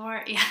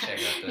 Or yeah. Check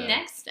out the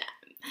Next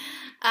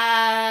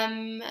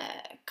time.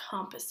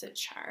 Composite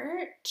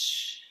chart.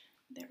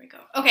 There we go.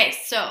 Okay,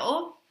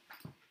 so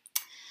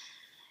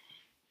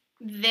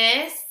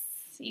this,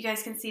 you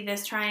guys can see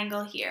this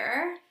triangle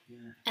here. Yeah.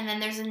 And then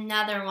there's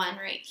another one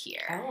right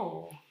here.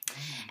 Oh.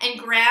 And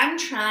grand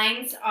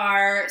trines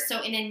are,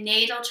 so in a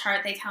natal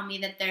chart, they tell me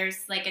that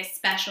there's like a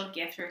special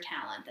gift or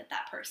talent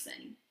that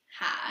person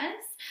has.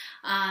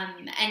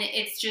 And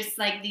it's just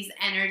like these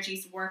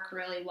energies work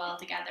really well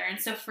together. And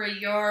so for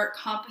your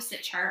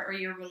composite chart or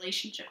your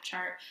relationship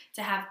chart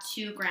to have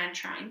 2 grand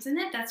trines in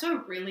it, that's a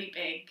really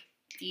big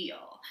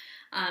deal.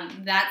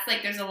 That's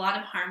like there's a lot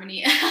of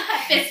harmony.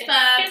 Fist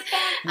bumps.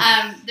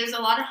 There's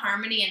a lot of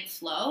harmony and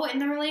flow in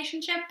the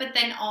relationship, but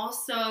then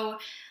also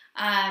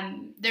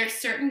there's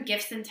certain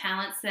gifts and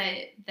talents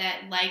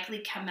that likely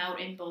come out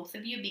in both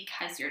of you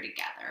because you're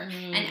together.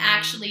 And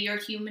actually your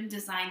human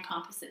design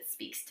composite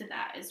speaks to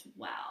that as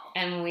well.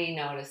 And we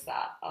notice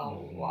that a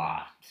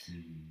lot.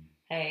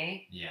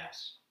 Hey?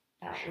 Yes.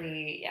 That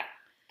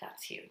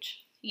that's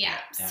huge. Yeah.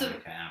 So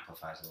it kind of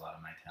amplifies a lot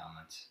of my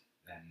talents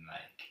and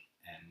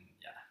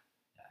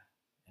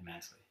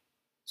immensely.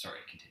 Sorry,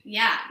 continue.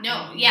 Yeah,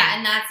 no, yeah,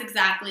 and that's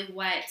exactly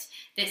what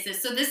this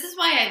is. So this is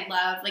why I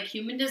love, like,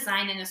 human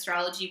design and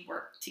astrology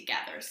work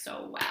together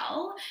so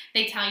well.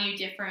 They tell you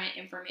different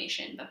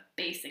information, but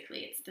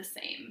basically it's the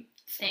same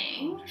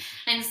thing.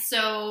 And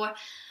so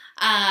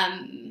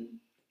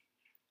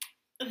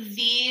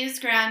these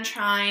grand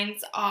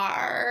trines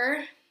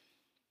are...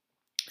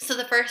 So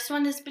the first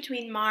one is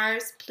between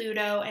Mars,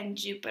 Pluto, and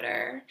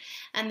Jupiter.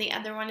 And the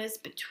other one is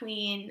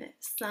between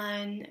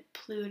Sun,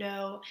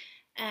 Pluto,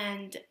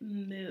 and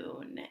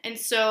Moon. And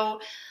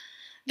so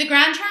the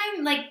grand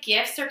trine, like,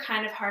 gifts are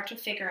kind of hard to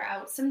figure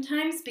out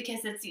sometimes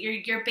because it's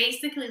you're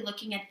basically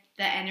looking at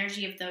the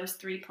energy of those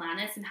 3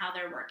 planets and how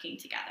they're working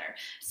together.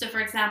 So for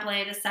example, I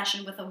had a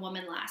session with a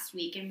woman last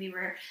week and we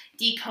were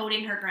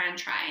decoding her grand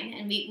trine,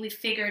 and we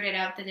figured it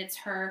out that it's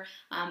her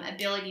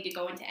ability to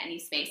go into any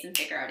space and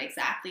figure out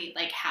exactly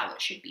like how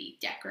it should be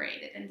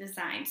decorated and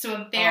designed. So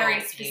a very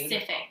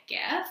specific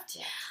gift. Yes.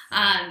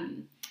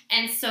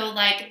 And so,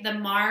 like, the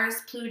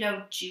Mars,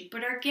 Pluto,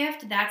 Jupiter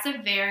gift, that's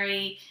a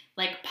very,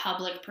 like,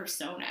 public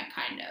persona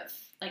kind of,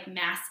 like,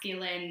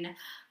 masculine,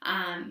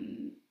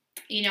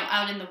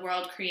 out in the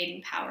world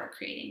creating power,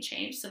 creating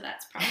change. So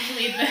that's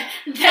probably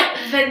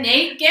the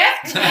Nate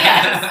gift.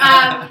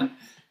 And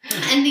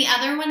the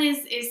other one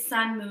is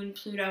Sun, Moon,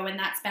 Pluto, and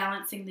that's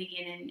balancing the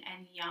yin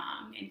and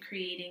yang and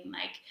creating,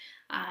 like,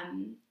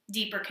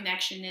 deeper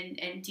connection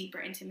and deeper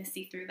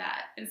intimacy through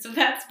that. And so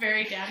that's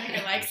very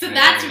Dani-like. So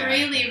that's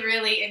really,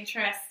 really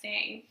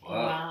interesting. Whoa,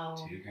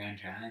 wow. 2 grand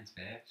trines,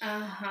 babe.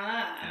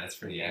 Yeah, that's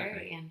pretty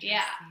epic.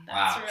 Yeah.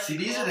 Wow. Really See,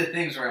 these are the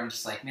things where I'm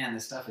just like, man,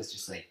 this stuff is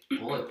just like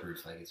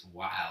bulletproof. Like, it's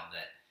wild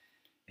that,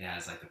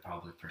 it's like the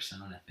public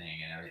persona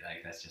thing and everything.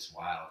 Like, that's just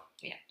wild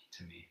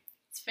to me.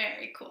 It's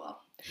very cool.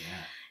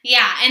 Yeah.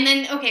 Yeah, and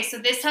then, okay, so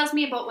this tells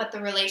me about what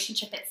the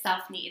relationship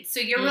itself needs. So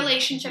your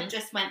relationship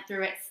just went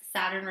through its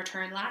Saturn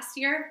return last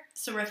year.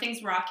 So were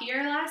things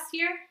rockier last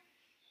year?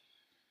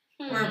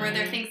 Or were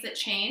there things that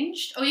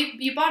changed? Oh,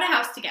 you bought a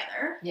house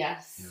together.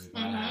 Yes. Yeah, we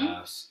bought a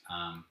house.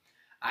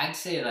 I'd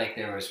say, like,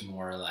 there was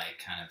more, like,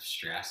 kind of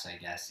stress, I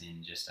guess,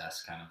 in just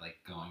us kind of, like,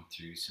 going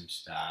through some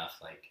stuff,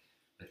 like,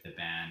 with the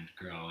band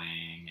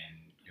growing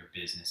and your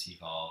business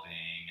evolving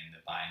and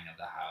the buying of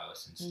the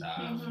house and stuff.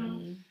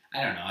 And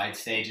I don't know. I'd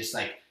say just,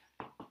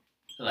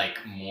 like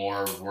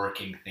more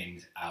working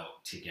things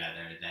out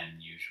together than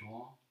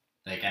usual.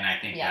 Like, and I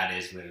think that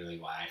is literally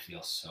why I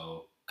feel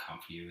so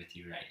comfy with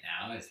you right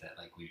now, is that,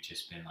 like, we've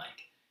just been,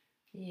 like,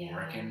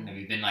 working.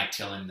 We've been, like,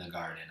 tilling the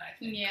garden, I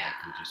think. Yeah.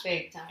 Like, we've just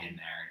big been time. in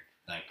there,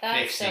 like,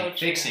 That's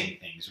fixing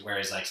things.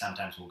 Whereas, like,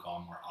 sometimes we'll go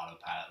on more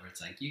autopilot where it's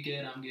like, you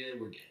good, I'm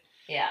good, we're good.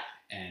 Yeah.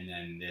 And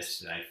then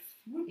this, I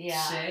would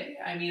say,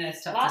 I mean,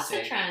 it's tough to say.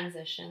 Lots of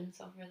transitions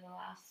over the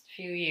last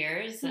few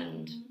years,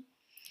 and...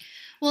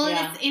 Well,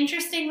 it's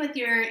interesting with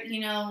your,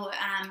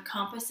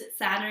 composite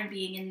Saturn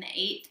being in the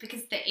 8th,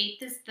 because the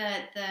 8th is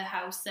the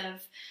house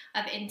of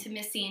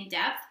intimacy and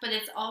depth, but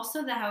it's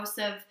also the house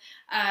of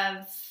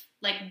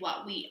like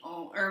what we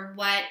own or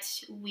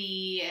what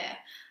we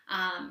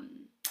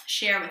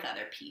share with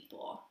other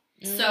people.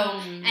 So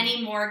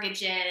any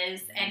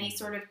mortgages, any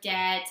sort of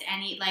debt,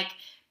 any, like,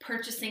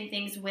 purchasing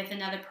things with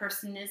another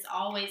person is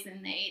always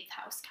in the 8th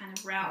house kind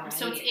of realm. Right.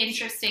 So it's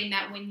interesting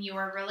that when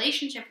your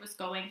relationship was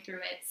going through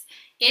its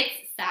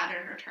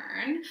Saturn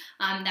return,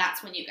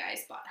 that's when you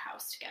guys bought a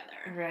house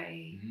together.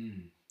 Right.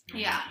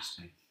 Very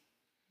interesting.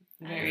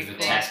 Very cool.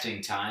 Cool.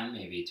 Testing time,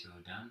 maybe, to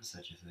have done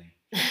such a thing.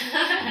 We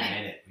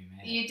made it.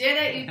 You did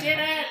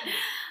it.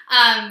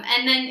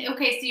 And then,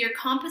 okay, so your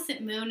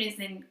composite moon is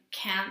in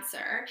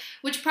Cancer,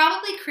 which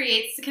probably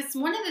creates, because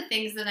one of the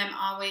things that I'm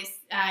always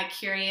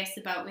curious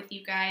about with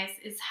you guys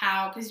is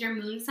how, because your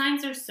moon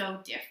signs are so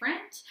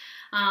different,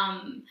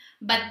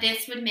 but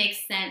this would make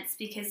sense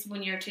because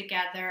when you're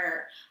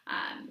together,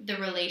 the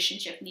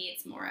relationship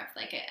needs more of,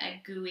 like,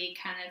 a gooey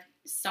kind of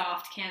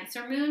soft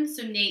Cancer moon.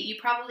 So Nate, you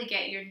probably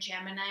get your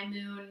Gemini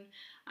moon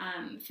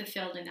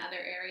fulfilled in other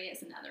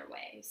areas in other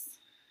ways.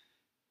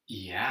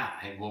 Yeah.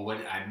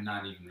 I'm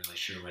not even really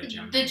sure what a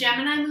Gemini. The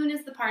Gemini moon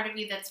is the part of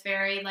you that's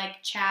very,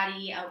 like,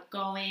 chatty,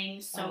 outgoing,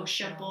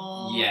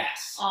 sociable.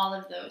 Yes. All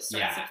of those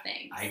sorts of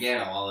things. I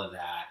get all of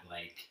that,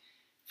 like,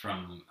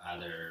 from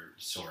other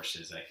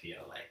sources. I feel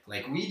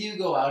like we do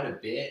go out a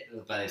bit,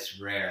 but it's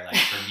rare. Like,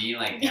 for me,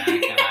 like,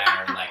 Danica and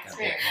I are, like, a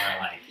bit more,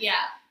 like,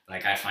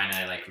 like I find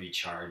I like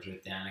recharge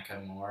with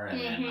Danica more, and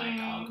then like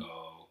I'll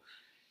go,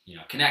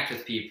 connect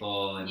with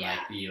people and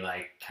like be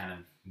like kind of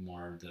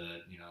more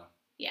the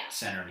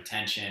center of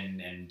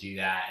attention and do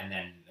that. And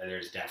then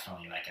there's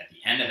definitely like at the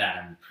end of that,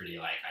 I'm pretty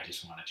like I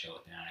just want to chill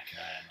with Danica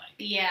and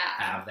like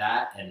have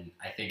that. And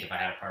I think if I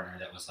had a partner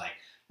that was like,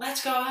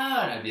 let's go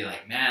out, I'd be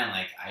like, man,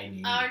 like I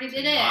need I already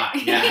did not.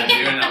 it. Yeah, I'm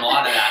doing a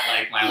lot of that.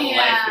 Like my whole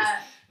life is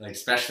like,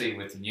 especially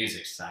with the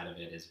music side of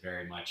it, is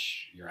very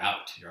much you're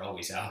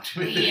always out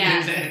with the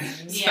music.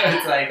 So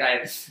it's like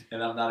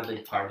and I'm not a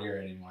big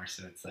partier anymore,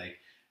 so it's like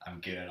I'm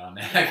good on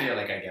that. I feel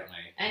like I get my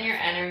and your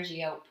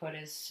energy output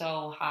is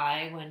so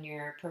high when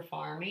you're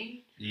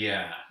performing.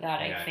 Yeah.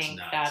 That I think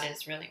that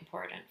is really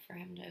important for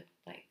him to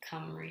like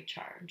come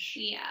recharge.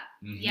 Yeah.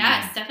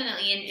 Yes,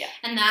 definitely.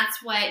 And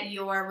that's what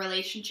your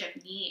relationship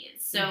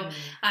needs. So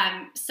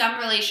some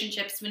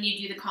relationships, when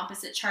you do the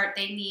composite chart,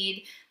 they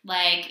need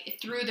like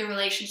through the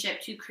relationship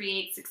to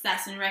create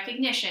success and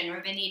recognition,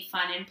 or they need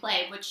fun and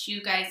play. What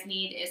you guys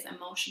need is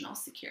emotional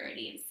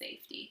security and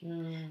safety.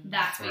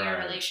 That's what your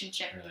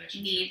relationship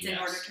needs in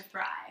order to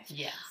thrive.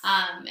 Yes.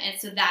 And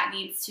so that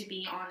needs to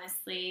be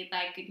honestly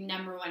like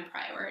number one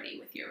priority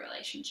with your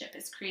relationship,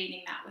 is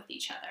creating that with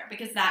each other,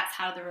 because that's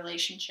how the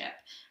relationship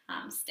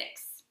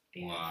sticks.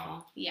 Beautiful.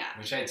 Wow. Yeah.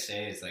 Which I'd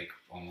say is like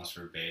almost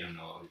verbatim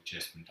to what we've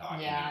just been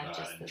talking about,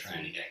 and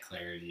trying to get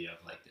clarity of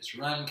like this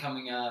run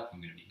coming up,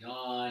 I'm gonna be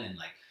gone, and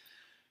like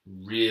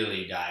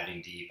really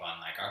diving deep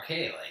on like,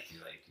 okay, like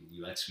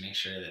let's make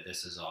sure that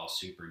this is all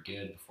super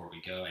good before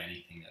we go.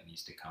 Anything that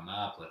needs to come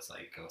up, let's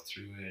like go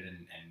through it,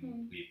 and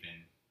we've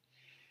been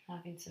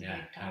having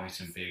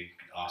some big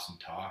awesome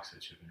talks,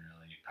 which have been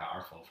really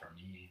powerful for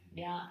me.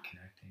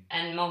 Connecting,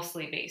 and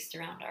mostly based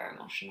around our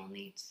emotional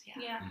needs.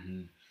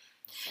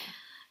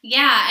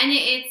 Yeah, and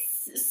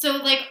it's so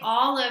like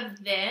all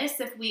of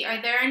this,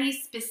 are there any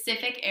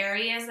specific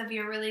areas of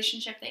your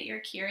relationship that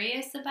you're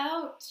curious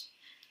about?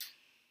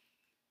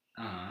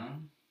 I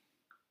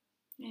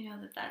know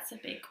that's a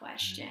big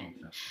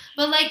question.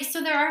 But like,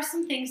 so there are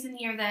some things in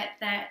here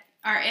that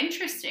are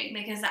interesting,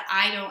 because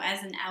I don't,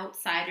 as an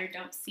outsider,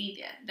 don't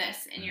see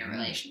this in your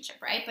relationship,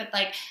 right? But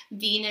like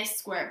Venus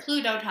square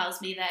Pluto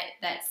tells me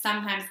that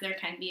sometimes there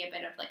can be a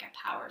bit of like a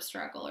power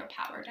struggle or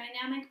power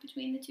dynamic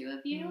between the two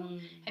of you.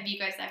 Have you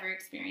guys ever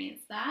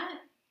experienced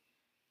that?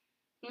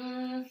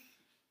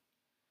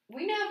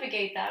 We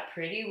navigate that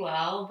pretty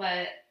well,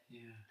 but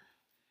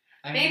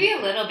maybe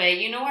a little bit.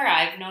 You know where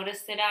I've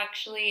noticed it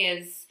actually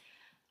is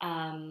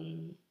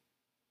in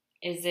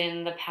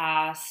the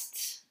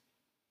past.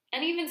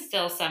 And even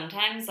still,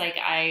 sometimes, like,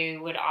 I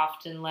would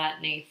often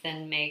let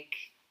Nathan make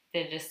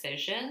the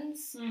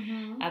decisions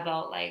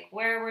about, like,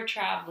 where we're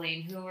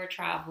traveling, who we're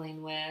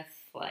traveling with,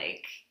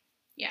 like,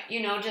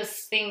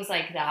 just things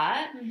like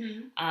that.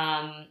 And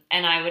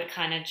I would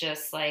kind of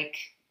just, like,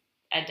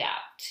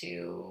 adapt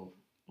to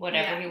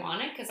whatever he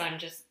wanted, because I'm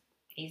just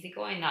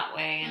easygoing that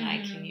way, and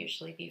I can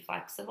usually be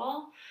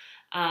flexible.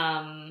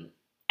 And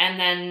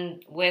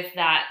then with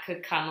that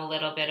could come a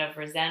little bit of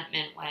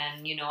resentment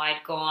when,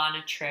 I'd go on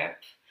a trip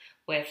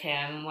with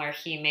him where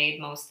he made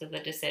most of the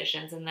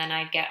decisions, and then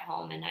I'd get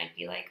home and I'd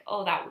be like,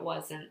 oh, that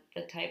wasn't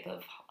the type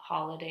of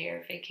holiday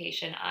or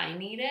vacation I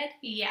needed.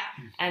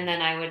 And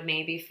then I would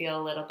maybe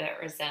feel a little bit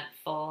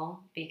resentful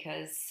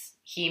because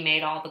he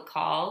made all the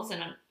calls,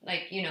 and I'm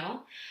like,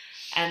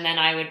 and then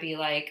I would be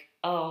like,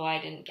 oh,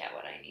 I didn't get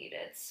what I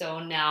needed. So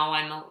now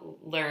I'm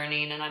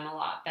learning, and I'm a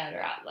lot better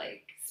at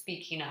like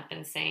speaking up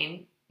and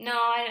saying, no,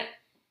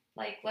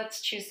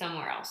 let's choose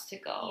somewhere else to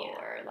go,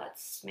 or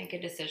let's make a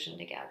decision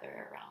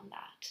together around that.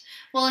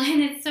 Well,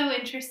 and it's so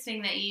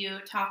interesting that you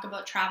talk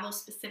about travel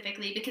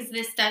specifically, because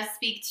this does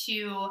speak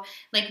to,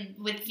 like,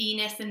 with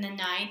Venus in the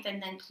 9th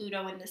and then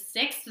Pluto in the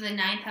 6th. So the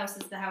 9th house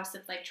is the house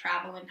of, like,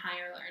 travel and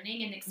higher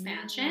learning and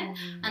expansion.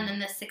 And then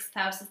the 6th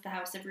house is the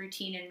house of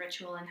routine and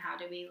ritual and how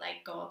do we,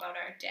 like, go about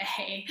our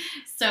day.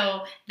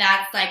 So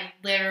that's, like,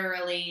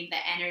 literally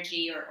the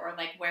energy or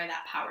like, where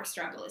that power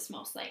struggle is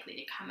most likely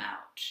to come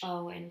out.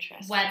 Oh,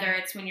 interesting. Whether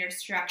it's when you're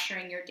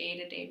structuring your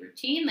day-to-day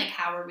routine, like,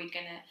 how are we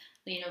going to,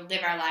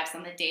 live our lives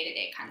on the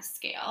day-to-day kind of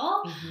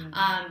scale.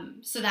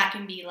 So that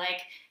can be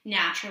like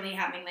naturally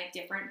having like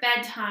different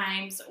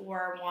bedtimes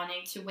or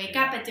wanting to wake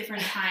up at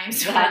different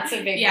times. That's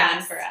a big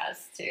one for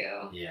us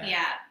too.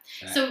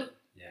 So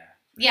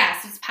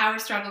it's power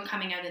struggle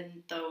coming out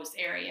in those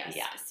areas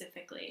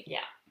specifically.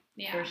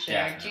 For sure.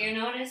 Definitely. Do you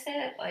notice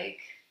it? Like,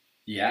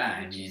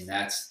 I mean,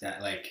 that's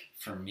that. Like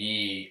for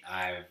me,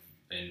 I've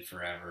been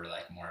forever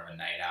like more of a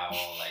night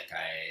owl. Like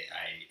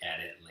I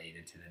edit late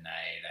into the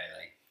night. I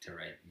like to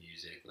write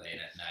music late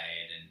at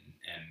night, and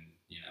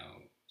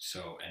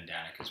and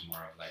Danica's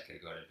more of like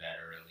a go to bed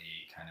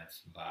early kind of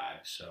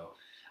vibe. So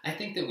I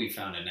think that we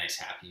found a nice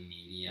happy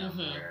medium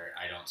where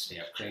I don't stay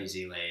up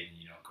crazy late and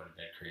you don't go to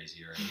bed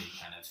crazy early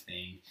kind of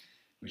thing,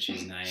 which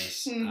is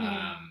nice.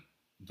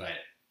 But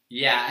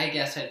yeah, I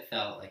guess I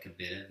felt like a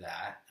bit of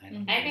that.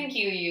 I think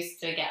you used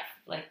to get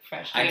like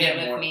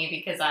frustrated with me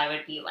because I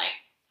would be like,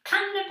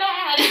 come to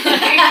bed.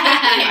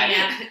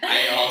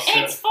 I also,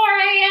 It's 4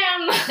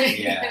 a.m.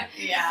 yeah.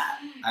 Yeah.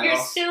 You're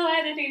still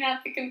editing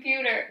at the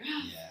computer.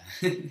 Yeah.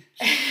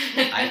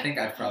 I think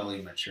I've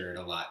probably matured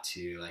a lot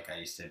too. Like I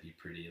used to be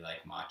pretty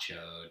like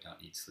macho,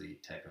 don't need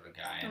sleep type of a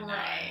guy, and now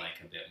I'm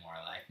like a bit more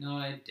like, no,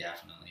 I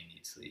definitely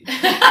need sleep.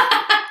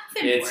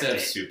 It's a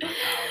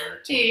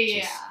superpower to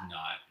just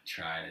not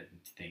try to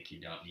think you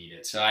don't need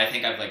it. So I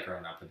think I've like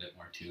grown up a bit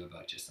more too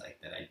about just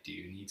like that I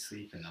do need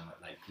sleep, and then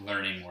like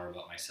learning more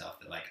about myself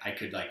that like I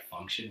could like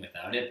function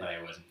without it, but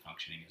I wasn't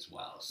functioning as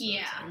well. So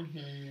it's like,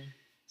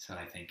 so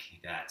I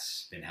think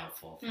that's been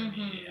helpful for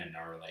me and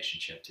our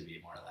relationship to be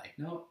more like,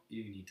 no,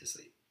 you need to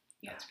sleep.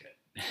 That's good.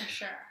 For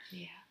sure.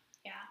 Yeah.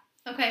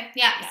 Okay,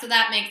 yeah, so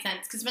that makes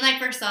sense. Because when I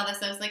first saw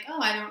this, I was like, oh,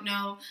 I don't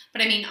know.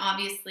 But I mean,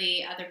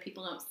 obviously, other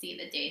people don't see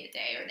the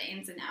day-to-day or the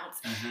ins and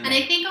outs. And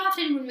I think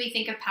often when we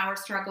think of power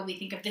struggle, we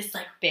think of this,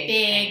 like,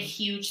 big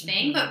huge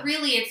thing. But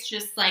really, it's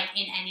just, like,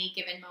 in any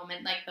given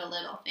moment, like, the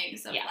little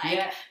things of,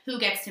 like, who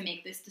gets to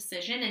make this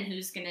decision and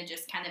who's going to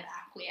just kind of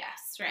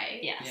acquiesce,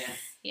 right? Yes.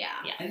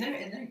 Yeah. And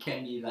there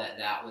can be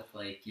that with,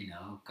 like, you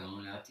know,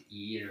 going out to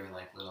eat or,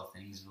 like, little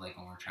things, like,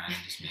 when we're trying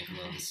to just make a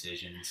little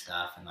decision and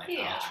stuff. And, like,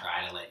 I'll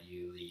try to let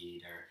you lead.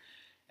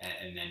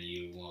 And then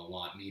you will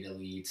want me to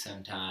lead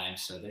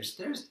sometimes. So there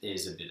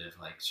is a bit of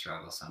like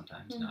struggle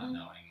sometimes, not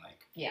knowing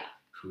like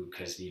who,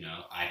 because you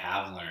know I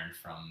have learned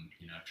from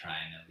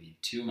trying to lead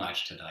too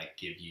much to like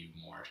give you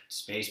more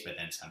space, but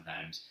then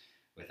sometimes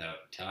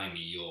without telling me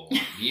you'll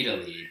want me to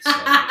lead. So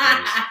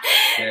like,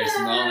 there's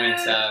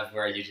moments of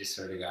where you just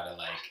sort of gotta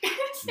like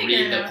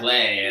read the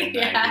play and like, be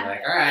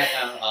like, all right,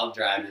 I'll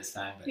drive this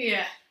time, but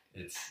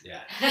it's it's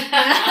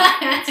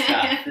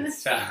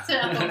tough. So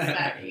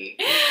funny.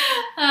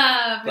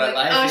 But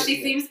like,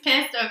 she seems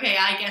pissed. Okay,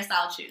 I guess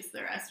I'll choose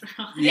the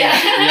restaurant. Yeah.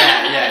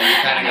 You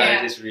kind of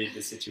gotta just read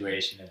the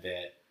situation a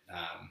bit.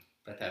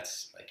 But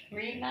that's like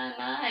anything. Read my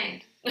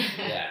mind.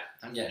 Yeah,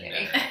 I'm getting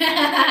better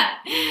at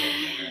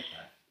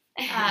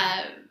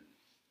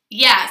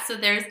that. So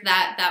there's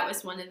that. That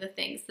was one of the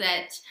things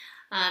that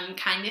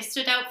kind of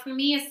stood out for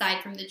me,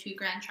 aside from the 2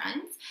 grand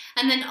trends.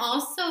 And then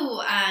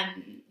also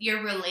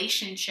your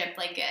relationship,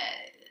 like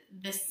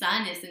the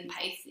sun is in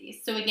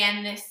Pisces. So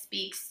again, this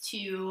speaks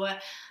to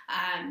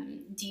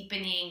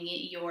deepening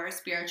your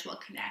spiritual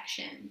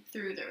connection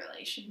through the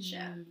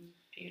relationship.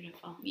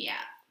 Beautiful.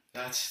 Yeah.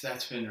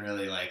 That's been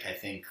really like, I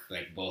think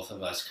like both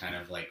of us kind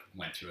of like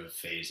went through a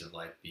phase of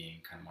like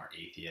being kind of more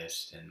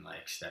atheist and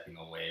like stepping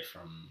away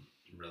from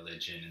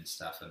religion and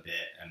stuff a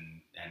bit,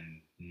 and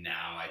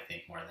now I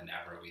think more than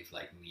ever we've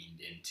like leaned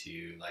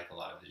into like a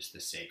lot of just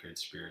the sacred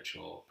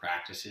spiritual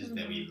practices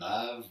that we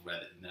love,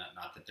 whether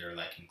not that they're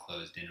like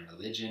enclosed in a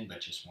religion,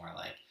 but just more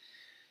like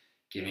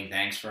giving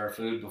thanks for our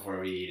food before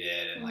we eat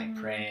it, and like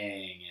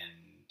praying and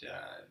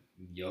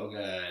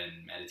yoga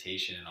and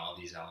meditation and all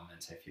these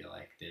elements. I feel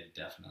like they're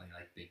definitely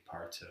like big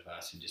parts of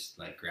us, and just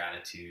like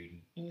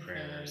gratitude and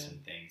prayers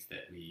and things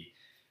that we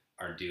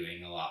are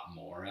doing a lot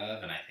more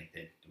of, and I think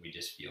that we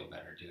just feel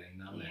better doing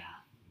them. And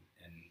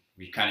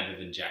we kind of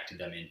have injected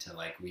them into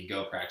like, we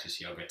go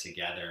practice yoga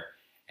together,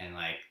 and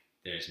like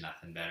there's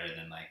nothing better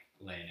than like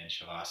laying in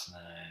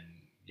shavasana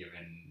and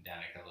giving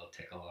Dani a little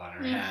tickle on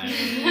her hand.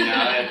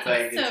 It's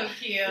like so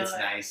cute. It's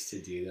nice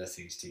to do those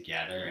things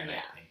together, and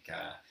I think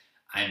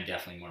I'm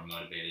definitely more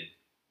motivated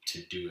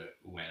to do it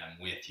when I'm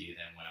with you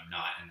than when I'm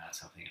not, and that's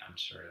something I'm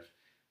sort of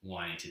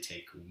wanting to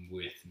take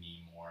with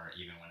me more,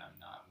 even when I'm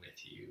not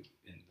with you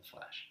in the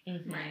flesh.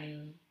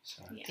 Right.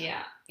 So,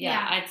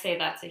 yeah, I'd say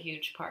that's a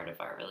huge part of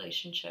our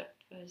relationship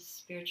is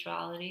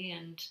spirituality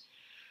and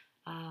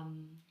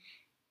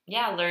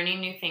learning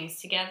new things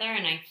together.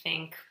 And I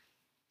think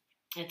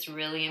it's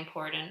really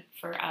important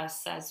for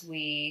us as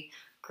we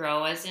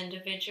grow as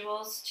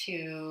individuals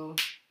to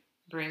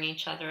bring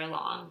each other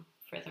along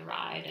for the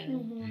ride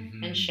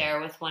and share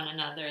with one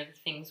another the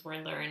things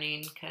we're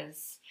learning,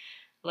 because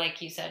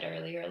like you said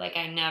earlier, like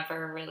I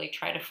never really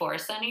try to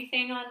force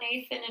anything on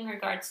Nathan in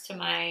regards to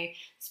my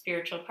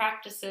spiritual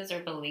practices or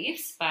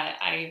beliefs, but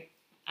I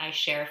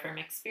share from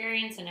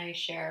experience and I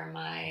share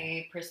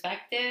my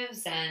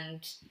perspectives,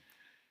 and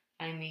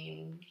I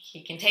mean,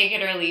 he can take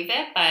it or leave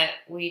it, but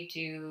we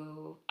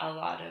do a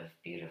lot of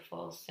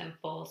beautiful,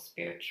 simple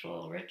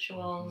spiritual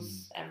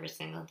rituals every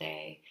single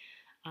day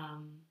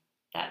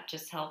that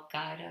just help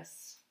guide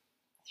us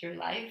through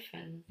life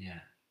and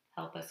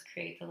help us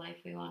create the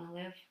life we want to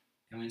live.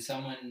 And when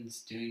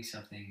someone's doing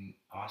something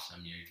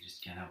awesome, you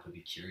just can't help but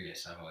be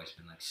curious. I've always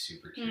been like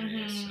super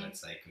curious. So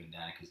it's like when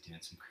Danica's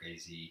doing some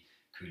crazy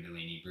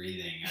Kundalini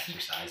breathing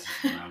exercises,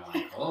 and I'm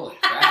like, holy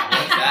crap,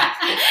 what's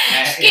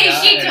that?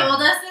 She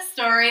told us a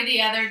story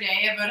the other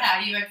day about how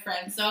you had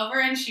friends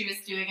over and she was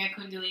doing a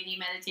Kundalini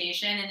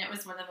meditation, and it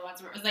was one of the ones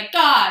where it was like,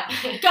 God,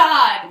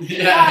 God,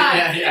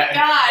 God,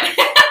 God.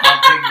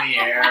 Pumping the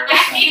air or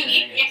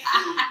something.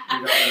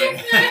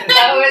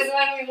 That was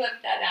when we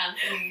looked at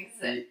Anthony's,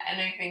 and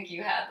I think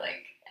you had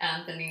like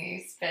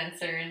Anthony,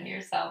 Spencer, and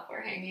yourself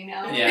were hanging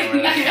out. Yeah,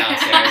 we're like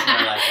downstairs and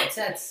we're like,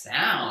 what's that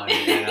sound?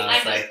 And I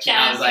was like,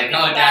 chanting oh, in the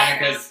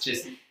background. Danica's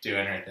just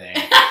doing her thing.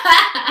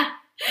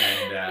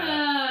 And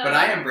but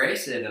I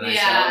embrace it and I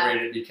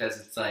celebrate it because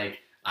it's like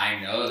I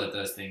know that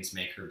those things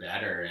make her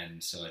better,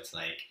 and so it's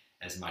like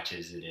as much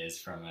as it is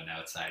from an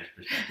outsider's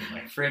perspective,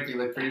 like Frick, you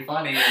look pretty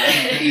funny. Like,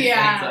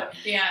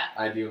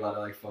 I do a lot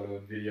of like photo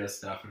and video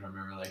stuff, and I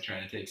remember like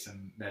trying to take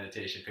some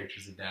meditation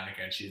pictures of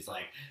Danica, and she's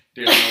like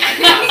doing the like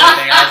cross-eyed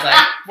thing. I was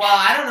like, well,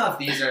 I don't know if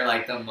these are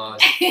like the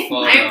most.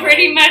 I'm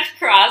pretty much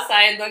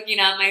cross-eyed, looking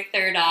at my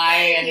third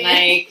eye and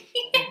like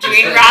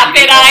doing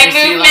rapid eye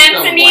movements,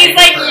 like, and he's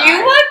like,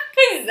 "You look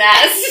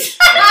possessed."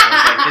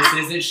 I was like,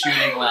 this isn't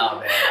shooting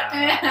well, man.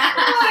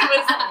 It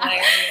was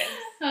hilarious.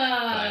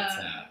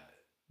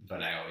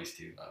 But I always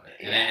do love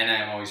it, and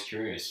I'm always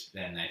curious.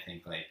 And I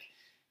think like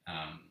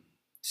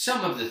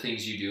some of the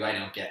things you do, I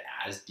don't get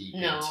as deep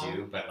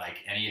into, but like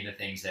any of the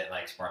things that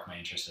like spark my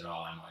interest at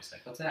all, I'm always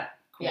like, "What's that?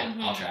 Cool,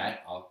 I'll try it.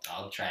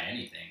 I'll try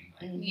anything."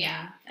 Like,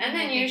 and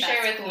then you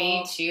share with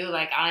me too.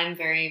 Like I'm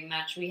very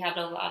much. We had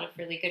a lot of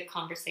really good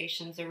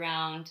conversations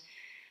around,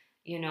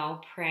 you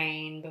know,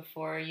 praying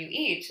before you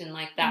eat, and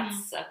like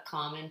that's a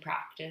common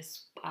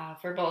practice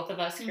for both of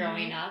us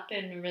growing up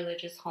in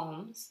religious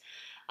homes.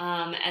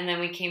 And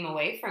then we came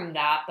away from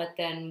that, but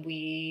then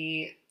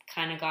we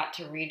kind of got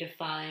to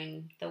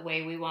redefine the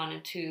way we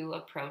wanted to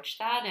approach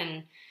that.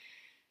 And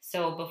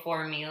so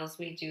before meals,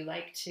 we do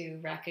like to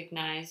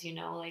recognize, you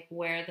know, like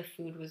where the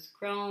food was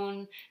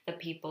grown, the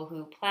people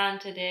who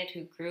planted it,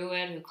 who grew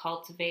it, who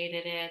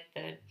cultivated it,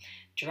 the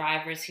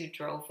drivers who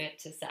drove it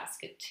to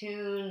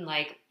Saskatoon,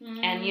 like,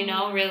 and, you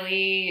know,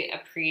 really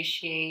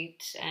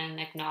appreciate and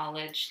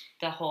acknowledge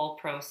the whole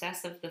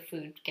process of the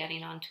food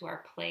getting onto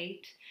our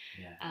plate.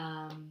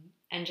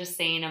 And just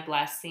saying a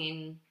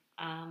blessing,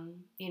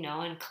 you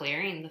know, and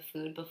clearing the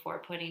food before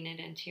putting it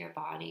into your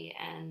body.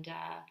 And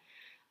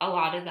a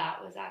lot of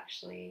that was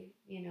actually,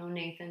 you know,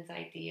 Nathan's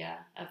idea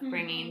of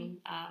bringing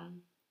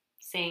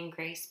saying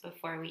grace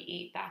before we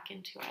eat back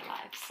into our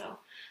lives. So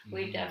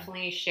we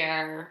definitely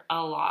share a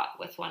lot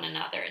with one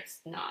another. It's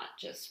not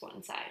just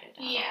one-sided.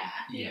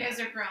 You guys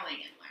are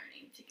growing and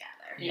learning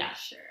together. For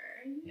sure.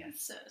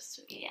 So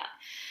sweet.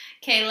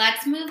 Okay,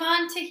 let's move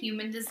on to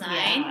human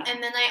design.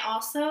 And then I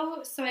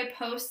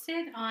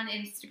posted on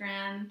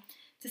Instagram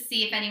to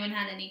see if anyone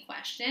had any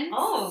questions.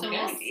 Oh, so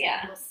good.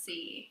 We'll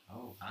see.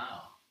 Oh,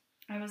 wow.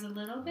 I was a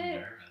little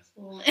bit nervous.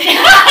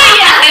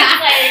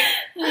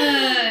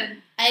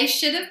 I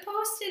should have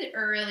posted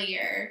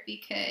earlier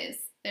because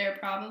there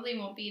probably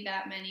won't be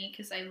that many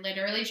because I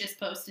literally just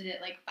posted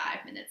it like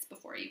 5 minutes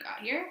before you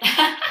got here.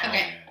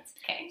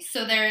 Okay.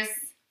 So there's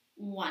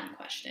one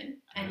question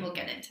and we'll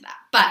get into that.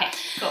 But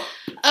cool.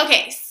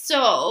 Okay,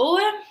 so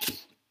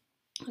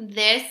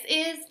this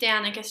is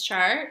Danica's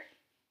chart.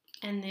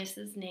 And this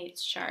is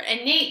Nate's chart.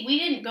 And Nate, we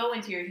didn't go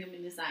into your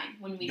human design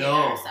when we did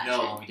our session.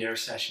 No, when we did our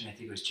session, I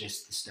think it was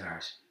just the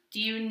start. Do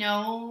you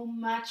know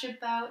much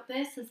about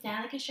this? Has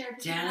Danica shared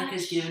this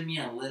Danica's given me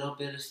a little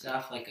bit of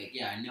stuff. Like,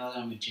 I know that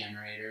I'm a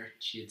generator.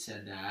 She had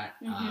said that.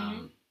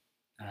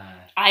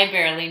 I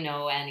barely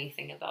know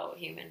anything about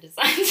human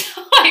design,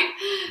 so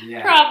I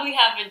probably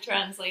haven't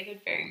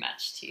translated very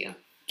much to you.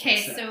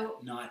 Okay, so...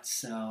 Not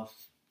self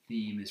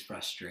theme is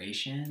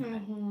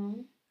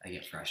frustration. I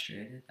get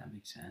frustrated. That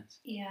makes sense.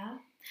 Yeah.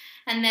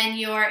 And then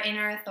your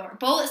inner authority.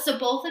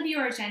 Both of you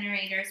are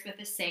generators with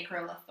a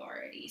sacral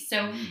authority.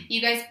 So you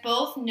guys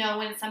both know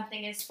when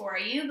something is for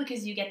you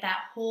because you get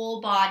that whole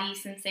body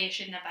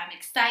sensation of I'm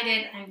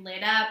excited, I'm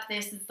lit up,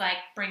 this is like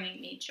bringing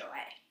me joy.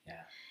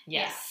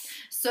 Yes.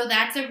 So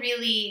that's a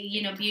really,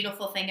 you know,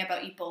 beautiful thing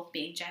about you both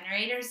being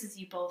generators is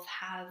you both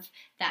have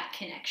that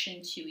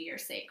connection to your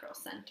sacral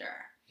center.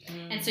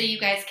 And so you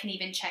guys can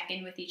even check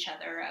in with each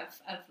other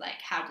of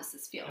like, how does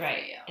this feel for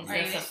you? Are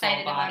you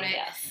excited about it?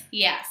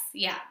 Yes.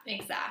 Yeah,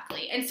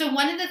 exactly. And so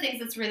one of the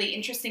things that's really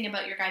interesting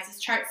about your guys'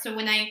 chart, so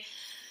when I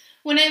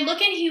look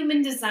at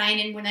human design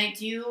and when I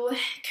do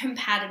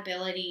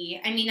compatibility,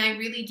 I mean, I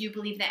really do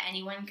believe that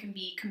anyone can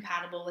be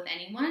compatible with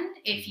anyone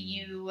if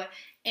you,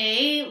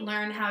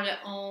 learn how to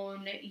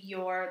own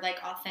your like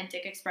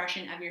authentic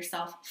expression of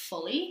yourself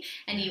fully,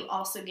 and you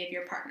also give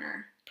your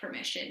partner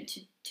permission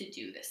to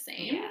do the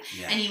same,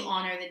 and you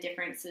honor the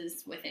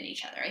differences within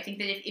each other. I think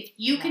that if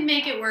you can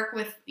make it work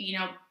with, you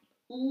know,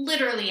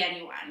 literally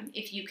anyone,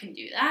 if you can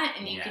do that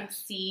and you can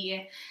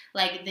see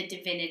like the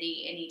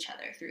divinity in each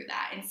other through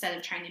that instead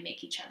of trying to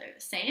make each other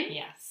the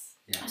same.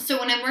 So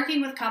when I'm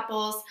working with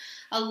couples,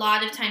 a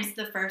lot of times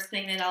the first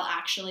thing that I'll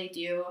actually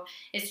do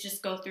is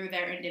just go through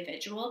their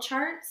individual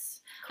charts.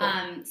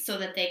 So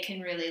that they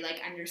can really like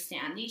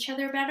understand each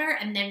other better,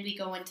 and then we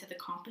go into the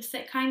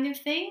composite kind of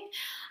thing.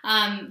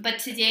 But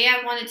today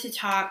I wanted to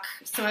talk,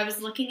 so I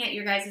was looking at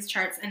your guys'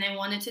 charts and I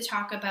wanted to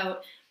talk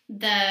about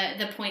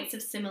the points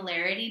of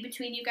similarity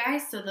between you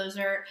guys. So those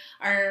are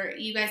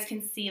you guys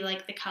can see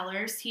like the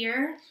colors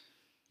here,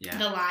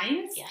 the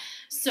lines.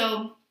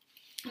 So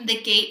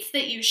the gates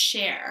that you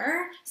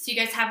share, so you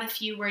guys have a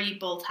few where you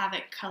both have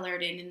it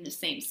colored in the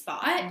same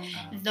spot.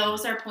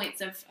 Those are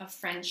points of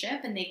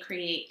friendship, and they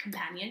create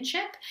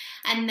companionship.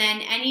 And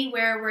then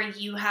anywhere where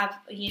you have,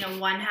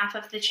 one half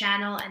of the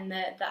channel and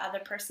the other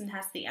person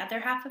has the other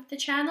half of the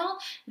channel,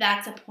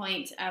 that's a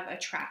point of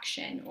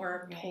attraction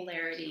or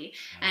polarity.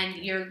 And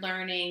you're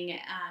learning,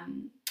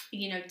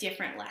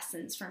 different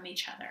lessons from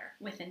each other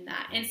within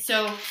that. And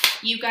so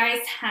you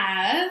guys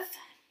have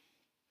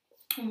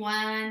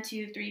 1,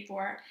 2, 3,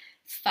 4,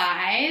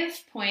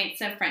 5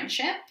 points of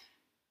friendship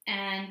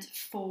and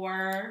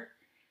 4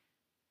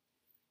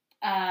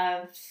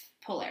 of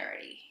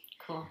polarity.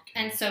 Cool.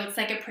 And so it's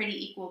like a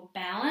pretty equal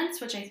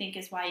balance, which I think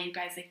is why you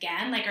guys,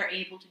 again, are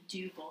able to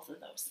do both of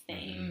those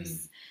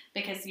things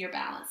because you're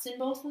balanced in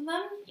both of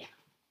them. Yeah.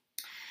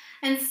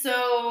 And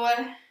so,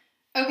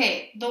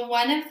 okay,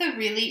 one of the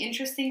really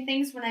interesting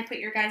things when I put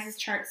your guys'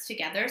 charts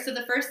together, so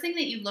the first thing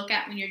that you look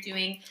at when you're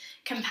doing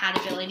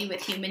compatibility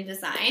with human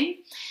design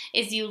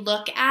is you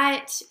look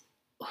at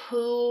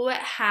who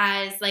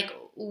has,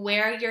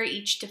 where you're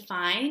each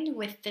defined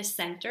with the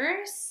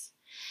centers,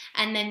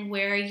 and then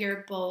where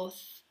you're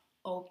both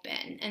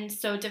open. And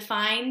so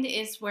defined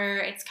is where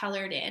it's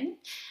colored in,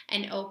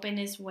 and open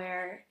is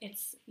where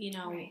it's,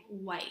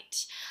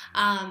 white.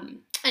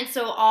 And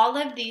so all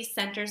of these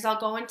centers, I'll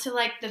go into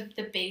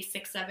the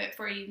basics of it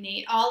for you,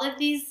 Nate. All of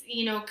these,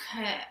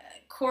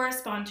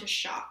 correspond to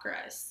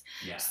chakras.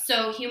 Yeah.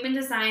 So human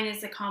design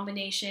is a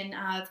combination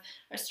of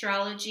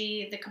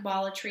astrology, the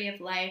Kabbalah tree of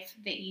life,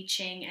 the I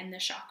Ching, and the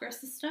chakra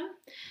system.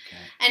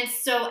 Okay. And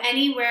so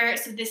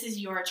so this is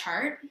your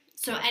chart.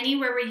 So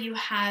anywhere where you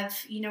have,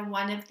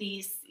 one of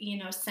these,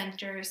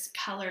 centers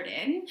colored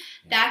in,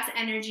 that's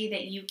energy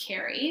that you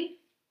carry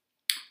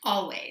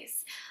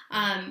always.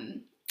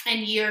 And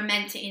you're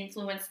meant to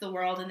influence the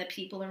world and the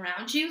people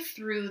around you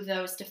through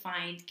those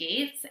defined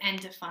gates and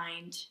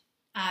defined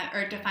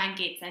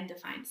gates and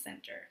defined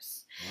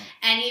centers. Wow.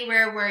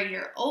 Anywhere where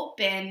you're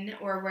open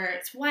or where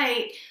it's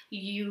white,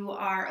 you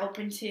are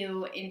open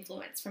to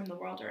influence from the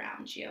world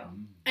around you.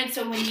 And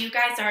so when you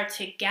guys are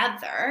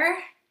together,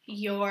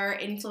 you're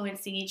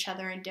influencing each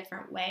other in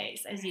different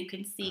ways, as you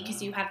can see,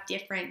 because you have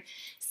different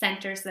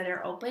centers that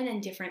are open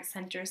and different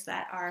centers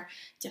that are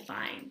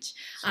defined.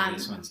 So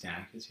this one's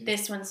Danica's here?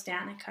 This one's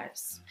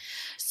Danica's.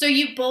 So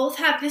you both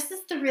have, this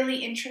is the really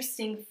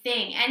interesting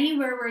thing,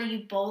 anywhere where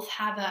you both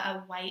have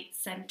a white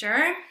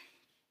center,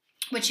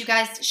 which you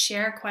guys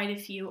share quite a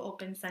few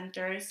open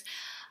centers,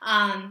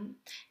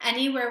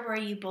 anywhere where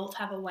you both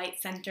have a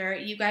white center,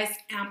 you guys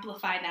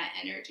amplify that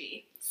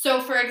energy.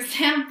 So, for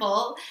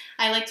example,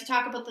 I like to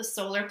talk about the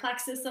solar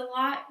plexus a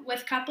lot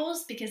with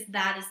couples because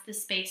that is the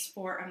space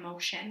for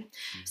emotion.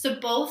 So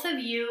both of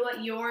you,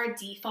 your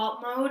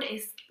default mode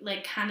is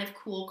kind of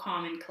cool,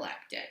 calm, and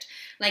collected.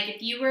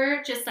 If you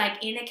were just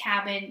in a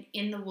cabin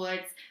in the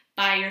woods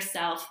by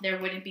yourself, there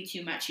wouldn't be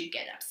too much you'd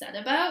get upset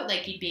about.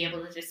 You'd be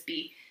able to just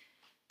be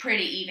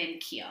pretty even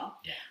keel.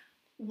 Yeah.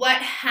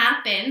 What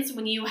happens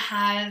when you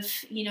have,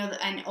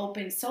 an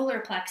open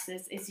solar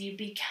plexus is you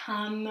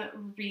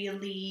become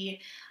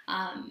really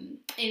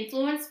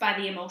influenced by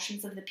the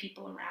emotions of the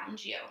people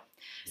around you.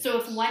 Yes. So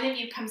if one of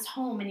you comes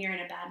home and you're in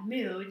a bad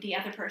mood, the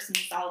other person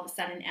is all of a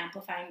sudden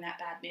amplifying that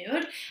bad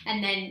mood.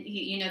 And then,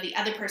 the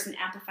other person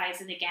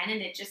amplifies it again,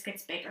 and it just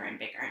gets bigger and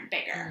bigger and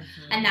bigger.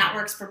 Mm-hmm. And that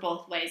works for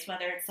both ways,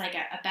 whether it's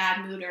a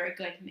bad mood or a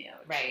good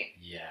mood. Right.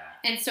 Yeah.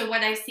 And so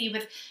what I see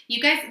with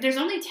you guys, there's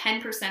only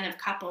 10% of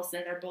couples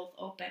that are both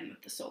open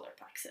with the solar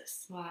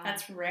plexus. Wow.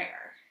 That's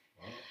rare.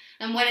 Whoa.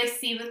 And what I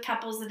see with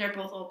couples that are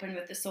both open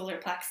with the solar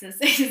plexus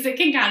is it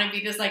can kind of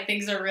be just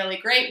things are really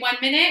great 1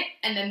 minute,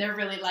 and then they're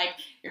really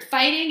you're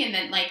fighting, and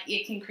then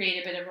it can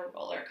create a bit of a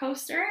roller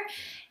coaster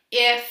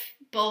if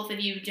both of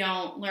you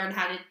don't learn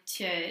how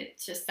to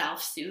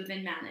self-soothe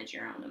and manage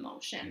your own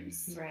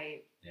emotions.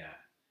 Right. Yeah.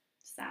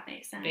 Does that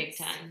make sense? Big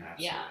time.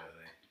 Absolutely. Yeah.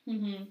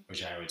 Mm-hmm.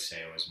 Which I would say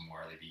was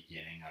more the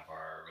beginning of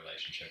our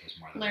relationship, was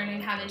more the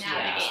learning how to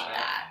navigate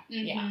that.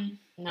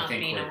 Mm-hmm. Yeah. I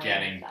think we're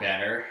getting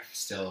better.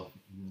 Still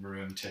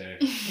room to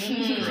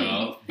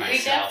grow.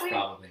 Myself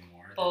probably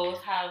more.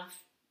 Both have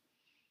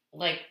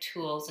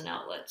tools and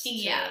outlets to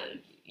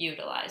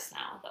utilize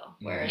now, though.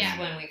 Whereas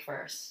when we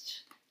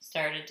first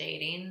started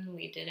dating,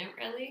 we didn't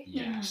really.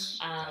 Yes,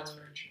 that's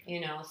very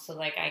true. So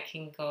I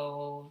can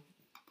go,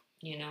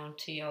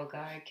 to yoga,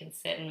 I can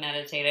sit and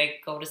meditate, I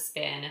go to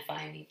spin if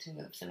I need to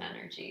move some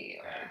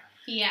energy or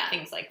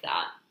things like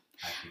that.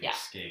 I can go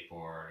skateboard,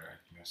 or I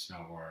can go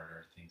snowboard,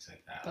 or things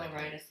like that. Go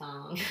write a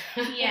song.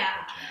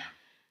 Yeah.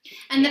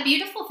 And the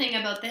beautiful thing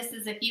about this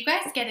is if you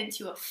guys get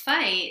into a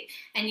fight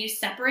and you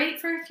separate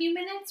for a few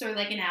minutes or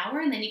an hour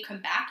and then you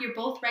come back, you're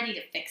both ready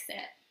to fix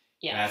it.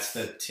 Yes.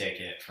 That's the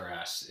ticket for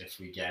us. If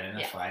we get in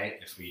a fight,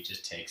 if we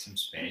just take some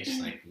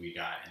space, we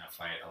got in a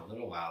fight a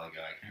little while ago,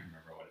 I can't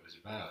remember what it was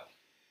about,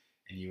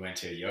 and you went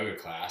to a yoga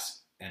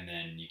class, and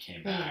then you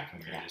came back,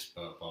 and we were just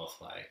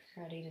both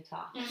ready to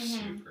talk.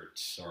 Super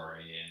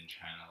sorry and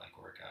trying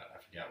to work out. I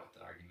forget what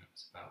the argument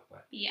was about,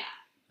 but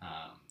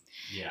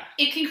Yeah.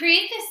 It can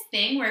create this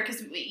thing where,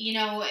 because, you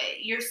know,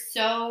 you're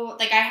so,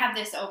 like, I have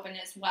this open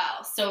as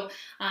well. So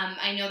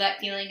I know that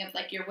feeling of,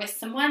 like, you're with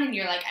someone and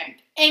you're like, I'm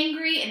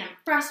angry and I'm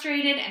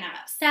frustrated and I'm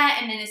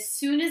upset. And then as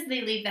soon as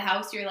they leave the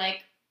house, you're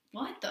like,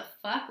 what the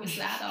fuck was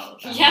that all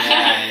about?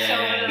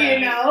 Yeah. You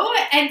know?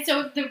 And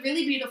so the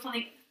really beautiful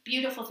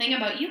thing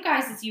about you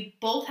guys is you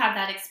both have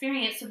that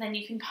experience, so then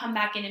you can come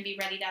back in and be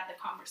ready to have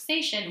the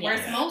conversation.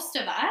 Whereas most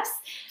of us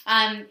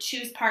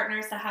choose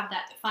partners that have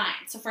that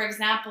defined. So for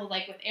example,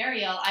 like with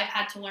Ariel, I've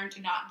had to learn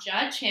to not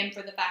judge him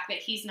for the fact that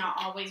he's not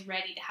always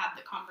ready to have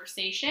the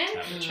conversation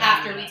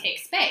after we take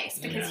space,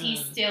 because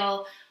he's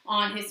still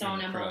on his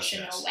own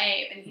emotional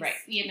wave, and he's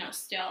you know,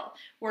 still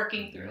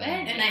working through it,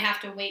 and I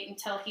have to wait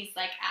until he's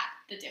like at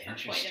the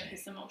different point of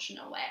his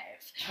emotional wave.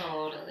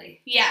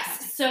 Totally.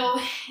 Yes. So,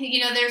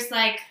 you know, there's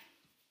like,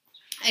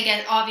 I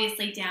guess,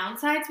 obviously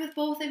downsides with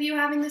both of you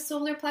having the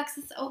solar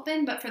plexus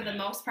open, but for the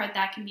most part,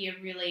 that can be a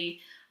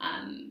really,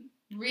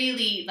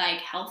 really like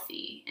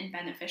healthy and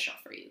beneficial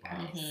for you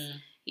guys. Mm-hmm.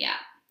 Yeah.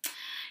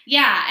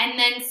 Yeah. And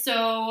then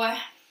so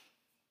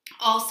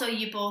also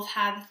you both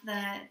have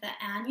the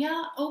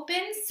Anya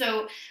open.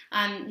 So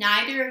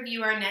neither of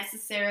you are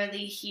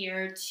necessarily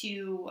here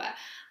to,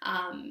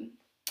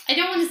 I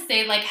don't want to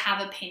say like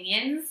have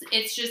opinions.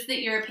 It's just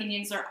that your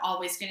opinions are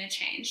always going to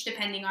change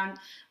depending on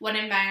what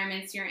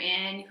environments you're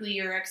in, who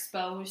you're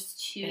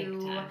exposed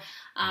to,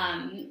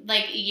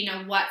 like, you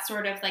know, what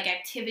sort of like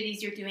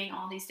activities you're doing,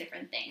 all these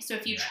different things. So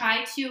if you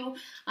try to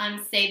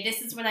say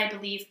this is what I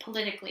believe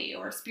politically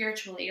or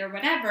spiritually or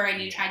whatever,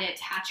 and you try to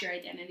attach your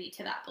identity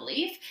to that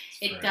belief,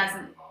 it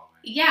doesn't.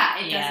 Yeah,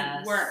 it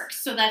doesn't work.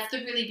 So that's the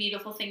really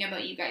beautiful thing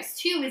about you guys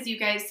too, is you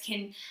guys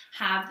can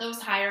have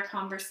those higher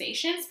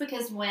conversations,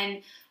 because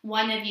when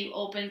one of you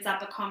opens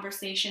up a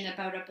conversation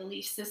about a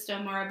belief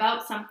system or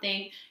about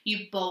something,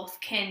 you both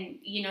can,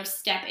 you know,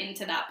 step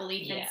into that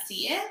belief and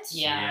see it.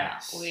 Yeah,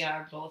 we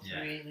are both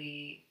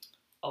really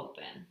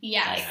open.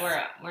 Yes.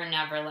 Like we're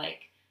never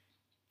like,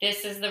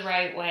 this is the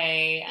right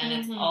way and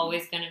it's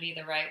always going to be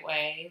the right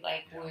way.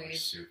 Like we're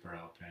super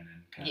open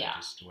and kind of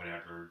just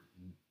whatever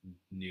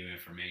new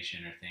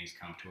information or things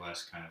come to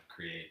us kind of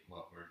create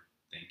what we're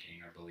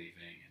thinking or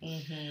believing.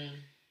 And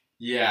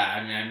yeah,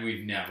 I mean,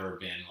 we've never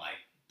been like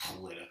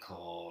political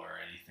or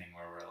anything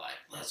where we're like,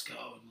 let's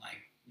go and like,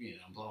 you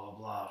know, blah blah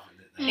blah.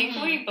 I think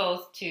we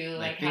both too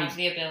like have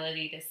the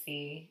ability to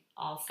see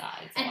all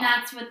sides, and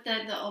that's what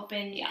the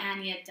open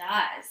Anya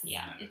does.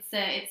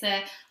 It's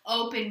a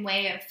open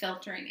way of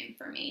filtering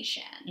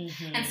information.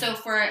 And so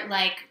for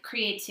like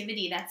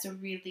creativity, that's a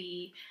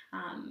really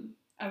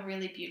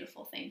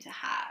beautiful thing to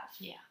have.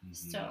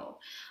 So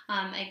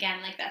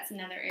again, like that's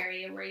another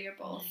area where you're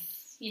both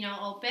you know,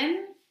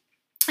 open.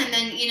 And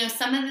then, you know,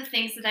 some of the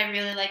things that I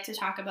really like to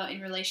talk about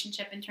in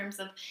relationship in terms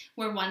of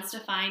where one's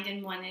defined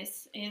and one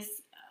is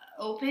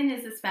open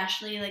is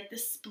especially like the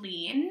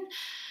spleen.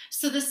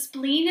 So the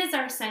spleen is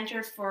our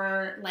center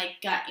for like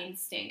gut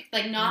instinct,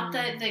 like not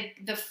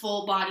the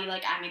full body,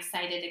 like I'm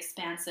excited,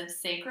 expansive,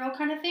 sacral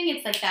kind of thing.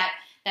 It's like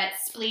that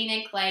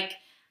splenic, like,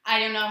 I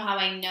don't know how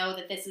I know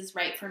that this is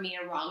right for me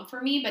or wrong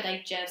for me, but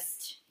I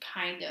just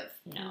kind of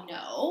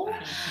know.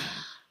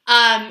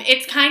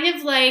 It's kind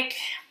of like,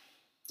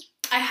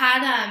 I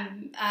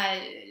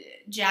had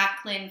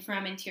Jacqueline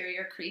from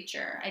Interior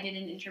Creature. I did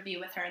an interview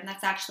with her, and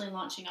that's actually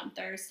launching on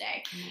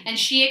Thursday. And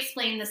she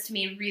explained this to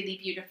me really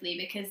beautifully,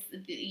 because,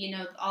 you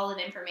know, all of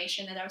the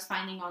information that I was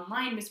finding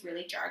online was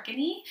really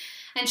jargony.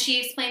 And she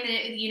explained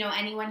that, you know,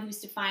 anyone who's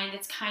defined,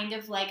 it's kind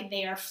of like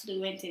they are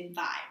fluent in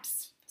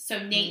vibes. So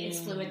Nate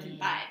is fluent in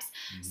vibes.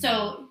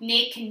 So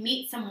Nate can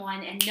meet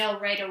someone and know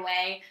right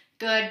away,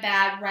 good,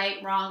 bad,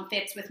 right, wrong,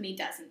 fits with me,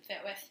 doesn't fit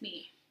with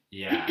me.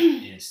 Yeah,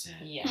 instant.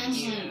 Yeah,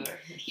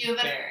 you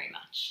have very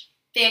much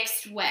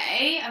fixed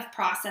way of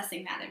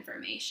processing that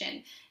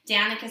information.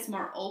 Danica's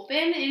more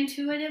open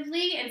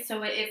intuitively, and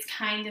so it's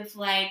kind of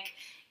like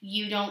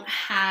you don't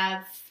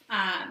have,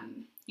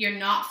 you're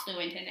not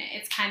fluent in it.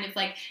 It's kind of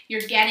like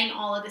you're getting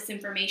all of this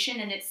information,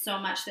 and it's so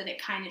much that it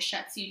kind of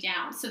shuts you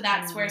down. So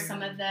that's where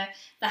some of the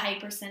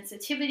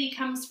hypersensitivity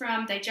comes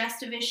from,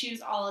 digestive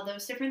issues, all of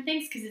those different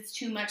things, because it's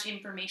too much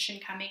information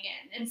coming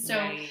in. And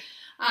so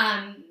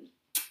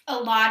a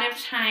lot of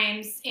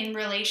times in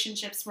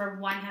relationships where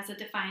one has a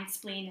defined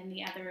spleen and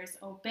the other is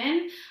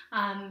open,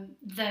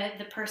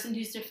 the person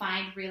who's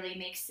defined really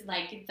makes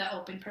like the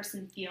open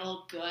person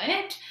feel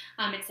good.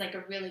 It's like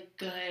a really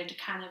good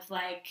kind of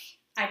like,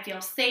 I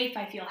feel safe,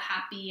 I feel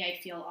happy,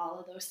 I feel all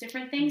of those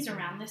different things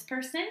around this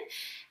person.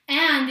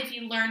 And if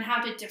you learn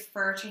how to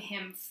defer to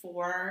him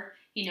for,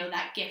 you know,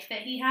 that gift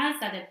that he has,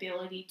 that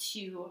ability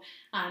to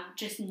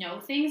just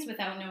know things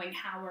without knowing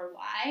how or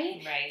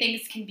why,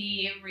 things can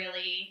be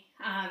really,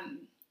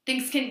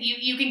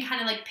 you can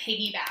kind of like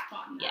piggyback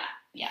on that.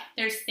 Yeah.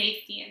 There's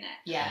safety in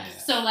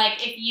it. So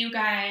like if you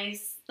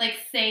guys, like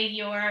say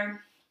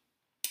you're,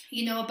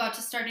 you know, about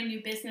to start a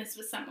new business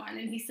with someone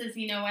and he says,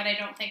 you know what, I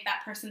don't think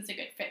that person's a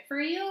good fit for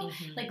you.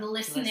 Like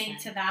listening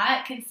to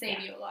that can save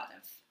you a lot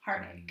of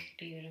heartache.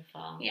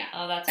 Beautiful. Yeah.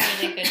 Oh, that's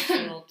a really good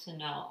tool to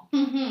know.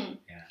 Mm-hmm.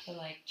 To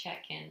like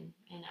check in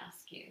and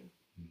ask you,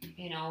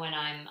 Mm-hmm. you know, when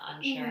I'm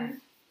unsure. Mm-hmm.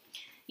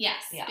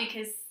 Yes, Yeah.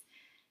 because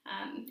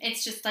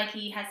it's just like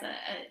he has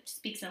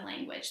speaks a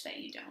language that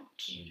you don't.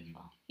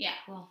 Beautiful. Yeah.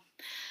 Cool.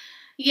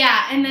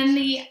 Yeah, and then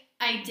the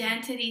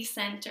identity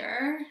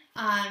center,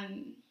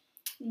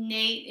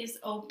 Nate is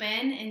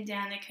open and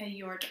Danica,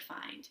 you're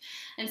defined.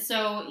 And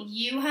so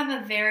you have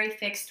a very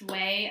fixed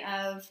way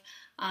of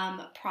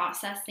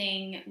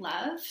processing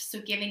love,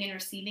 so giving and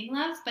receiving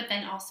love, but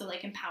then also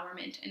like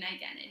empowerment and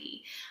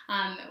identity.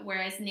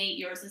 Whereas Nate,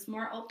 yours is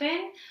more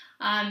open,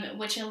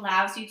 which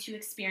allows you to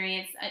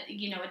experience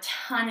a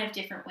ton of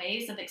different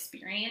ways of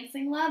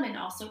experiencing love and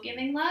also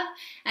giving love,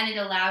 and it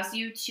allows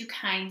you to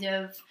kind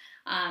of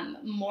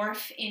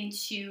morph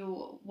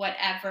into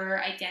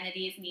whatever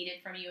identity is needed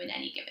from you in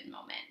any given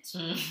moment.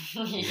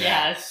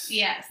 Yes.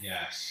 Yes.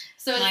 Yes.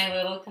 So My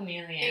little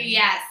chameleon.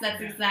 yes,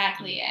 that's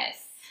exactly it.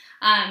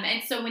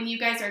 And so when you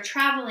guys are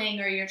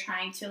traveling or you're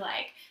trying to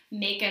like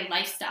make a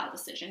lifestyle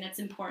decision, it's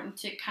important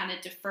to kind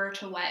of defer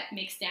to what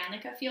makes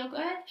Danica feel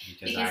good.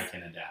 Because I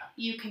can adapt.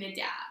 You can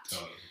adapt.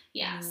 Totally.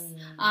 Yes.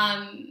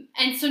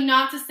 And so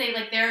not to say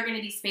like there are going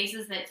to be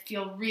spaces that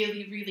feel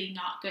really, really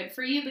not good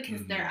for you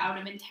because they're out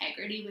of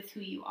integrity with who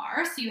you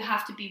are. So you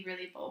have to be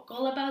really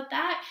vocal about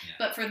that. Yeah.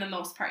 But for the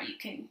most part, you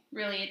can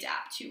really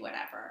adapt to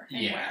whatever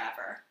and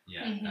wherever.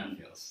 Yeah,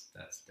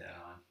 that's dead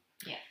on.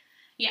 Yeah.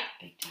 Yeah.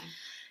 Big time.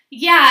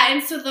 Yeah,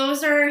 and so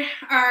those are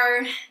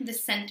the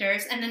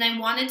centers, and then I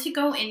wanted to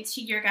go into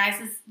your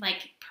guys'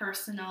 like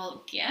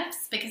personal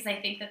gifts because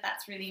I think that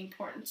that's really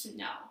important to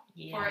know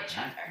for each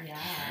other. Yeah.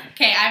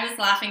 Okay, I was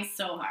laughing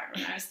so hard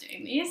when I was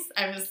doing these.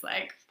 I was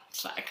like,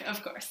 fuck,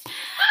 of course.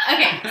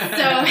 Okay,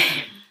 so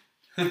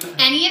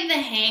any of the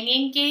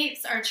hanging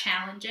gates are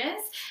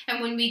challenges,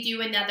 and when we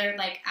do another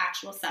like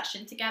actual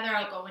session together,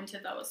 I'll go into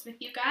those with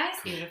you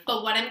guys. Beautiful.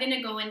 But what I'm going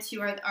to go into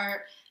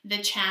are the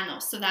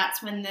channels. So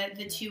that's when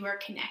the two are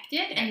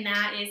connected, and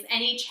that is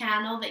any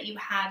channel that you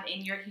have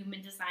in your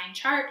human design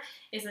chart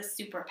is a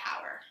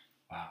superpower.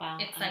 Wow.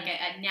 It's like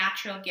a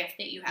natural gift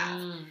that you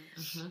have.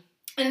 Mm-hmm.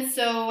 And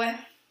so,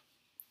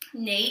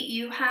 Nate,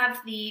 you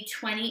have the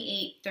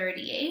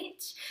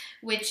 2838,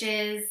 which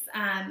is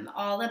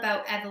all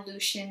about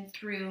evolution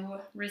through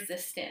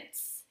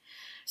resistance.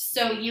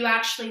 So you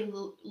actually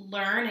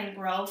learn and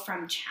grow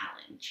from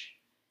challenge.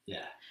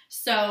 Yeah.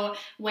 So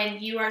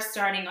when you are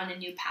starting on a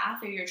new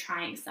path or you're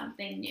trying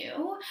something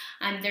new,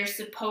 there's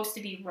supposed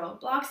to be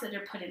roadblocks that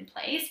are put in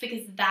place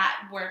because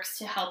that works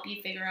to help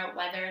you figure out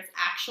whether it's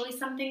actually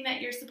something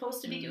that you're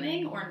supposed to be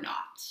doing or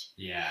not.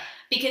 Yeah.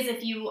 Because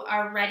if you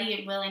are ready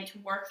and willing to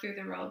work through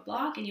the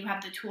roadblock and you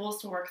have the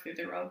tools to work through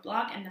the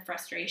roadblock and the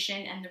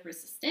frustration and the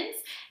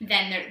resistance,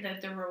 then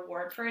the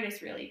reward for it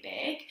is really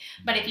big.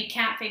 But if you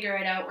can't figure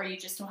it out or you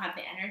just don't have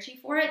the energy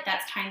for it,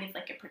 that's kind of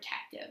like a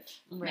protective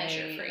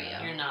measure for you.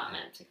 You're not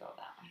meant to go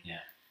that way.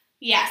 Yeah.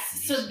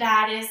 Yes. So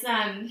that is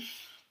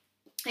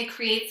it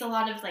creates a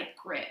lot of like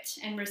grit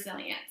and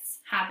resilience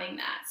having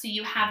that. So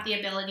you have the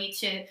ability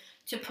to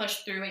push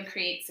through and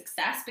create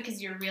success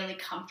because you're really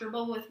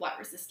comfortable with what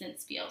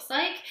resistance feels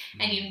like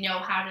and you know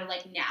how to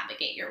like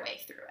navigate your way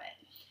through it.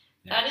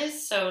 Yes. That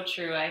is so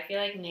true. I feel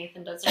like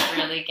Nathan doesn't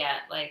really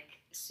get like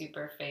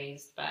super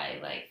fazed by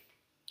like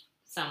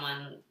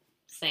someone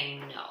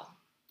saying no.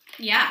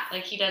 Yeah.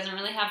 Like he doesn't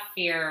really have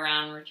fear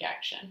around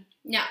rejection.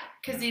 No,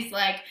 because he's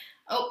like,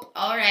 oh,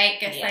 all right,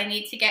 guess I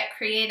need to get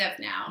creative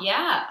now.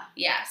 Yeah.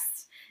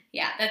 Yes.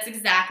 Yeah, that's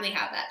exactly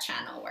how that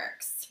channel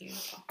works.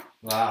 Beautiful.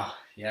 Wow.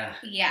 Yeah.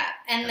 Yeah.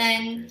 And That's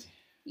then crazy.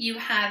 you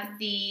have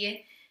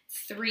the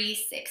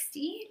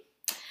 360.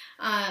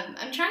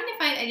 I'm trying to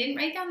find, I didn't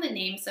write down the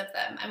names of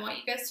them. I want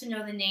you guys to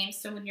know the names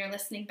so when you're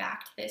listening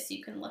back to this,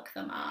 you can look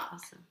them up.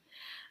 Awesome.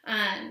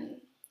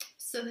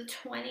 So the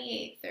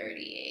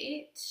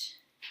 2838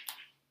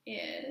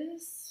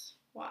 is,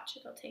 watch,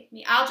 it'll take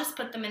me, I'll just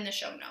put them in the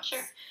show notes.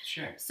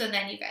 Sure. So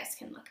then you guys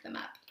can look them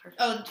up. Perfect.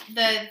 Oh,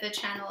 the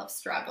channel of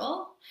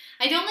struggle.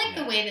 I don't like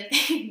the way that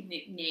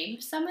they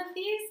named some of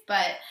these,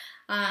 but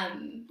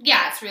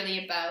it's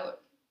really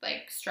about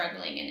like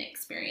struggling and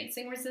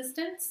experiencing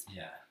resistance.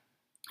 Yeah.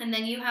 And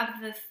then you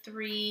have the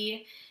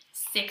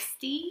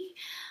 360.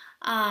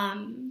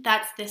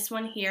 That's this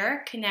one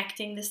here,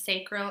 connecting the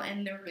sacral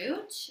and the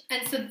root.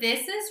 And so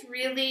this is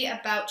really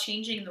about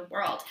changing the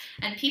world.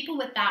 And people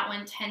with that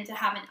one tend to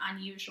have an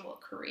unusual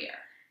career.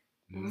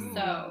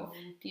 So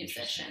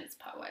musicians,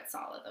 poets,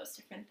 all of those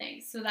different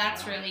things. So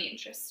that's really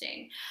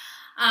interesting.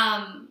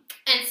 And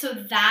so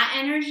that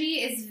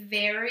energy is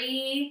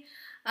very,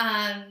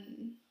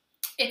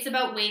 it's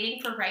about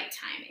waiting for right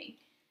timing.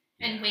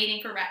 And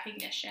waiting for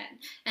recognition,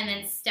 and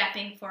then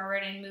stepping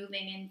forward and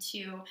moving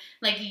into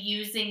like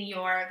using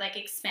your like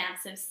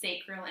expansive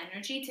sacral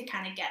energy to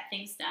kind of get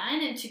things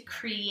done and to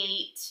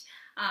create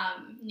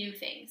new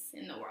things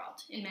in the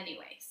world in many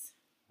ways.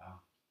 Wow.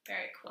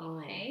 Very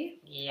cool, hey?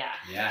 Yeah.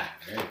 Yeah,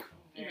 very cool.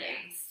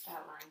 Yes.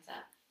 That lines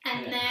up.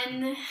 And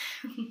then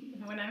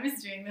when I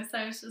was doing this,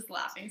 I was just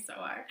laughing so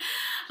hard.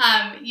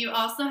 You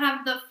also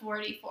have the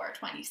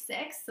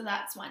 4426, so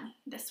that's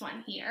this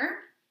one here.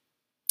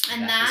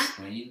 And the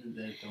spleen,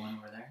 the one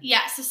over there?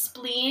 Yeah, so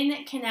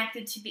spleen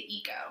connected to the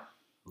ego.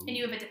 Ooh. And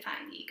you have a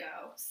defined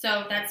ego.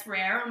 So that's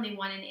rare, only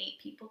 1 in 8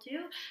 people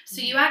do.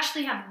 So you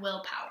actually have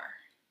willpower.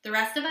 The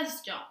rest of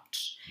us don't.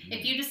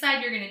 If you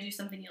decide you're going to do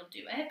something, you'll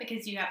do it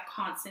because you have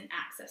constant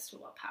access to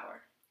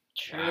willpower.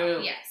 True.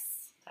 Wow.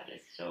 Yes. That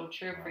is so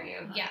true for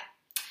you. Yeah.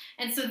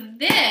 And so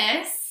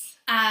this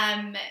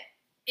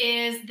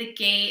is the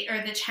gate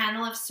or the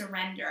channel of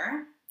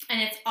surrender.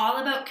 And it's all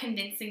about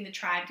convincing the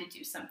tribe to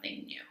do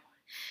something new.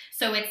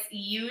 So it's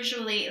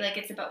usually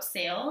it's about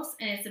sales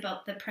and it's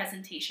about the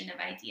presentation of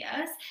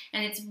ideas.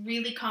 And it's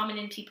really common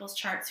in people's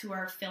charts who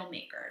are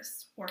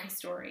filmmakers or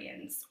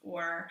historians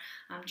or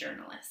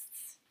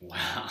journalists.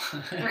 Wow.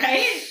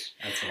 Right?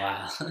 That's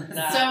wild.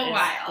 That So is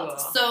wild. cool.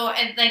 So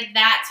and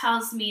that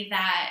tells me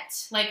that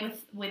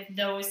with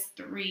those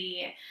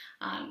 3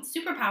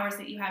 superpowers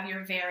that you have,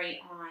 you're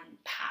very on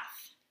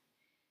path.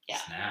 Yeah.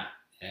 Snap.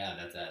 Yeah,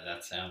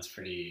 that sounds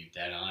pretty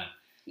dead on.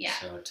 Yeah.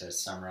 So to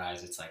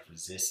summarize, it's like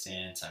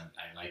resistance. I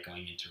like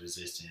going into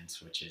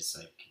resistance, which is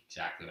like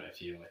exactly what I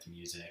feel with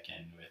music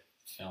and with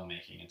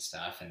filmmaking and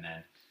stuff. And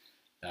then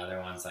the other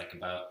one's like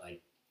about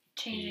like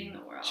Changing the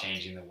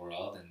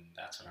world. And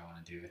that's what I want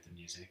to do with the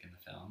music and the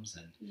films.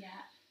 And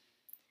Yeah.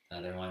 the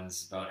other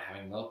one's about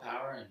having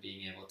willpower and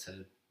being able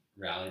to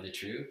rally the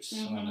troops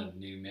on a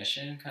new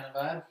mission kind of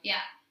vibe.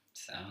 Yeah.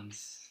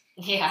 Sounds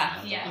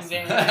Yeah. Yes. awesome.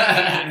 Very That's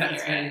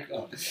accurate. very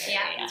cool.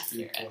 Yeah. That's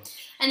pretty cool.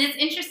 And it's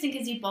interesting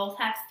because you both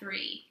have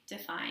 3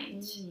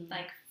 defined,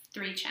 Mm.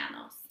 3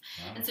 channels.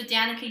 Wow. And so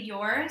Danica,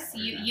 yours, Oh,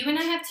 very you and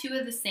I nice. have 2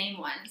 of the same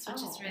ones, which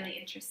is Oh. really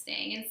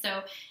interesting. And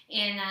so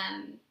in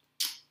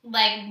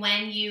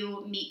when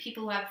you meet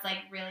people who have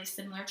really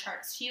similar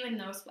charts to you in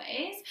those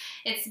ways,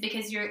 it's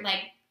because you're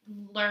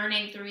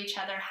learning through each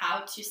other how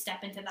to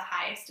step into the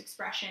highest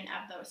expression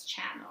of those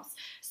channels.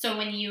 So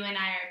when you and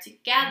I are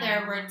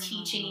together, we're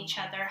teaching each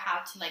other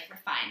how to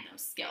refine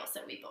those skills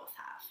that we both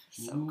have.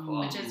 So cool.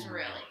 Which is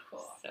really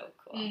cool. So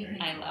cool.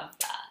 Mhm. I love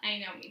that. I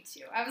know, me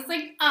too. I was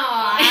like,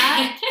 aw.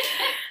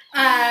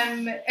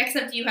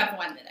 Except you have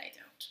one that I don't.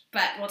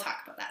 But we'll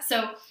talk about that.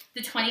 So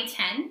the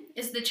 2010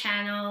 is the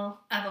channel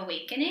of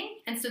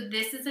awakening. And so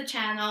this is a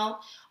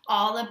channel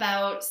all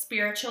about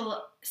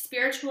spiritual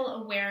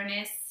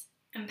awareness,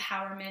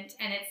 empowerment,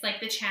 and it's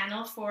the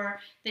channel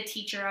for the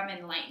teacher of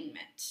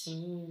enlightenment.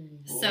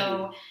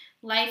 So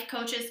life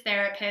coaches,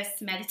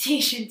 therapists,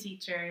 meditation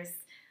teachers,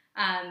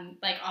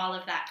 all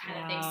of that kind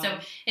of thing. So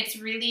it's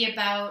really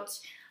about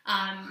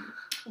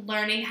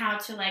learning how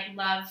to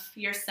love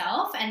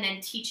yourself and then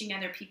teaching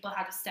other people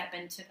how to step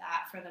into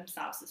that for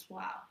themselves as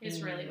well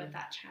is really what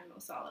that channel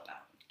is all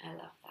about. I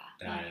love that.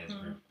 That is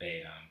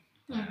verbatim.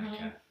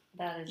 Mhm.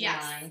 That is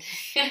Yes. aligned.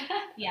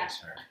 Yeah. That's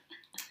her.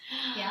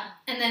 Yeah.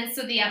 And then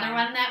so the other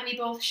one that we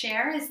both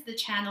share is the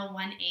channel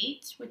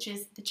 1-8, which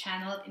is the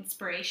channel of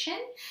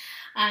inspiration.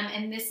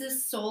 And this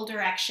is soul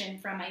direction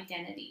from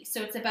identity.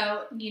 So it's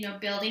about,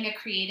 building a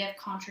creative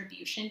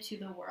contribution to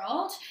the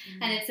world.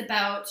 And it's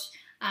about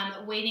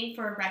waiting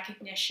for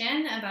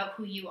recognition about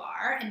who you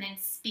are and then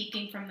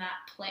speaking from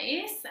that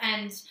place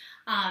and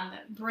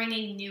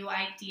bringing new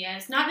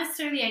ideas, not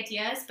necessarily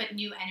ideas, but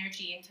new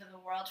energy into the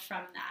world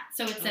from that.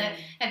 So it's a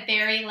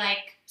very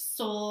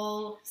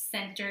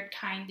soul-centered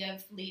kind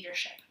of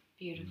leadership.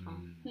 Beautiful.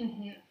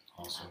 Mm-hmm.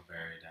 Also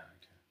very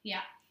delicate.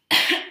 Yeah.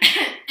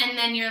 And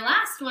then your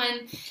last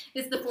one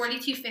is the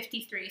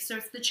 4253. So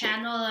it's the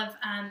channel of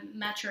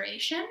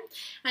maturation.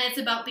 And it's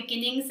about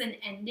beginnings and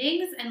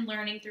endings and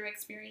learning through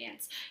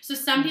experience. So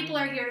some people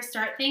are here to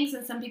start things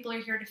and some people are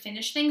here to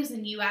finish things.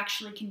 And you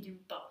actually can do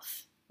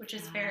both, which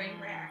is very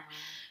rare.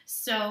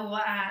 So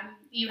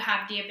you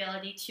have the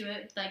ability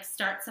to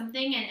start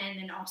something and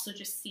then also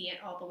just see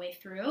it all the way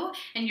through.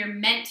 And you're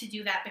meant to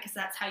do that because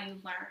that's how you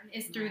learn,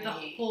 is through the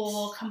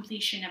whole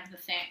completion of the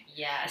thing.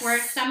 Yes.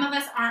 Where some of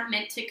us aren't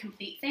meant to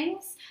complete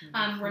things.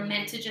 We're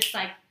meant to just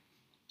go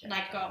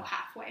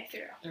halfway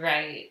through.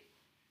 Right.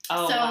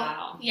 Oh, so,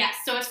 wow. Yeah,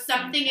 so if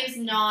something is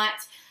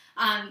not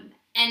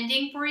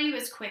ending for you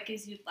as quick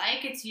as you'd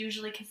like, it's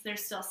usually because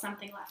there's still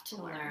something left to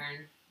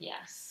learn.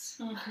 Yes.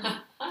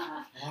 Mhm.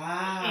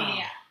 Wow.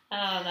 Yeah.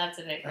 Oh, that's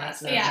a big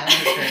That's lesson. Yeah.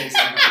 crazy.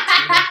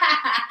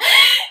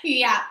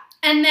 Yeah.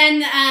 And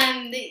then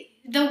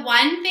the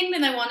one thing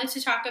that I wanted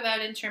to talk about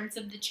in terms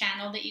of the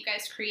channel that you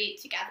guys create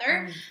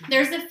together,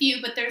 there's a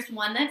few, but there's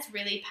one that's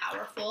really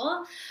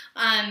powerful.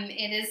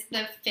 It is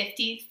the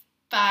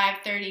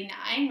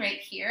 5539 right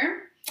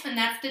here. And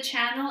that's the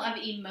channel of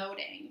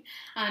emoting.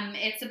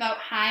 It's about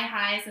high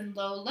highs and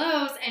low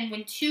lows. And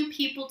when two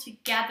people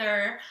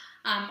together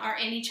are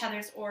in each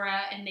other's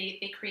aura and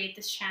they create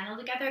this channel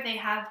together, they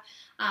have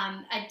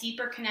a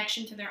deeper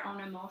connection to their own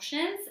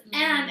emotions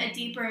and a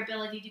deeper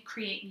ability to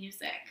create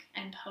music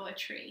and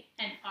poetry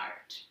and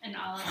art and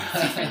all of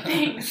these different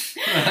things.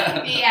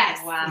 Yes.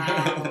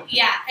 Wow.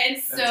 Yeah, and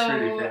That's so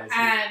pretty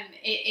crazy.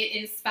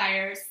 it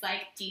inspires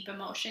like deep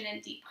emotion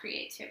and deep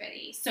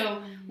creativity.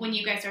 So when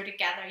you guys are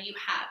together, you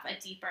have a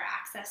deeper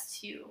access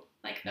to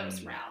like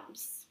those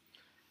realms.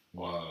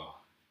 Whoa.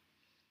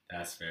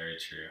 That's very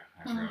true.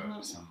 I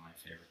wrote some of my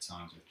favorite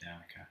songs with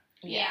Danica.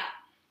 Yeah.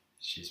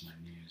 She's my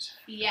muse.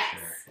 Yes,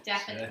 sure.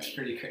 definitely. So that's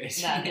pretty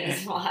crazy. That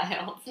is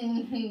wild.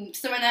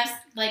 So when I was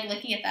like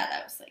looking at that,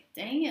 I was like,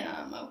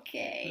 damn,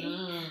 okay.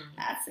 Mm,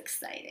 That's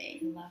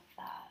exciting. love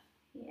that.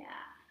 Yeah.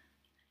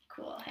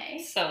 Cool,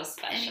 hey? So Any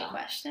special.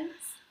 questions?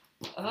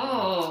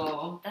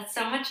 Oh, that's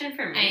so much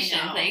information.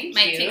 I know. Thank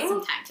Might you. take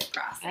some time to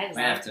process. I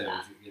Might have love to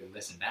that.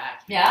 listen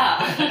back.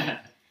 Yeah.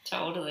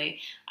 Totally.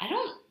 I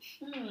don't.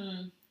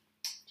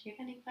 Do you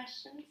have any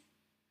questions?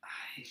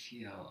 I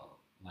feel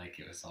like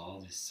it was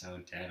all just so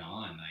dead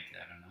on. Like,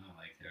 I don't know.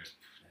 Like,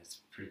 it's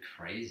pretty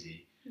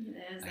crazy. It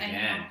is.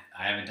 Again,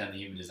 I haven't done the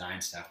human design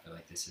stuff, but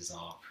like, this is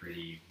all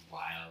pretty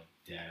wild,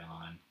 dead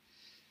on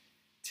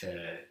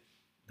to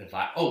the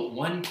vibe. Oh,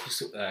 one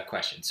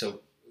question. So,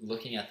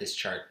 looking at this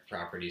chart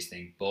properties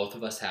thing, both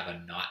of us have a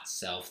not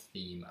self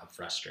theme of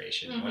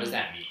frustration. What does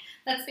that mean?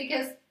 That's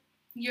because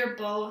you're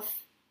both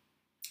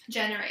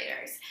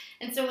generators.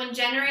 And so when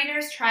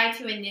generators try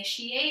to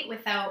initiate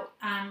without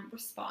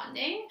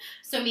responding,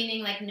 so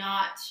meaning like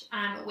not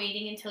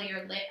waiting until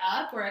you're lit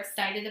up or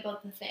excited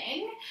about the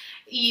thing,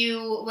 you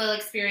will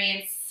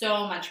experience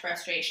so much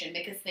frustration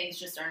because things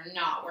just are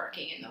not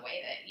working in the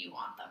way that you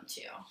want them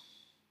to.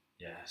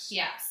 Yes.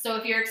 Yeah. So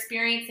if you're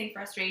experiencing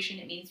frustration,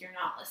 it means you're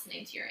not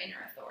listening to your inner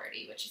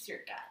authority, which is your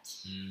gut.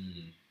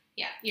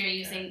 Yeah, you're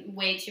using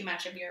way too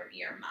much of your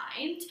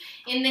mind.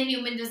 In the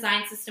human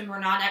design system,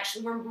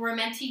 we're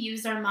meant to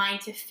use our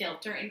mind to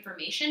filter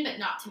information, but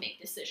not to make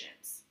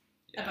decisions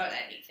about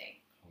anything.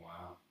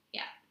 Wow.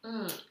 Yeah.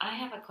 I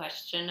have a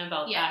question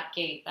about that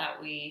gate that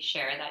we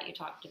share that you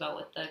talked about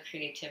with the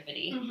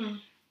creativity.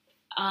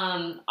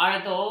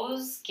 Are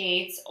those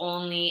gates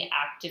only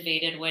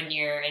activated when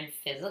you're in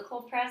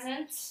physical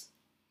presence,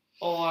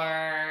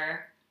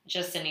 or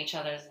just in each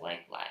other's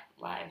like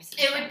lives?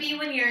 It would be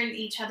when you're in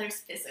each other's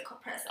physical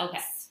presence. Okay.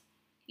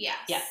 Yes.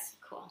 Yeah.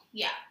 Cool.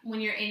 Yeah, when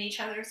you're in each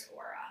other's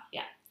aura.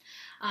 Yeah.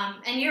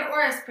 And your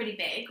aura is pretty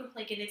big.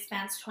 Like it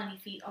expands 20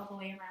 feet all the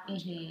way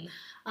around you.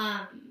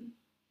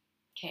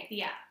 Okay.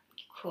 Yeah.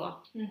 Cool.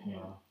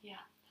 Wow. Yeah.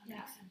 That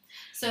makes sense.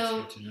 So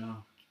That's good to know.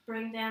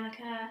 bring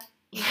Danica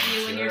with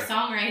you in your Sure.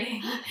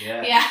 songwriting.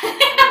 Yeah. Yeah.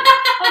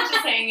 I'm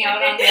just hanging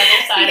out on the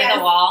other side of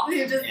the wall.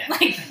 You're just Yeah.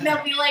 like,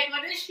 they'll be like,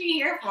 what is she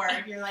here for?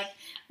 And you're like,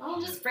 well,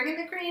 just bring in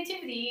the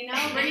creativity, you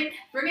know,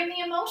 bring in the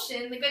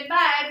emotion, the good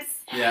vibes.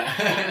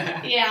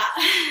 Yeah. Yeah.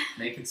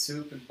 Making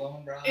soup and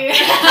bone broth. Yeah.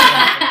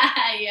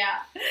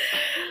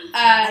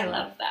 I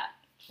love that.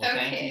 Well,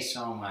 thank Okay. you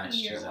so much,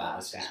 You're Giselle.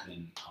 This has welcome.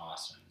 been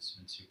awesome. It's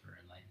been super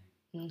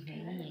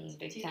enlightening.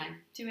 Big time.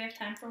 Do we have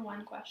time for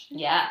one question?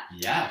 Yeah.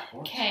 Yeah, of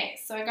course. Okay,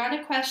 so I got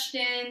a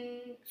question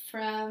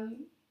from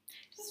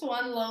just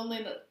one lonely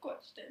little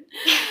question.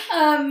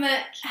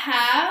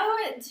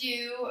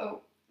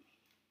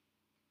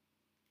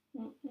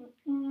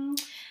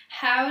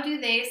 How do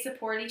they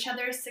support each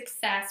other's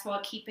success while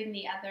keeping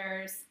the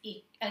others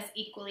as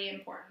equally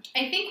important?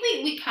 I think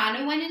we kind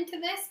of went into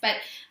this, but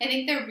I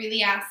think they're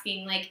really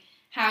asking, like,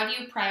 how do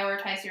you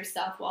prioritize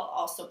yourself while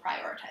also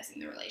prioritizing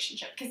the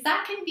relationship? Because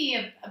that can be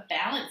a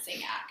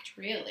balancing act,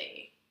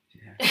 really.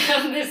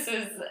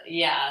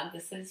 Yeah.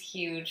 This is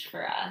huge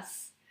for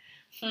us.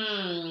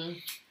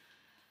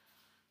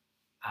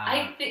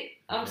 I think.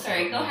 I'm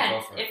sorry. Go ahead.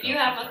 Go for it, If go you for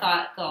have it. a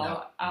thought, go.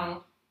 No,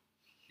 I'll.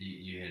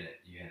 You hit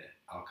it.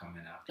 I'll come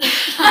in after.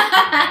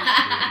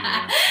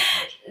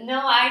 No,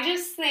 I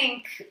just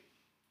think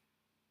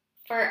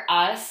for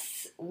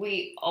us,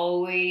 we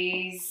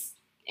always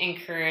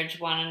encourage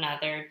one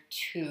another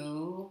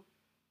to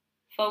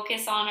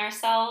focus on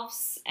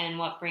ourselves and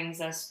what brings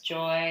us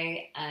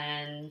joy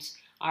and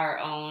our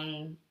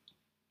own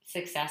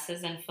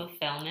successes and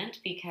fulfillment,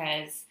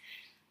 because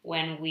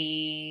when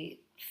we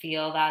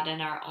feel that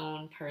in our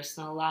own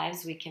personal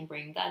lives, we can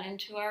bring that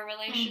into our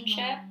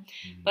relationship.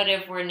 But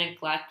if we're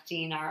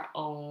neglecting our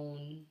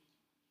own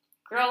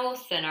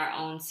growth and our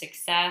own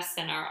success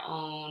and our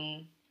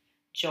own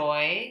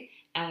joy,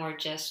 and we're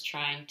just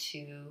trying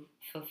to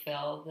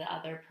fulfill the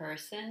other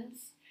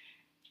person's,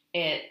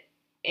 it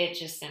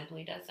just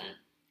simply doesn't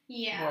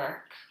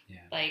work. Yeah.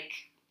 Like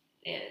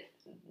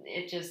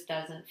it just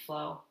doesn't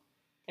flow.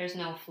 There's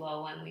no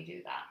flow when we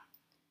do that.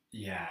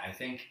 Yeah, I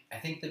think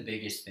the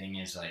biggest thing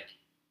is, like,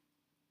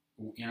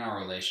 in our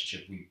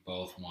relationship, we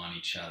both want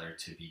each other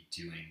to be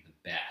doing the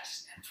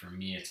best. And for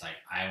me, it's like,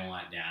 I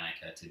want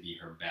Danica to be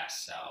her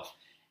best self.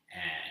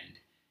 And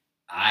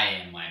I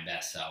am my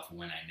best self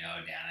when I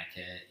know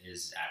Danica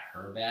is at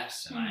her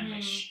best, and I'm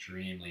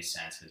extremely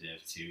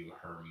sensitive to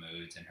her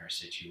moods and her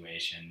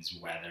situations,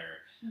 whether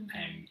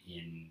I'm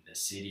in the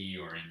city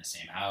or in the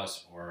same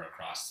house or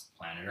across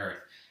planet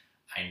Earth.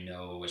 I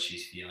know what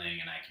she's feeling,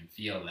 and I can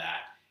feel that.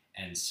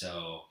 And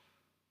so,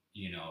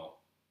 you know,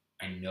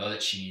 I know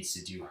that she needs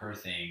to do her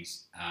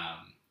things,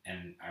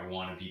 and I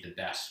want to be the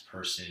best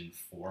person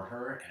for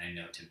her. And I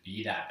know to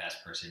be that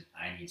best person,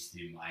 I need to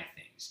do my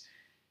things.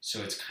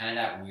 So it's kind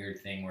of that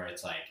weird thing where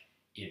it's like,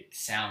 it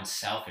sounds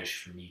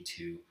selfish for me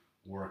to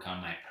work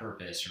on my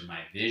purpose or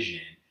my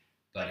vision,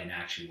 but in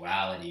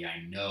actuality,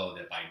 I know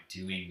that by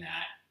doing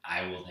that,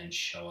 I will then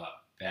show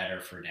up better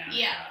for Danica.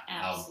 Yeah,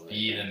 I'll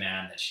be the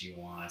man that she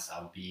wants.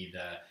 I'll be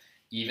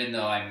even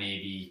though I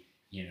maybe,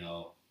 you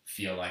know,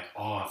 feel like,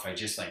 oh, if I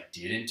just like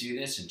didn't do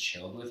this and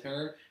chilled with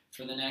her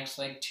for the next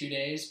like 2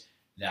 days,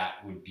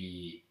 that would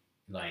be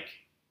like,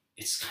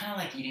 it's kind of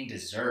like eating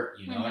dessert,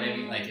 you know what I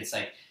mean? Like, it's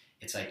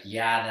like,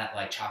 yeah, that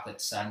like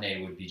chocolate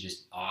sundae would be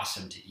just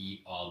awesome to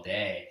eat all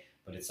day,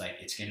 but it's like,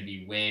 it's going to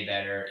be way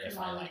better if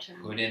I like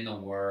put in the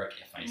work,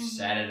 if I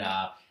set it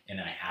up, and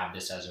I have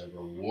this as a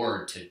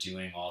reward to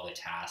doing all the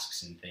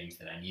tasks and things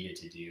that I needed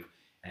to do.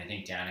 And I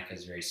think Danica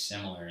is very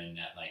similar in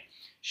that, like,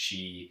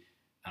 she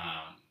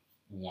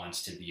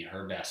wants to be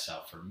her best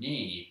self for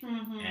me,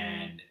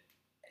 and,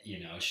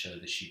 you know, show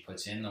that she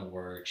puts in the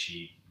work,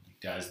 she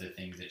does the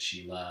things that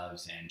she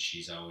loves, and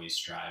she's always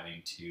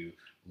striving to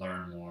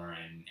learn more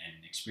and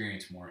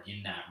experience more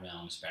in that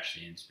realm,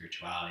 especially in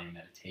spirituality and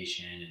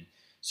meditation. And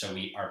so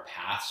our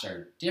paths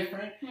are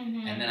different.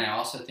 And then I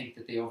also think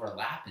that they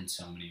overlap in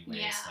so many ways.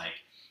 Yeah. Like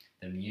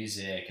the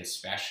music,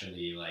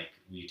 especially, like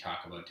we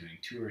talk about doing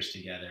tours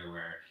together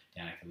where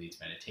Danica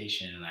leads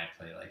meditation and I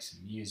play like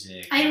some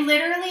music. I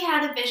literally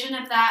had a vision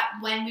of that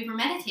when we were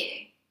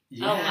meditating.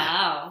 Yeah. Oh,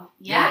 wow.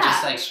 Yeah.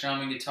 Just like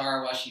strumming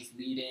guitar while she's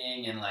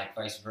leading and like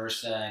vice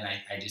versa. And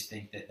I just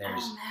think that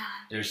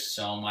there's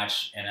so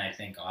much, and I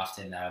think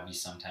often that'll be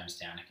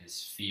sometimes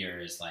Danica's fear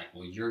is like,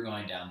 well, you're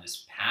going down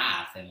this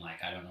path and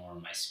like, I don't know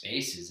where my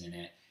space is in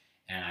it.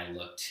 And I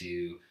look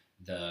to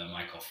the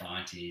Michael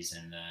Frontes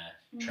and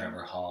the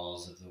Trevor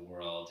Halls of the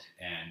world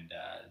and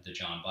the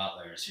John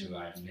Butlers, who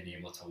I've been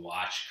able to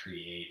watch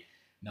create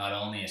not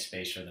only a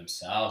space for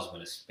themselves, but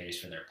a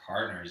space for their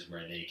partners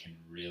where they can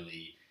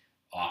really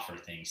offer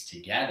things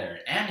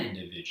together and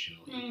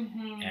individually.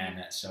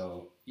 And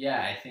so,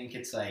 yeah, I think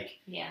it's like...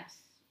 Yes.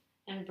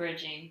 And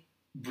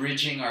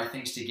bridging our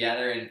things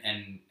together,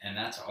 and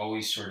that's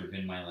always sort of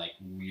been my like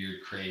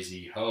weird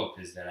crazy hope,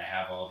 is that I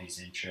have all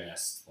these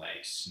interests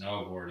like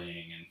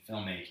snowboarding and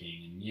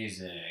filmmaking and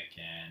music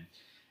and,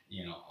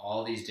 you know,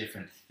 all these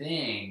different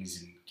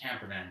things, and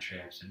camper van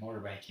trips and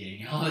motorbiking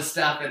and all this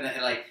stuff, and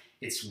then, like,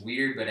 it's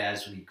weird, but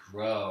as we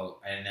grow,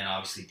 and then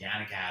obviously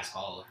Danica has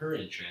all of her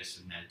interests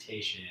in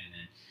meditation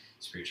and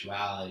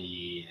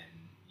spirituality,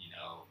 and, you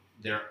know,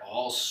 they're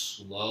all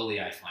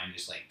slowly, I find,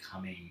 just like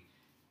coming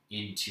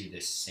into the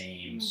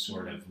same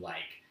sort of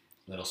like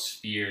little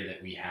sphere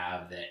that we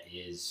have that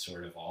is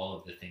sort of all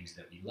of the things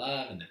that we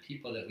love and the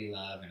people that we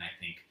love. And I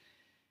think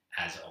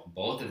as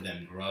both of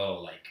them grow,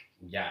 like,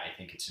 yeah, I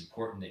think it's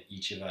important that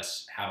each of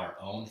us have our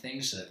own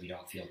things so that we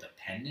don't feel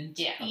dependent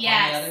upon the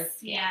other.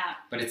 Yeah.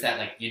 But it's that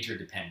like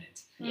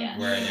interdependence Yeah.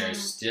 where I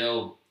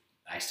still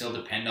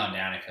depend on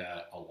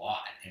Danica a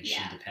lot, and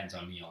she depends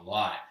on me a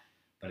lot.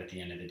 But at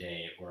the end of the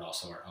day, we're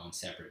also our own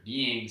separate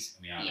beings.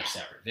 We have our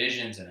separate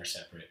visions and our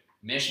separate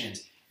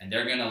missions, and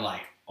they're gonna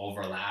like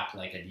overlap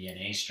like a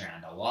DNA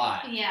strand a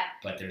lot. Yeah.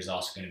 But there's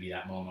also gonna be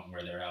that moment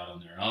where they're out on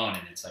their own,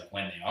 and it's like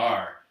when they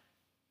are,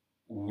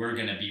 we're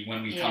gonna be,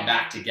 when we come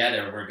back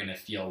together, we're gonna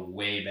feel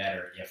way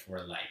better if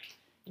we're like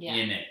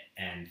in it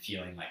and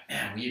feeling like,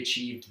 man, we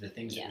achieved the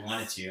things that we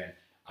wanted to. And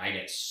I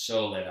get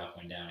so lit up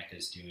when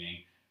Danica's doing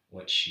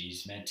what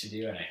she's meant to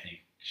do, and I think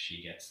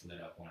she gets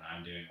lit up when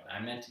I'm doing what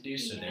I'm meant to do.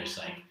 So there's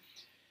like,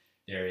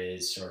 there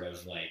is sort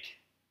of like,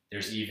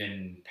 there's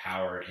even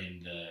power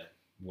in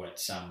what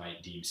some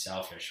might deem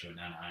selfish, but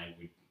then I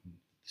would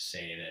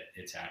say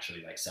that it's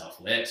actually like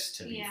selfless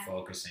to be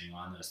focusing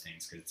on those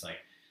things. Because it's like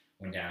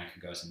when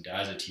Danica goes and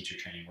does a teacher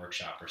training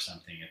workshop or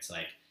something, it's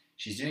like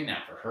she's doing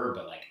that for her,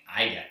 but like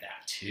I get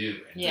that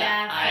too. And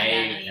I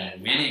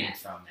am winning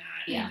from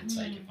that. And it's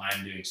like if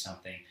I'm doing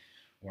something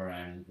where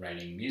I'm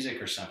writing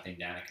music or something,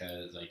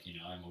 Danica is like, you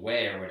know, I'm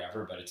away or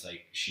whatever, but it's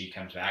like she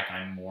comes back,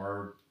 I'm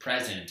more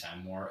present,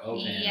 I'm more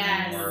open,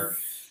 I'm more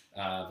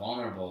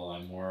vulnerable,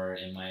 I'm more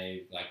in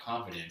my like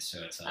confidence.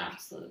 So it's like,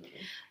 absolutely.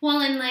 Well,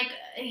 and like,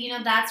 you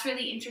know, that's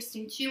really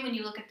interesting too when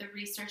you look at the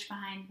research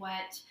behind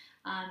what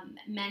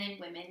men and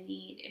women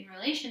need in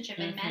relationship,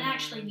 and men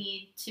actually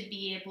need to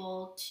be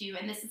able to,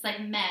 and this is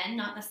like men,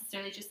 not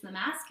necessarily just the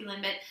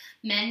masculine, but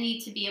men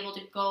need to be able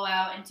to go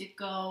out and to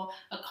go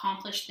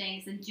accomplish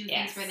things and do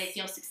things where they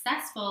feel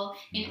successful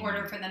in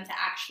order for them to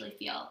actually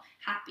feel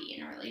happy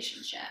in a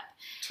relationship.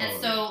 Totally.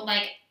 And so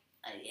like,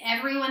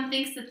 everyone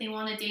thinks that they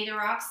want to date a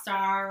rock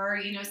star or,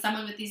 you know,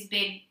 someone with these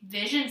big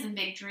visions and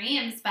big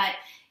dreams. But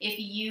if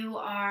you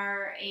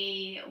are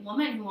a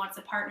woman who wants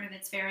a partner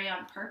that's very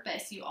on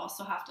purpose, you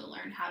also have to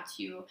learn how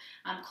to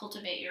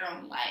cultivate your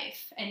own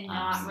life and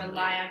not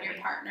rely on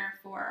your partner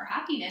for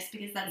happiness,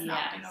 because that's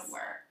not going to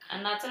work.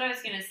 And that's what I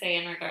was going to say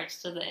in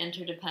regards to the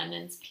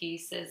interdependence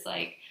piece, is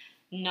like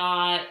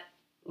not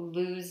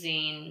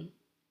losing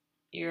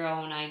your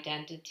own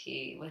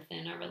identity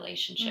within a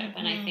relationship.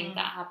 And I think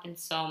that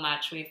happens so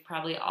much. We've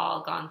probably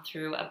all gone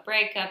through a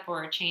breakup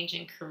or a change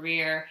in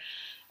career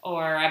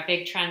or a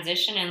big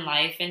transition in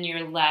life, and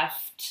you're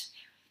left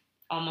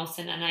almost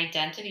in an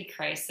identity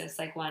crisis,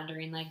 like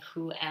wondering, like,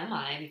 who am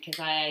I? Because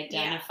I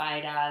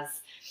identified as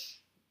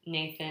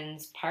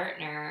Nathan's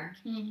partner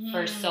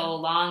for so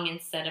long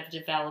instead of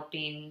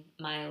developing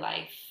my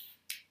life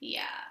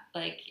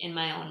like in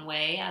my own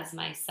way as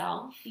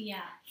myself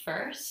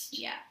first.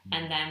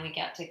 And then we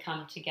get to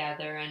come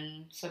together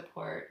and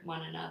support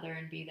one another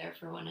and be there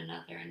for one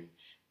another and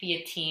be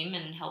a team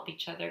and help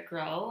each other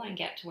grow and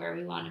get to where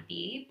we want to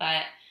be.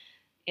 But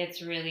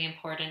it's really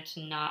important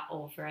to not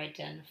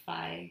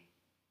over-identify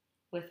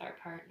with our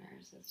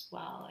partners as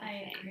well,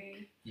 I think.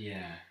 Agree.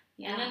 Yeah.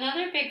 And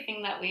another big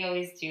thing that we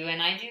always do,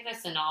 and I do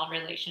this in all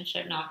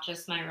relationship, not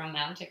just my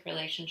romantic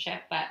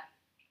relationship, but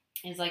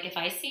is like if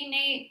I see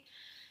Nate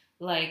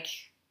like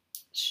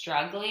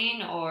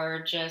struggling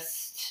or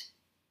just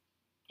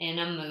in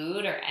a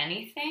mood or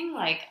anything,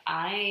 like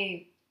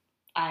I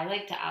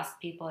like to ask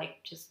people,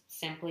 like, just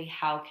simply,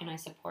 how can I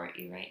support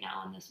you right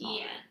now in this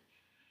moment?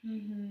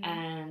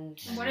 And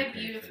what a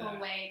beautiful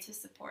way to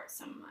support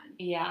someone.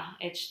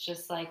 It's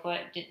just like,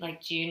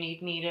 do you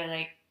need me to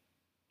like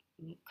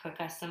cook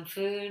us some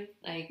food?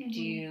 Like,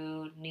 do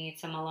you need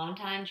some alone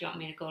time? Do you want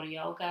me to go to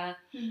yoga?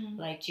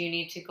 Like, do you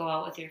need to go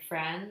out with your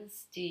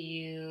friends? Do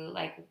you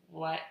like,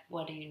 what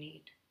do you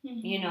need?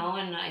 You know,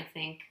 and I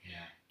think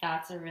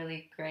that's a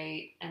really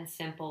great and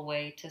simple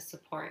way to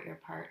support your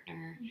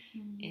partner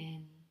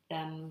in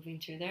them moving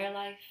through their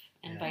life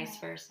and vice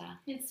versa.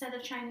 Instead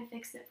of trying to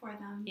fix it for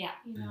them. You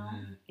know?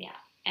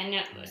 And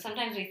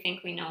sometimes we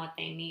think we know what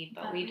they need,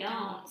 but we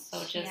don't.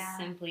 So just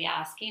simply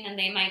asking, and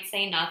they might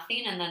say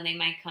nothing, and then they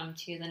might come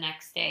to you the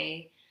next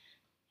day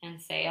and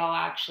say, oh,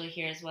 actually,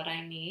 here's what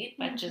I need.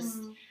 But just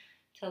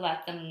to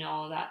let them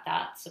know that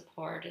that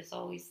support is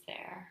always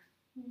there.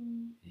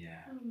 Yeah.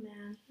 Oh,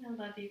 man. I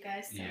love you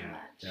guys so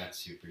much. That's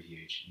super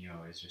huge. You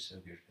always are so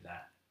good for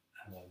that.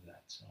 I love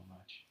that so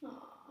much.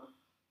 Aww.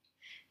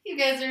 You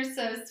guys are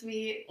so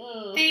sweet.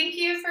 Thank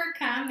you for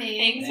coming.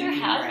 Thanks for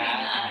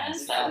having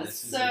us. That was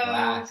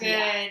so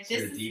good.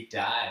 This is a deep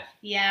dive.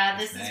 Yeah,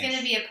 this is going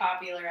to be a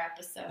popular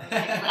episode. I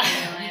can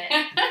feel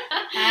it.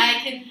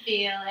 I can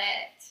feel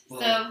it. Well,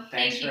 so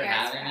thanks thank you for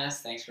guys having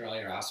us. Thanks for all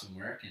your awesome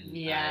work. And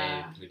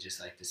I would just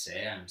like to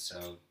say I'm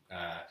so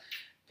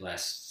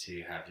blessed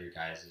to have your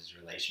guys'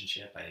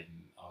 relationship. I'm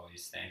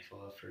always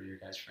thankful for your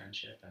guys'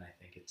 friendship, and I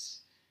think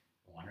it's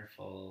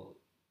wonderful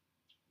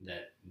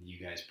that you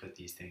guys put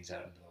these things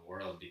out into the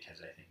world,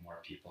 because I think more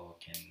people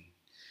can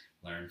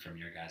learn from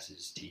your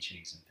guys'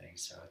 teachings and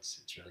things. So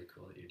it's really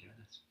cool that you're doing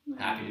this.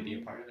 Happy to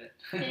be a part of it.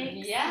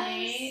 Thanks,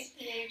 Yes.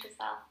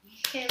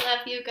 Okay,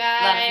 love you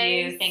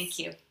guys. Love you. Thank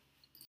you.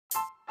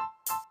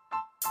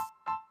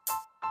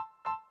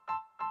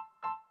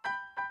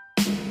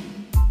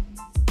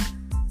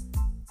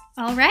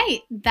 All right,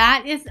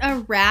 that is a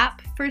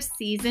wrap for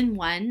season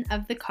 1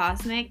 of the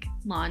Cosmic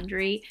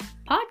Laundry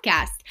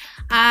podcast.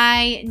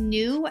 I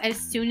knew as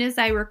soon as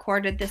I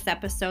recorded this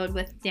episode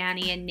with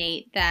Dani and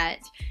Nate that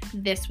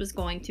this was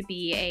going to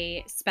be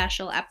a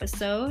special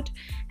episode.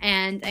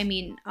 And I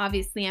mean,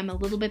 obviously I'm a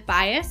little bit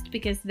biased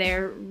because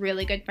they're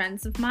really good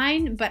friends of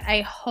mine, but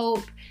I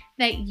hope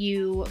that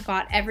you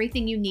got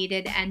everything you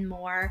needed and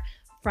more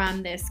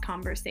from this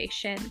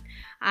conversation.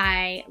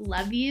 I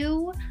love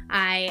you.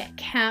 I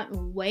can't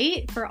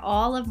wait for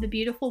all of the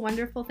beautiful,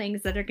 wonderful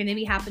things that are going to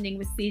be happening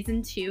with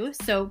season 2.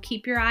 So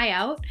keep your eye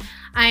out.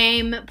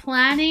 I'm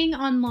planning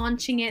on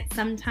launching it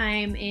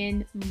sometime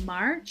in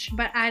March,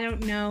 but I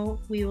don't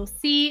know. We will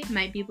see.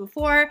 Might be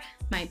before,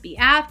 might be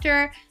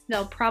after.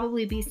 There'll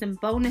probably be some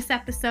bonus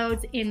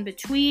episodes in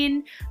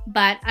between,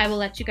 but I will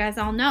let you guys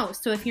all know.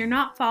 So if you're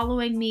not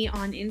following me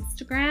on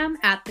Instagram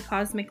at The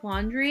Cosmic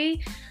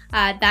Laundry,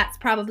 that's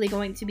probably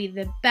going to be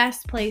the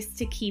best place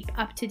to keep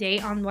up to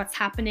date on what's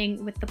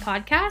happening with the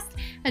podcast.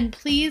 And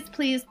please,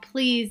 please,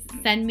 please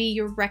send me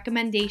your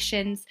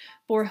recommendations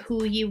for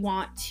who you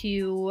want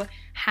to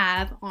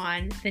have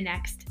on the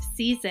next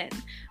season.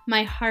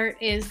 My heart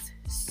is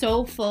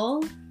so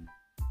full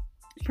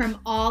from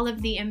all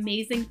of the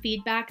amazing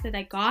feedback that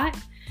I got.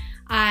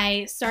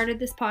 I started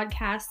this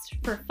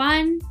podcast for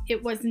fun.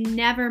 It was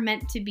never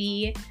meant to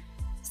be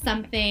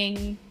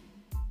something,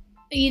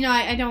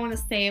 I don't want to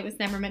say it was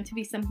never meant to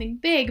be something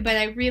big, but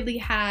I really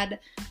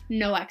had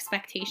no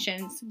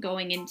expectations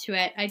going into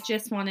it. I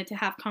just wanted to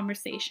have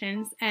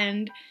conversations,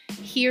 and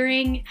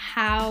hearing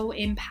how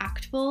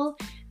impactful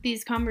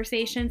these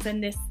conversations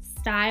and this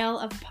style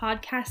of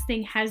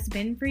podcasting has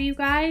been for you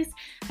guys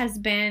has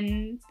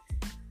been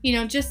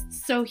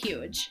just so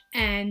huge.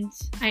 And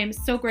I am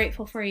so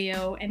grateful for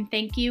you. And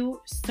thank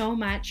you so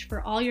much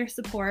for all your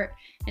support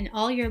and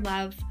all your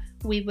love.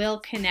 We will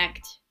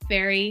connect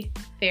very,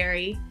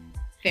 very,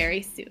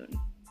 very soon.